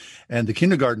Scotland, and the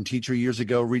kindergarten teacher years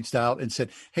ago reached out and said,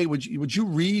 "Hey, would you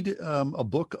read a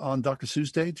book on Dr.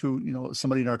 Seuss Day to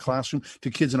somebody in our classroom,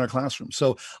 to kids in our classroom?"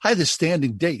 So I had this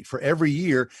standing date for every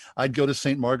year. I'd go to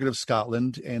St. Margaret of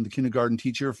Scotland, and the kindergarten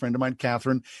teacher, a friend of mine,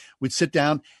 Catherine, would sit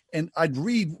down and I'd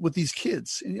read with these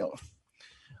kids, and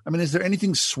is there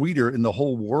anything sweeter in the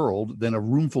whole world than a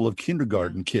room full of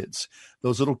kindergarten kids?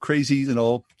 Those little crazy,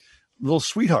 little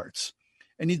sweethearts.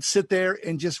 And you'd sit there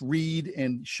and just read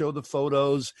and show the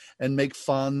photos and make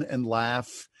fun and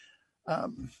laugh. I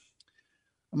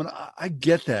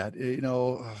get that,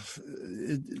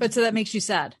 But so that makes you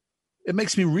sad. It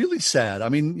makes me really sad.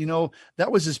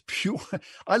 That was as pure.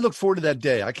 I look forward to that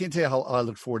day. I can't tell you how I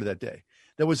look forward to that day.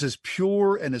 That was as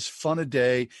pure and as fun a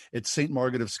day at St.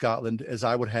 Margaret of Scotland as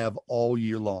I would have all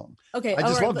year long. Okay, I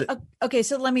just loved it. Okay,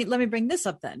 so let me bring this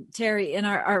up then, Terry. And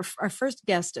our first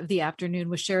guest of the afternoon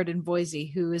was Sheridan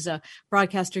Boise, who is a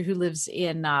broadcaster who lives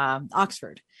in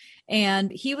Oxford.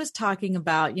 And he was talking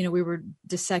about, we were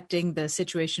dissecting the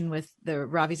situation with the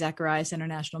Ravi Zacharias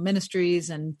International Ministries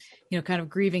and, kind of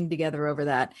grieving together over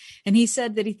that. And he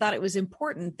said that he thought it was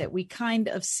important that we kind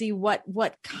of see what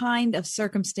kind of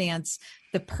circumstance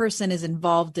the person is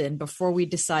involved in before we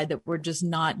decide that we're just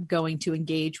not going to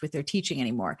engage with their teaching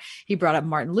anymore. He brought up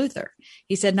Martin Luther.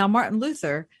 He said, now Martin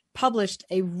Luther published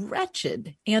a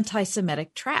wretched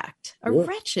anti-Semitic tract,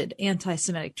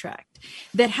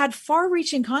 that had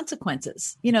far-reaching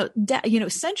consequences,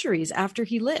 centuries after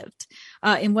he lived,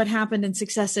 in what happened in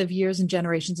successive years and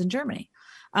generations in Germany.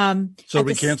 So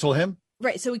we cancel him?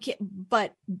 Right. So we can't,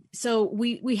 but so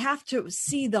we have to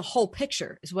see the whole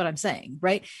picture is what I'm saying.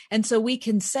 Right. And so we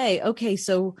can say, okay,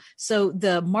 so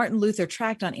the Martin Luther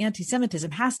tract on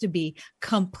anti-Semitism has to be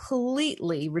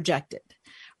completely rejected.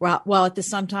 While at the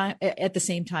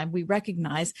same time, we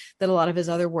recognize that a lot of his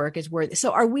other work is worthy.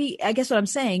 So I guess what I'm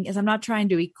saying is I'm not trying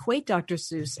to equate Dr.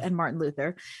 Seuss and Martin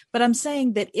Luther, but I'm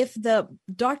saying that if the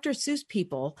Dr. Seuss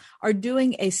people are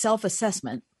doing a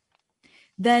self-assessment,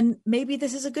 then maybe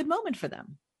this is a good moment for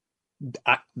them.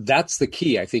 That's the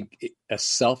key. I think a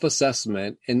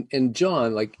self-assessment, and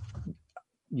John,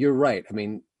 you're right.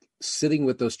 Sitting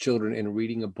with those children and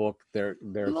reading a book, they're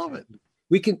love it.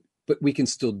 We can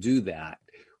still do that,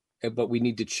 but we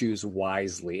need to choose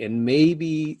wisely. And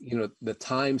maybe, the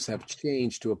times have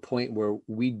changed to a point where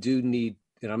we do need,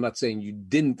 and I'm not saying you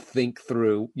didn't think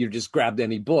through, you just grabbed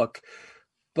any book,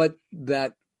 but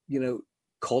that,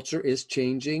 culture is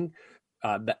changing.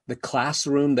 That the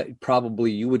classroom that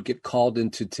probably you would get called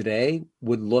into today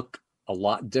would look a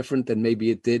lot different than maybe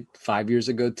it did 5 years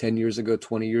ago, 10 years ago,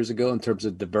 20 years ago, in terms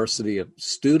of diversity of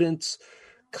students,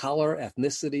 color,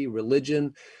 ethnicity,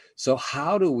 religion. So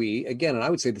how do we, again, and I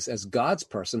would say this as God's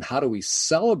person, how do we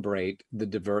celebrate the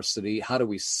diversity? How do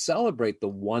we celebrate the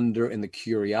wonder and the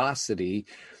curiosity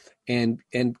and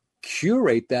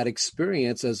curate that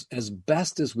experience as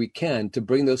best as we can to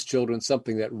bring those children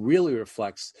something that really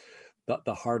reflects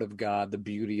the heart of God, the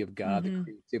beauty of God, the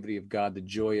creativity of God, the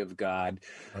joy of God.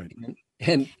 Right.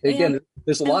 And again,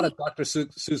 there's a lot of Dr.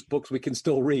 Seuss books we can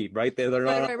still read, right? They're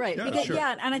not, right. Yeah, because, sure.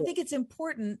 And I think it's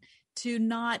important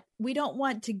we don't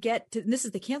want to get to, and this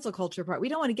is the cancel culture part, we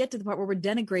don't want to get to the part where we're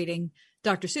denigrating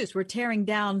Dr. Seuss. We're tearing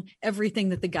down everything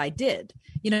that the guy did,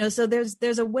 so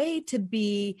there's a way to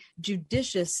be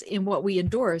judicious in what we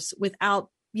endorse without,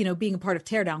 being a part of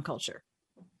tear down culture.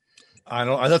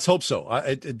 Let's hope so.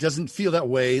 It doesn't feel that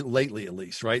way lately, at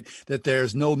least, right? That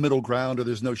there's no middle ground or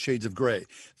there's no shades of gray.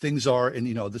 Things are, and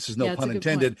this is no pun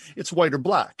intended, it's white or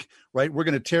black, right? We're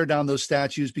going to tear down those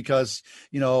statues because,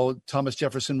 Thomas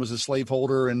Jefferson was a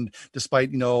slaveholder, and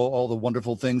despite, all the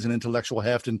wonderful things and intellectual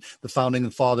heft and the founding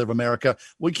father of America,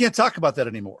 we can't talk about that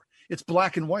anymore. It's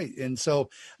black and white. And so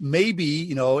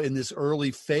maybe, in this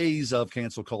early phase of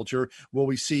cancel culture, will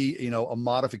we see, a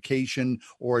modification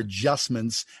or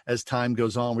adjustments as time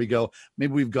goes on? We go,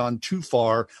 maybe we've gone too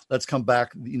far. Let's come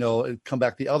back, come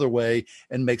back the other way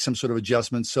and make some sort of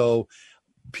adjustment so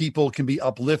people can be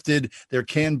uplifted. There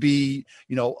can be,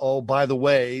 oh, by the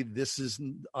way, this is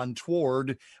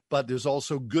untoward, but there's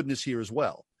also goodness here as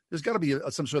well. There's got to be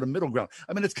some sort of middle ground.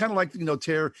 I mean, it's kind of like,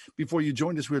 Tara, before you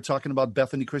joined us, we were talking about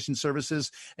Bethany Christian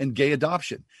Services and gay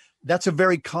adoption. That's a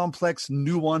very complex,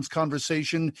 nuanced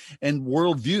conversation and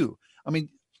worldview. I mean,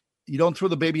 you don't throw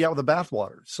the baby out with the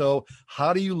bathwater. So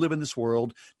how do you live in this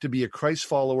world to be a Christ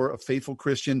follower, a faithful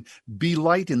Christian, be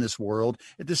light in this world,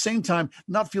 at the same time,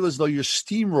 not feel as though you're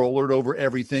steamrollered over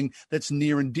everything that's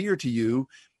near and dear to you?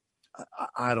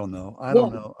 I don't know. I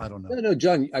don't know. No,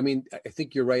 John, I mean, I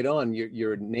think you're right on.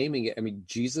 You're naming it. I mean,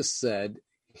 Jesus said,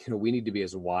 we need to be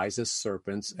as wise as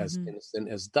serpents, as innocent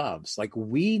as doves. Like,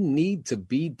 we need to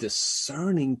be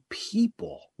discerning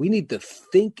people. We need to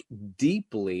think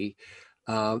deeply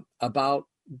about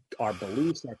our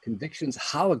beliefs, our convictions,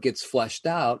 how it gets fleshed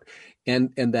out,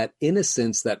 and that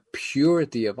innocence, that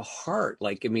purity of heart.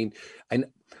 Like, I mean,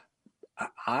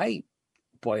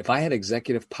 boy, if I had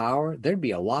executive power, there'd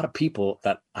be a lot of people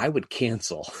that I would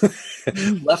cancel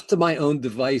left to my own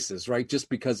devices, right? Just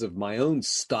because of my own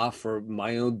stuff or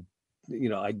my own,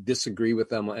 I disagree with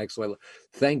them on X, Y.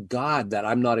 Thank God that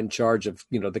I'm not in charge of,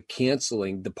 the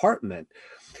canceling department.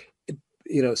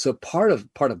 So part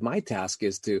of my task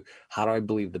is to, how do I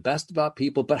believe the best about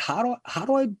people, but how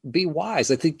do I be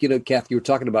wise? I think, Kathy, you were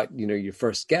talking about, your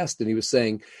first guest, and he was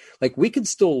saying, like, we can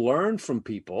still learn from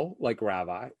people like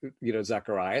Rabbi,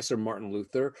 Zacharias or Martin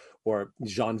Luther or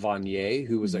Jean Vanier,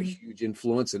 who was a huge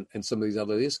influence, and some of these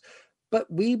others, but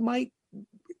we're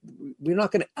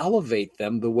not going to elevate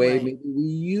them the way maybe we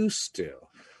used to.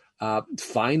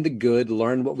 Find the good,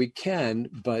 learn what we can,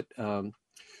 but,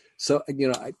 so,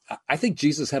 I think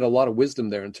Jesus had a lot of wisdom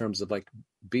there in terms of, like,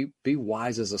 be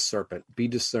wise as a serpent, be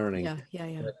discerning,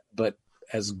 but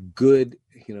as good,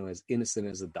 as innocent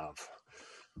as a dove.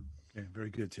 Okay,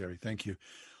 very good, Terry. Thank you.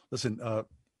 Listen,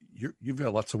 you've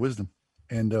got lots of wisdom,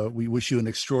 and we wish you an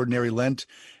extraordinary Lent.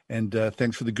 And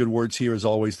thanks for the good words here, as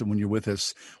always, that when you're with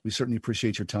us. We certainly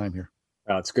appreciate your time here.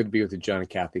 It's good to be with you, John and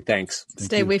Kathy. Thanks.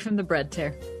 Stay away from the bread,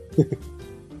 Terry.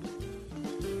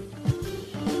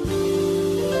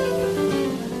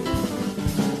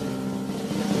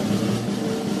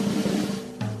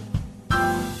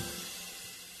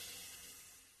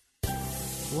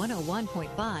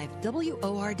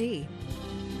 WORD.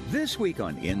 This week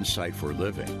on Insight for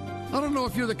Living. I don't know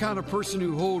if you're the kind of person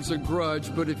who holds a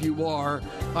grudge, but if you are,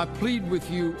 I plead with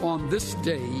you on this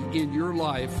day in your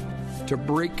life to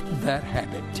break that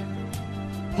habit.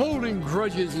 Holding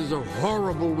grudges is a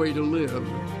horrible way to live,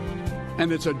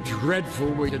 and it's a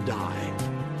dreadful way to die.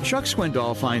 Chuck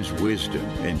Swindoll finds wisdom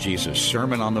in Jesus'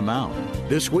 Sermon on the Mount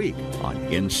this week on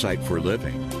Insight for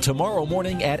Living. Tomorrow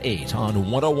morning at 8 on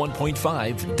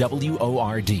 101.5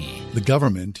 WORD. The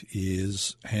government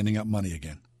is handing out money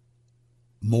again.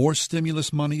 More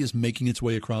stimulus money is making its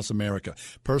way across America.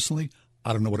 Personally,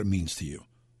 I don't know what it means to you,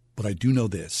 But I do know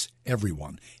this,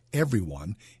 everyone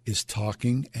is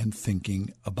talking and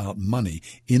thinking about money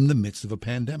in the midst of a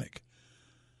pandemic.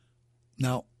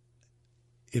 Now,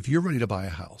 if you're ready to buy a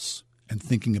house and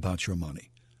thinking about your money,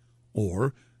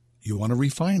 or you want to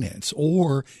refinance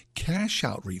or cash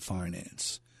out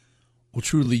refinance, well,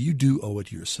 truly, you do owe it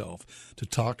to yourself to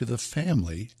talk to the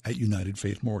family at United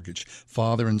Faith Mortgage,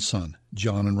 father and son,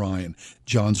 John and Ryan,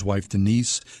 John's wife,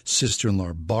 Denise,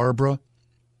 sister-in-law, Barbara.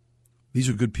 These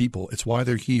are good people. It's why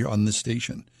they're here on this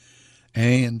station.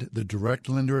 And the direct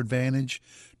lender advantage,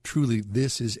 truly,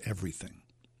 this is everything.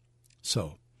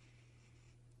 So,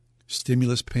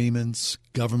 stimulus payments,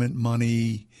 government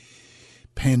money,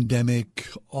 pandemic,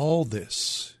 all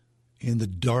this in the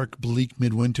dark, bleak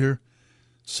midwinter,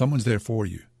 someone's there for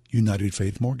you. United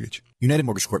Faith Mortgage. United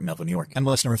Mortgage Corp, Melville, New York.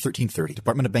 MLS number 1330.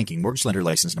 Department of Banking. Mortgage Lender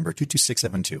License number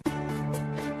 22672.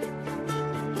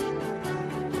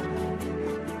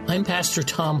 I'm Pastor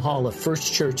Tom Hall of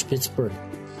First Church Pittsburgh.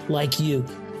 Like you,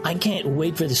 I can't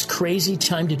wait for this crazy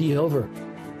time to be over.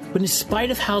 But in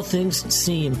spite of how things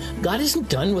seem, God isn't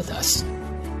done with us.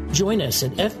 Join us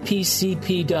at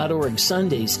fpcp.org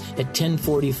Sundays at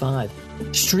 1045.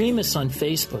 Stream us on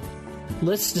Facebook.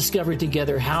 Let's discover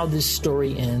together how this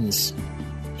story ends.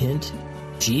 Hint,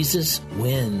 Jesus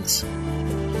wins.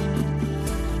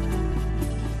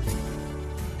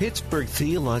 Pittsburgh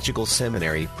Theological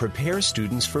Seminary prepares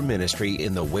students for ministry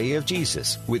in the way of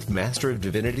Jesus with Master of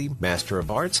Divinity, Master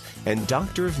of Arts, and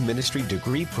Doctor of Ministry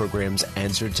degree programs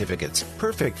and certificates.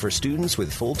 Perfect for students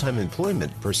with full-time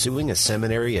employment pursuing a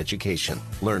seminary education.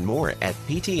 Learn more at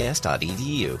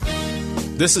pts.edu.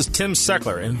 This is Tim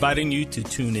Seckler inviting you to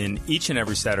tune in each and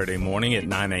every Saturday morning at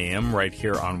 9 a.m. right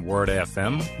here on Word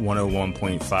FM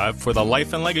 101.5 for the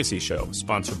Life and Legacy Show,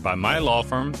 sponsored by my law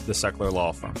firm, the Seckler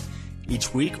Law Firm.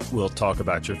 Each week, we'll talk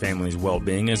about your family's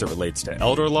well-being as it relates to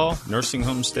elder law, nursing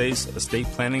home stays, estate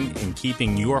planning, and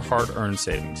keeping your hard-earned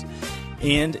savings.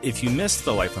 And if you missed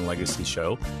the Life and Legacy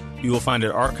Show, you will find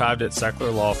it archived at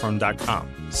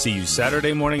SecklerLawFirm.com. See you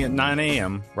Saturday morning at 9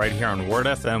 a.m. right here on Word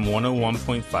FM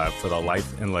 101.5 for the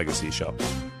Life and Legacy Show.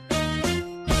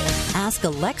 Ask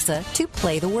Alexa to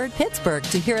play the word Pittsburgh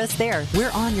to hear us there.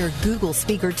 We're on your Google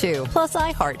speaker too. Plus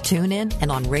iHeart, TuneIn,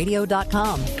 and on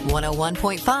radio.com.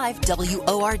 101.5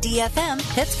 WORD FM,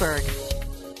 Pittsburgh.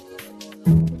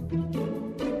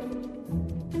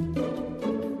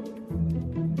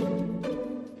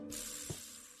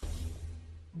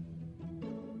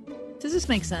 Does this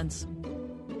make sense?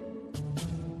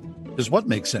 Does what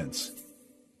make sense?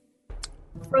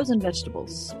 Frozen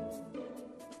vegetables.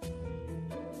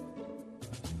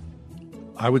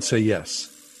 I would say yes.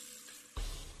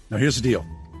 Now, here's the deal.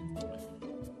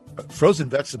 Frozen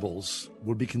vegetables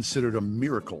would be considered a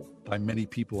miracle by many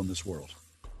people in this world,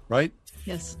 right?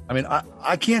 Yes. I mean,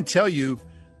 I can't tell you.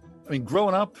 I mean,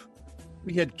 growing up,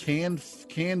 we had canned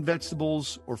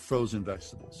vegetables or frozen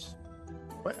vegetables.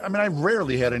 I mean, I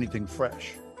rarely had anything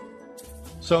fresh.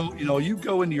 So, you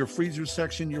go into your freezer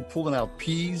section, you're pulling out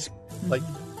peas. Like,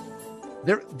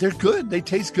 they're good. They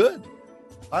taste good.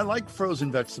 I like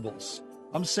frozen vegetables.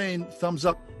 I'm saying thumbs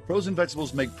up. Frozen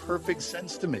vegetables make perfect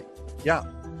sense to me. Yeah.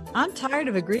 I'm tired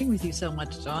of agreeing with you so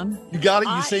much, John. You got it?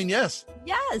 You're saying yes?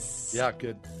 Yes. Yeah,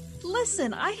 good.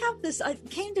 Listen, it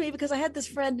came to me because I had this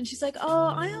friend and she's like, oh,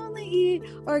 I only eat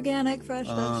organic, fresh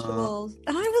vegetables.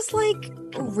 And I was like,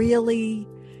 really?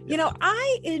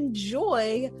 I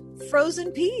enjoy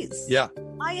frozen peas. Yeah.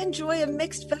 I enjoy a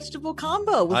mixed vegetable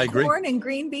combo with corn and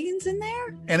green beans in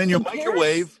there. And in your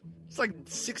microwave, it's like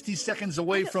 60 seconds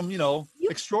away from,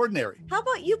 extraordinary. How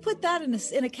about you put that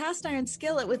in a cast iron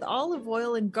skillet with olive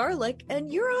oil and garlic and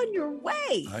you're on your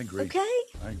way. I agree. Okay?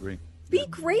 I agree. Be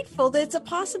grateful that it's a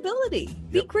possibility.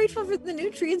 Yep. Be grateful for the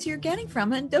nutrients you're getting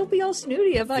from it, and don't be all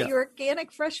snooty about your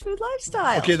organic, fresh food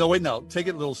lifestyle. Okay, no, wait, now. Take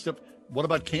it a little step. What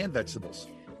about canned vegetables?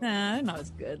 Nah, not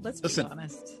as good. Let's be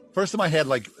honest. First time I had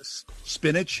like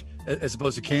spinach as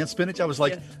opposed to canned spinach, I was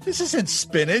like, this isn't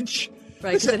spinach.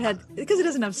 Right, because it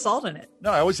doesn't have salt in it. No,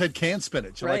 I always had canned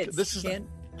spinach. Right, like, this is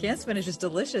canned spinach is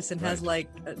delicious and has like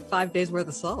 5 days worth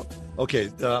of salt. Okay,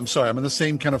 I'm sorry. I'm in the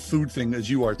same kind of food thing as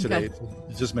you are today. Okay.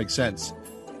 It just makes sense.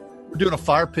 We're doing a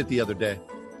fire pit the other day.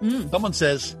 Someone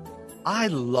says, I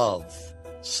love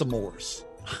s'mores.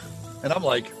 And I'm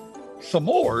like,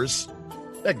 s'mores?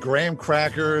 That graham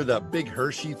cracker, the big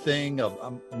Hershey thing,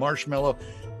 of marshmallow.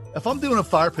 If I'm doing a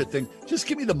fire pit thing, just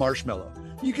give me the marshmallow.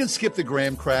 You can skip the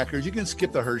graham crackers. You can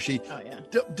skip the Hershey. Oh, yeah.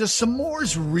 Does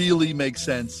s'mores really make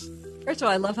sense? First of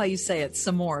all, I love how you say it,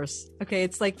 s'mores. Okay,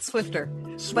 it's like Swifter.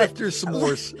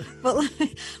 S'mores. But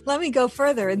let me go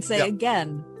further and say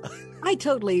again, I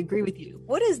totally agree with you.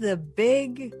 What is the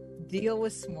big deal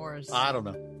with s'mores? I don't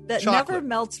know. That Chocolate. never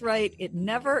melts right. It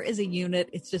never is a unit.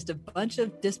 It's just a bunch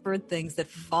of disparate things that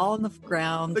fall on the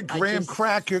ground. The graham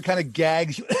cracker kind of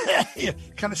gags you,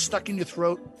 kind of stuck in your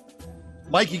throat.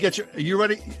 Mike, are you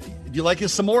ready? Do you like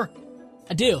some more?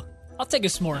 I do. I'll take a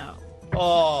s'more.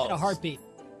 Oh. In a heartbeat.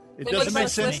 It doesn't make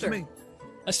sense to me.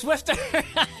 A Swifter.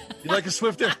 You like a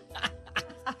Swifter?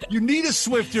 You need a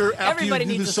Swifter after Everybody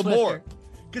you do needs the a s'more.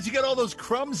 Because you got all those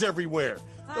crumbs everywhere.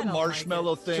 The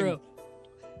marshmallow thing. True.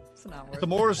 It's not worth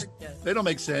S'mores, it. they don't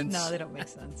make sense. No, they don't make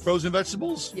sense. Frozen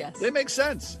vegetables? Yes. They make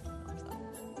sense.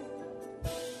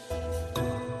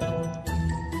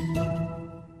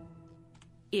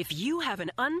 If you have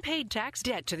an unpaid tax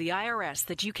debt to the IRS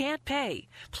that you can't pay,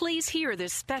 please hear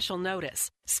this special notice.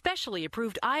 Specially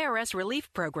approved IRS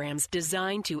relief programs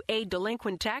designed to aid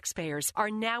delinquent taxpayers are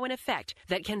now in effect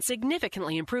that can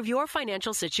significantly improve your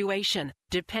financial situation.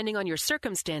 Depending on your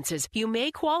circumstances, you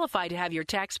may qualify to have your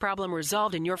tax problem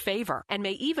resolved in your favor and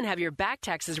may even have your back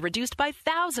taxes reduced by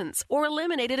thousands or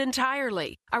eliminated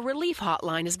entirely. A relief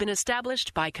hotline has been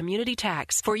established by Community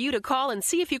Tax for you to call and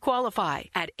see if you qualify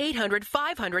at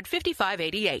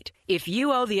 800-500-5588. If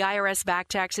you owe the IRS back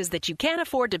taxes that you can't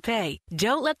afford to pay,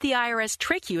 don't let the IRS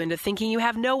trick you into thinking you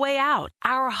have no way out.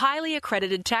 Our highly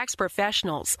accredited tax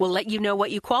professionals will let you know what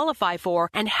you qualify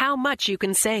for and how much you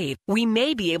can save. We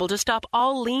may be able to stop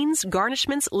all liens,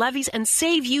 garnishments, levies, and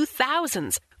save you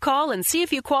thousands. Call and see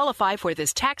if you qualify for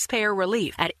this taxpayer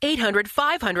relief at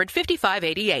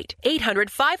 800-500-5588.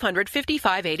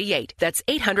 800-500-5588. That's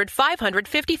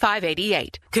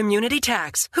 800-500-5588. Community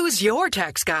Tax. Who's your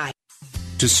tax guy?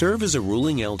 To serve as a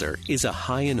ruling elder is a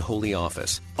high and holy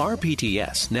office.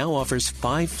 RPTS now offers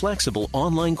 5 flexible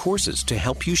online courses to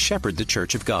help you shepherd the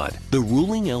Church of God. The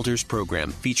Ruling Elders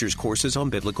program features courses on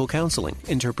biblical counseling,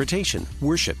 interpretation,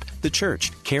 worship, the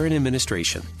church, care and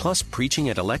administration, plus preaching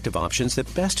at elective options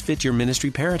that best fit your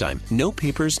ministry paradigm. No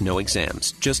papers, no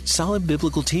exams. Just solid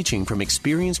biblical teaching from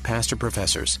experienced pastor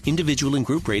professors. Individual and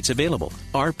group rates available.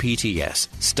 RPTS.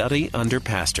 Study under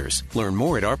pastors. Learn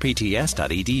more at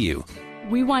rpts.edu.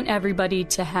 We want everybody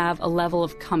to have a level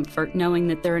of comfort knowing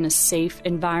that they're in a safe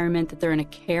environment, that they're in a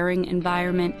caring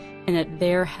environment, and that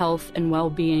their health and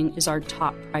well-being is our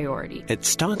top priority. At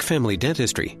Stock Family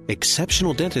Dentistry,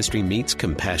 exceptional dentistry meets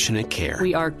compassionate care.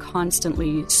 We are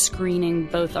constantly screening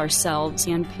both ourselves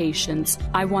and patients.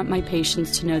 I want my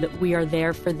patients to know that we are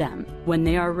there for them. When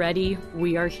they are ready,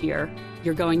 we are here.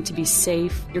 You're going to be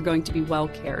safe. You're going to be well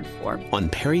cared for. On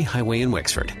Perry Highway in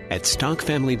Wexford at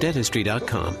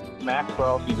StockFamilyDentistry.com.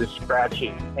 Maxwell, he was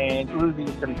scratching and losing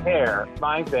some hair.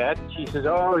 My vet, she says,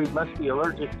 oh, he must be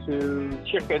allergic to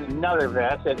chicken. Another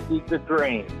vet said, eat the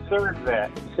grain. Third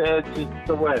vet said, it's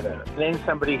the weather. And then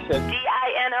somebody said, DINOVITE.com.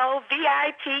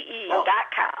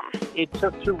 It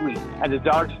took 2 weeks, and the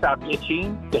dog stopped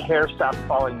itching. The hair stopped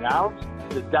falling out.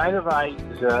 The Dinovite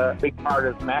is a big part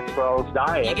of Maxwell's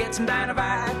diet. You get some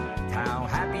Dinovite, how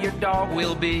happy your dog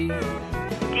will be.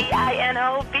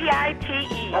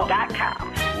 DINOVITE.com.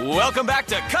 Welcome back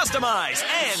to Customize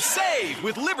and Save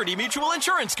with Liberty Mutual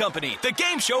Insurance Company, the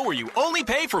game show where you only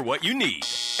pay for what you need.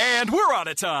 And we're out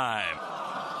of time.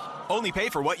 Only pay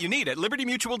for what you need at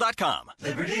libertymutual.com.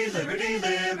 Liberty, liberty,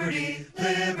 liberty,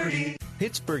 liberty.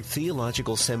 Pittsburgh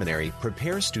Theological Seminary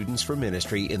prepares students for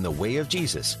ministry in the way of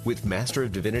Jesus with Master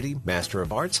of Divinity, Master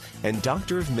of Arts, and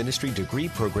Doctor of Ministry degree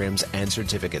programs and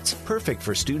certificates. Perfect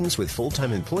for students with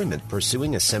full-time employment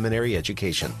pursuing a seminary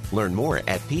education. Learn more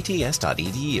at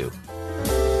pts.edu.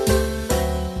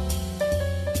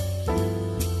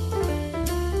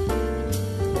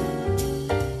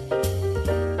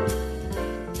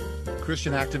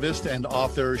 Christian activist and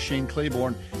author Shane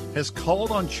Claiborne has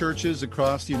called on churches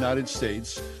across the United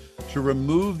States to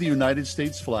remove the United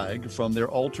States flag from their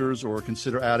altars or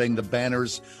consider adding the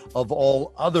banners of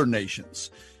all other nations.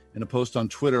 In a post on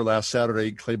Twitter last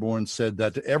Saturday, Claiborne said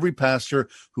that every pastor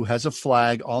who has a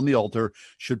flag on the altar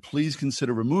should please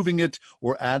consider removing it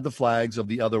or add the flags of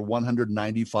the other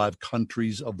 195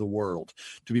 countries of the world.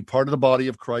 To be part of the body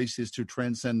of Christ is to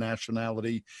transcend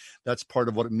nationality. That's part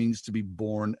of what it means to be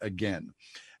born again.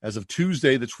 As of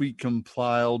Tuesday, the tweet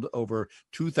compiled over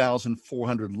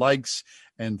 2,400 likes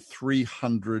and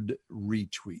 300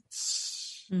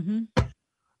 retweets. Mm-hmm.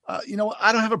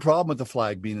 I don't have a problem with the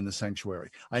flag being in the sanctuary.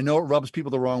 I know it rubs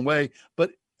people the wrong way,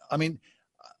 but I mean,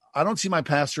 I don't see my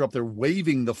pastor up there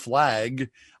waving the flag.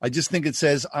 I just think it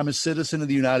says I'm a citizen of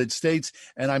the United States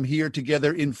and I'm here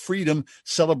together in freedom,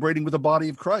 celebrating with the body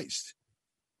of Christ.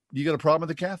 You got a problem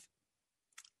with it, Kath?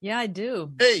 Yeah, I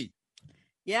do. Hey.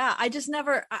 Yeah, I just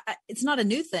never, it's not a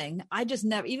new thing. I just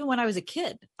never, even when I was a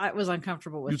kid, I was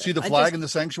uncomfortable with it. You'd see the flag in the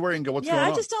sanctuary and go, what's going on?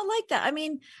 Yeah, I just don't like that. I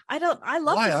mean, I love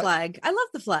the flag. I love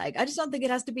the flag. I just don't think it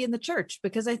has to be in the church,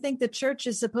 because I think the church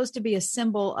is supposed to be a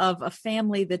symbol of a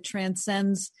family that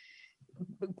transcends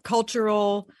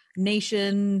cultural,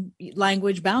 nation,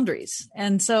 language boundaries.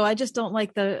 And so I just don't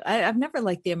like I've never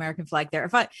liked the American flag there.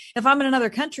 If I'm in another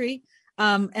country,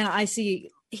 and I see,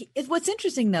 what's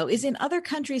interesting though, is in other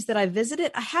countries that I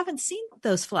visited, I haven't seen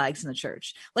those flags in the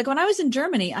church. Like when I was in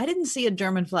Germany, I didn't see a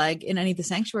German flag in any of the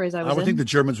sanctuaries I was in. I would think the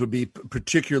Germans would be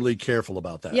particularly careful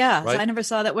about that. Yeah. Right? So I never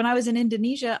saw that. When I was in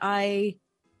Indonesia, I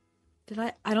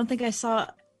don't think I saw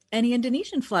any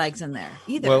Indonesian flags in there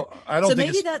either. Well, I don't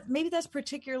think maybe that's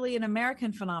particularly an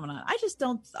American phenomenon. I just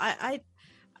don't,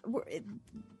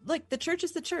 look, the church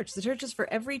is the church. The church is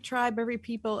for every tribe, every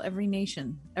people, every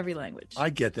nation, every language.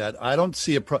 I get that. I don't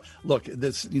see look,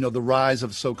 this, the rise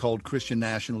of so-called Christian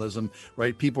nationalism,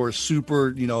 right? People are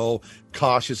super,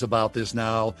 cautious about this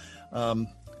now.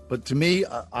 But to me,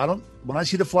 when I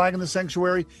see the flag in the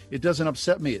sanctuary, it doesn't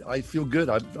upset me. I feel good.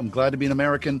 I'm glad to be an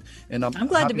American, and I'm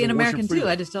glad to be an American freely. too.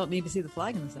 I just don't need to see the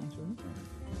flag in the sanctuary.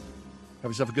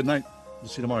 Have yourself a good night. We'll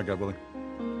see you tomorrow, God willing.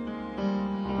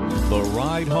 The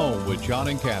Ride Home with John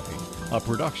and Kathy, a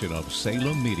production of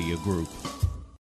Salem Media Group.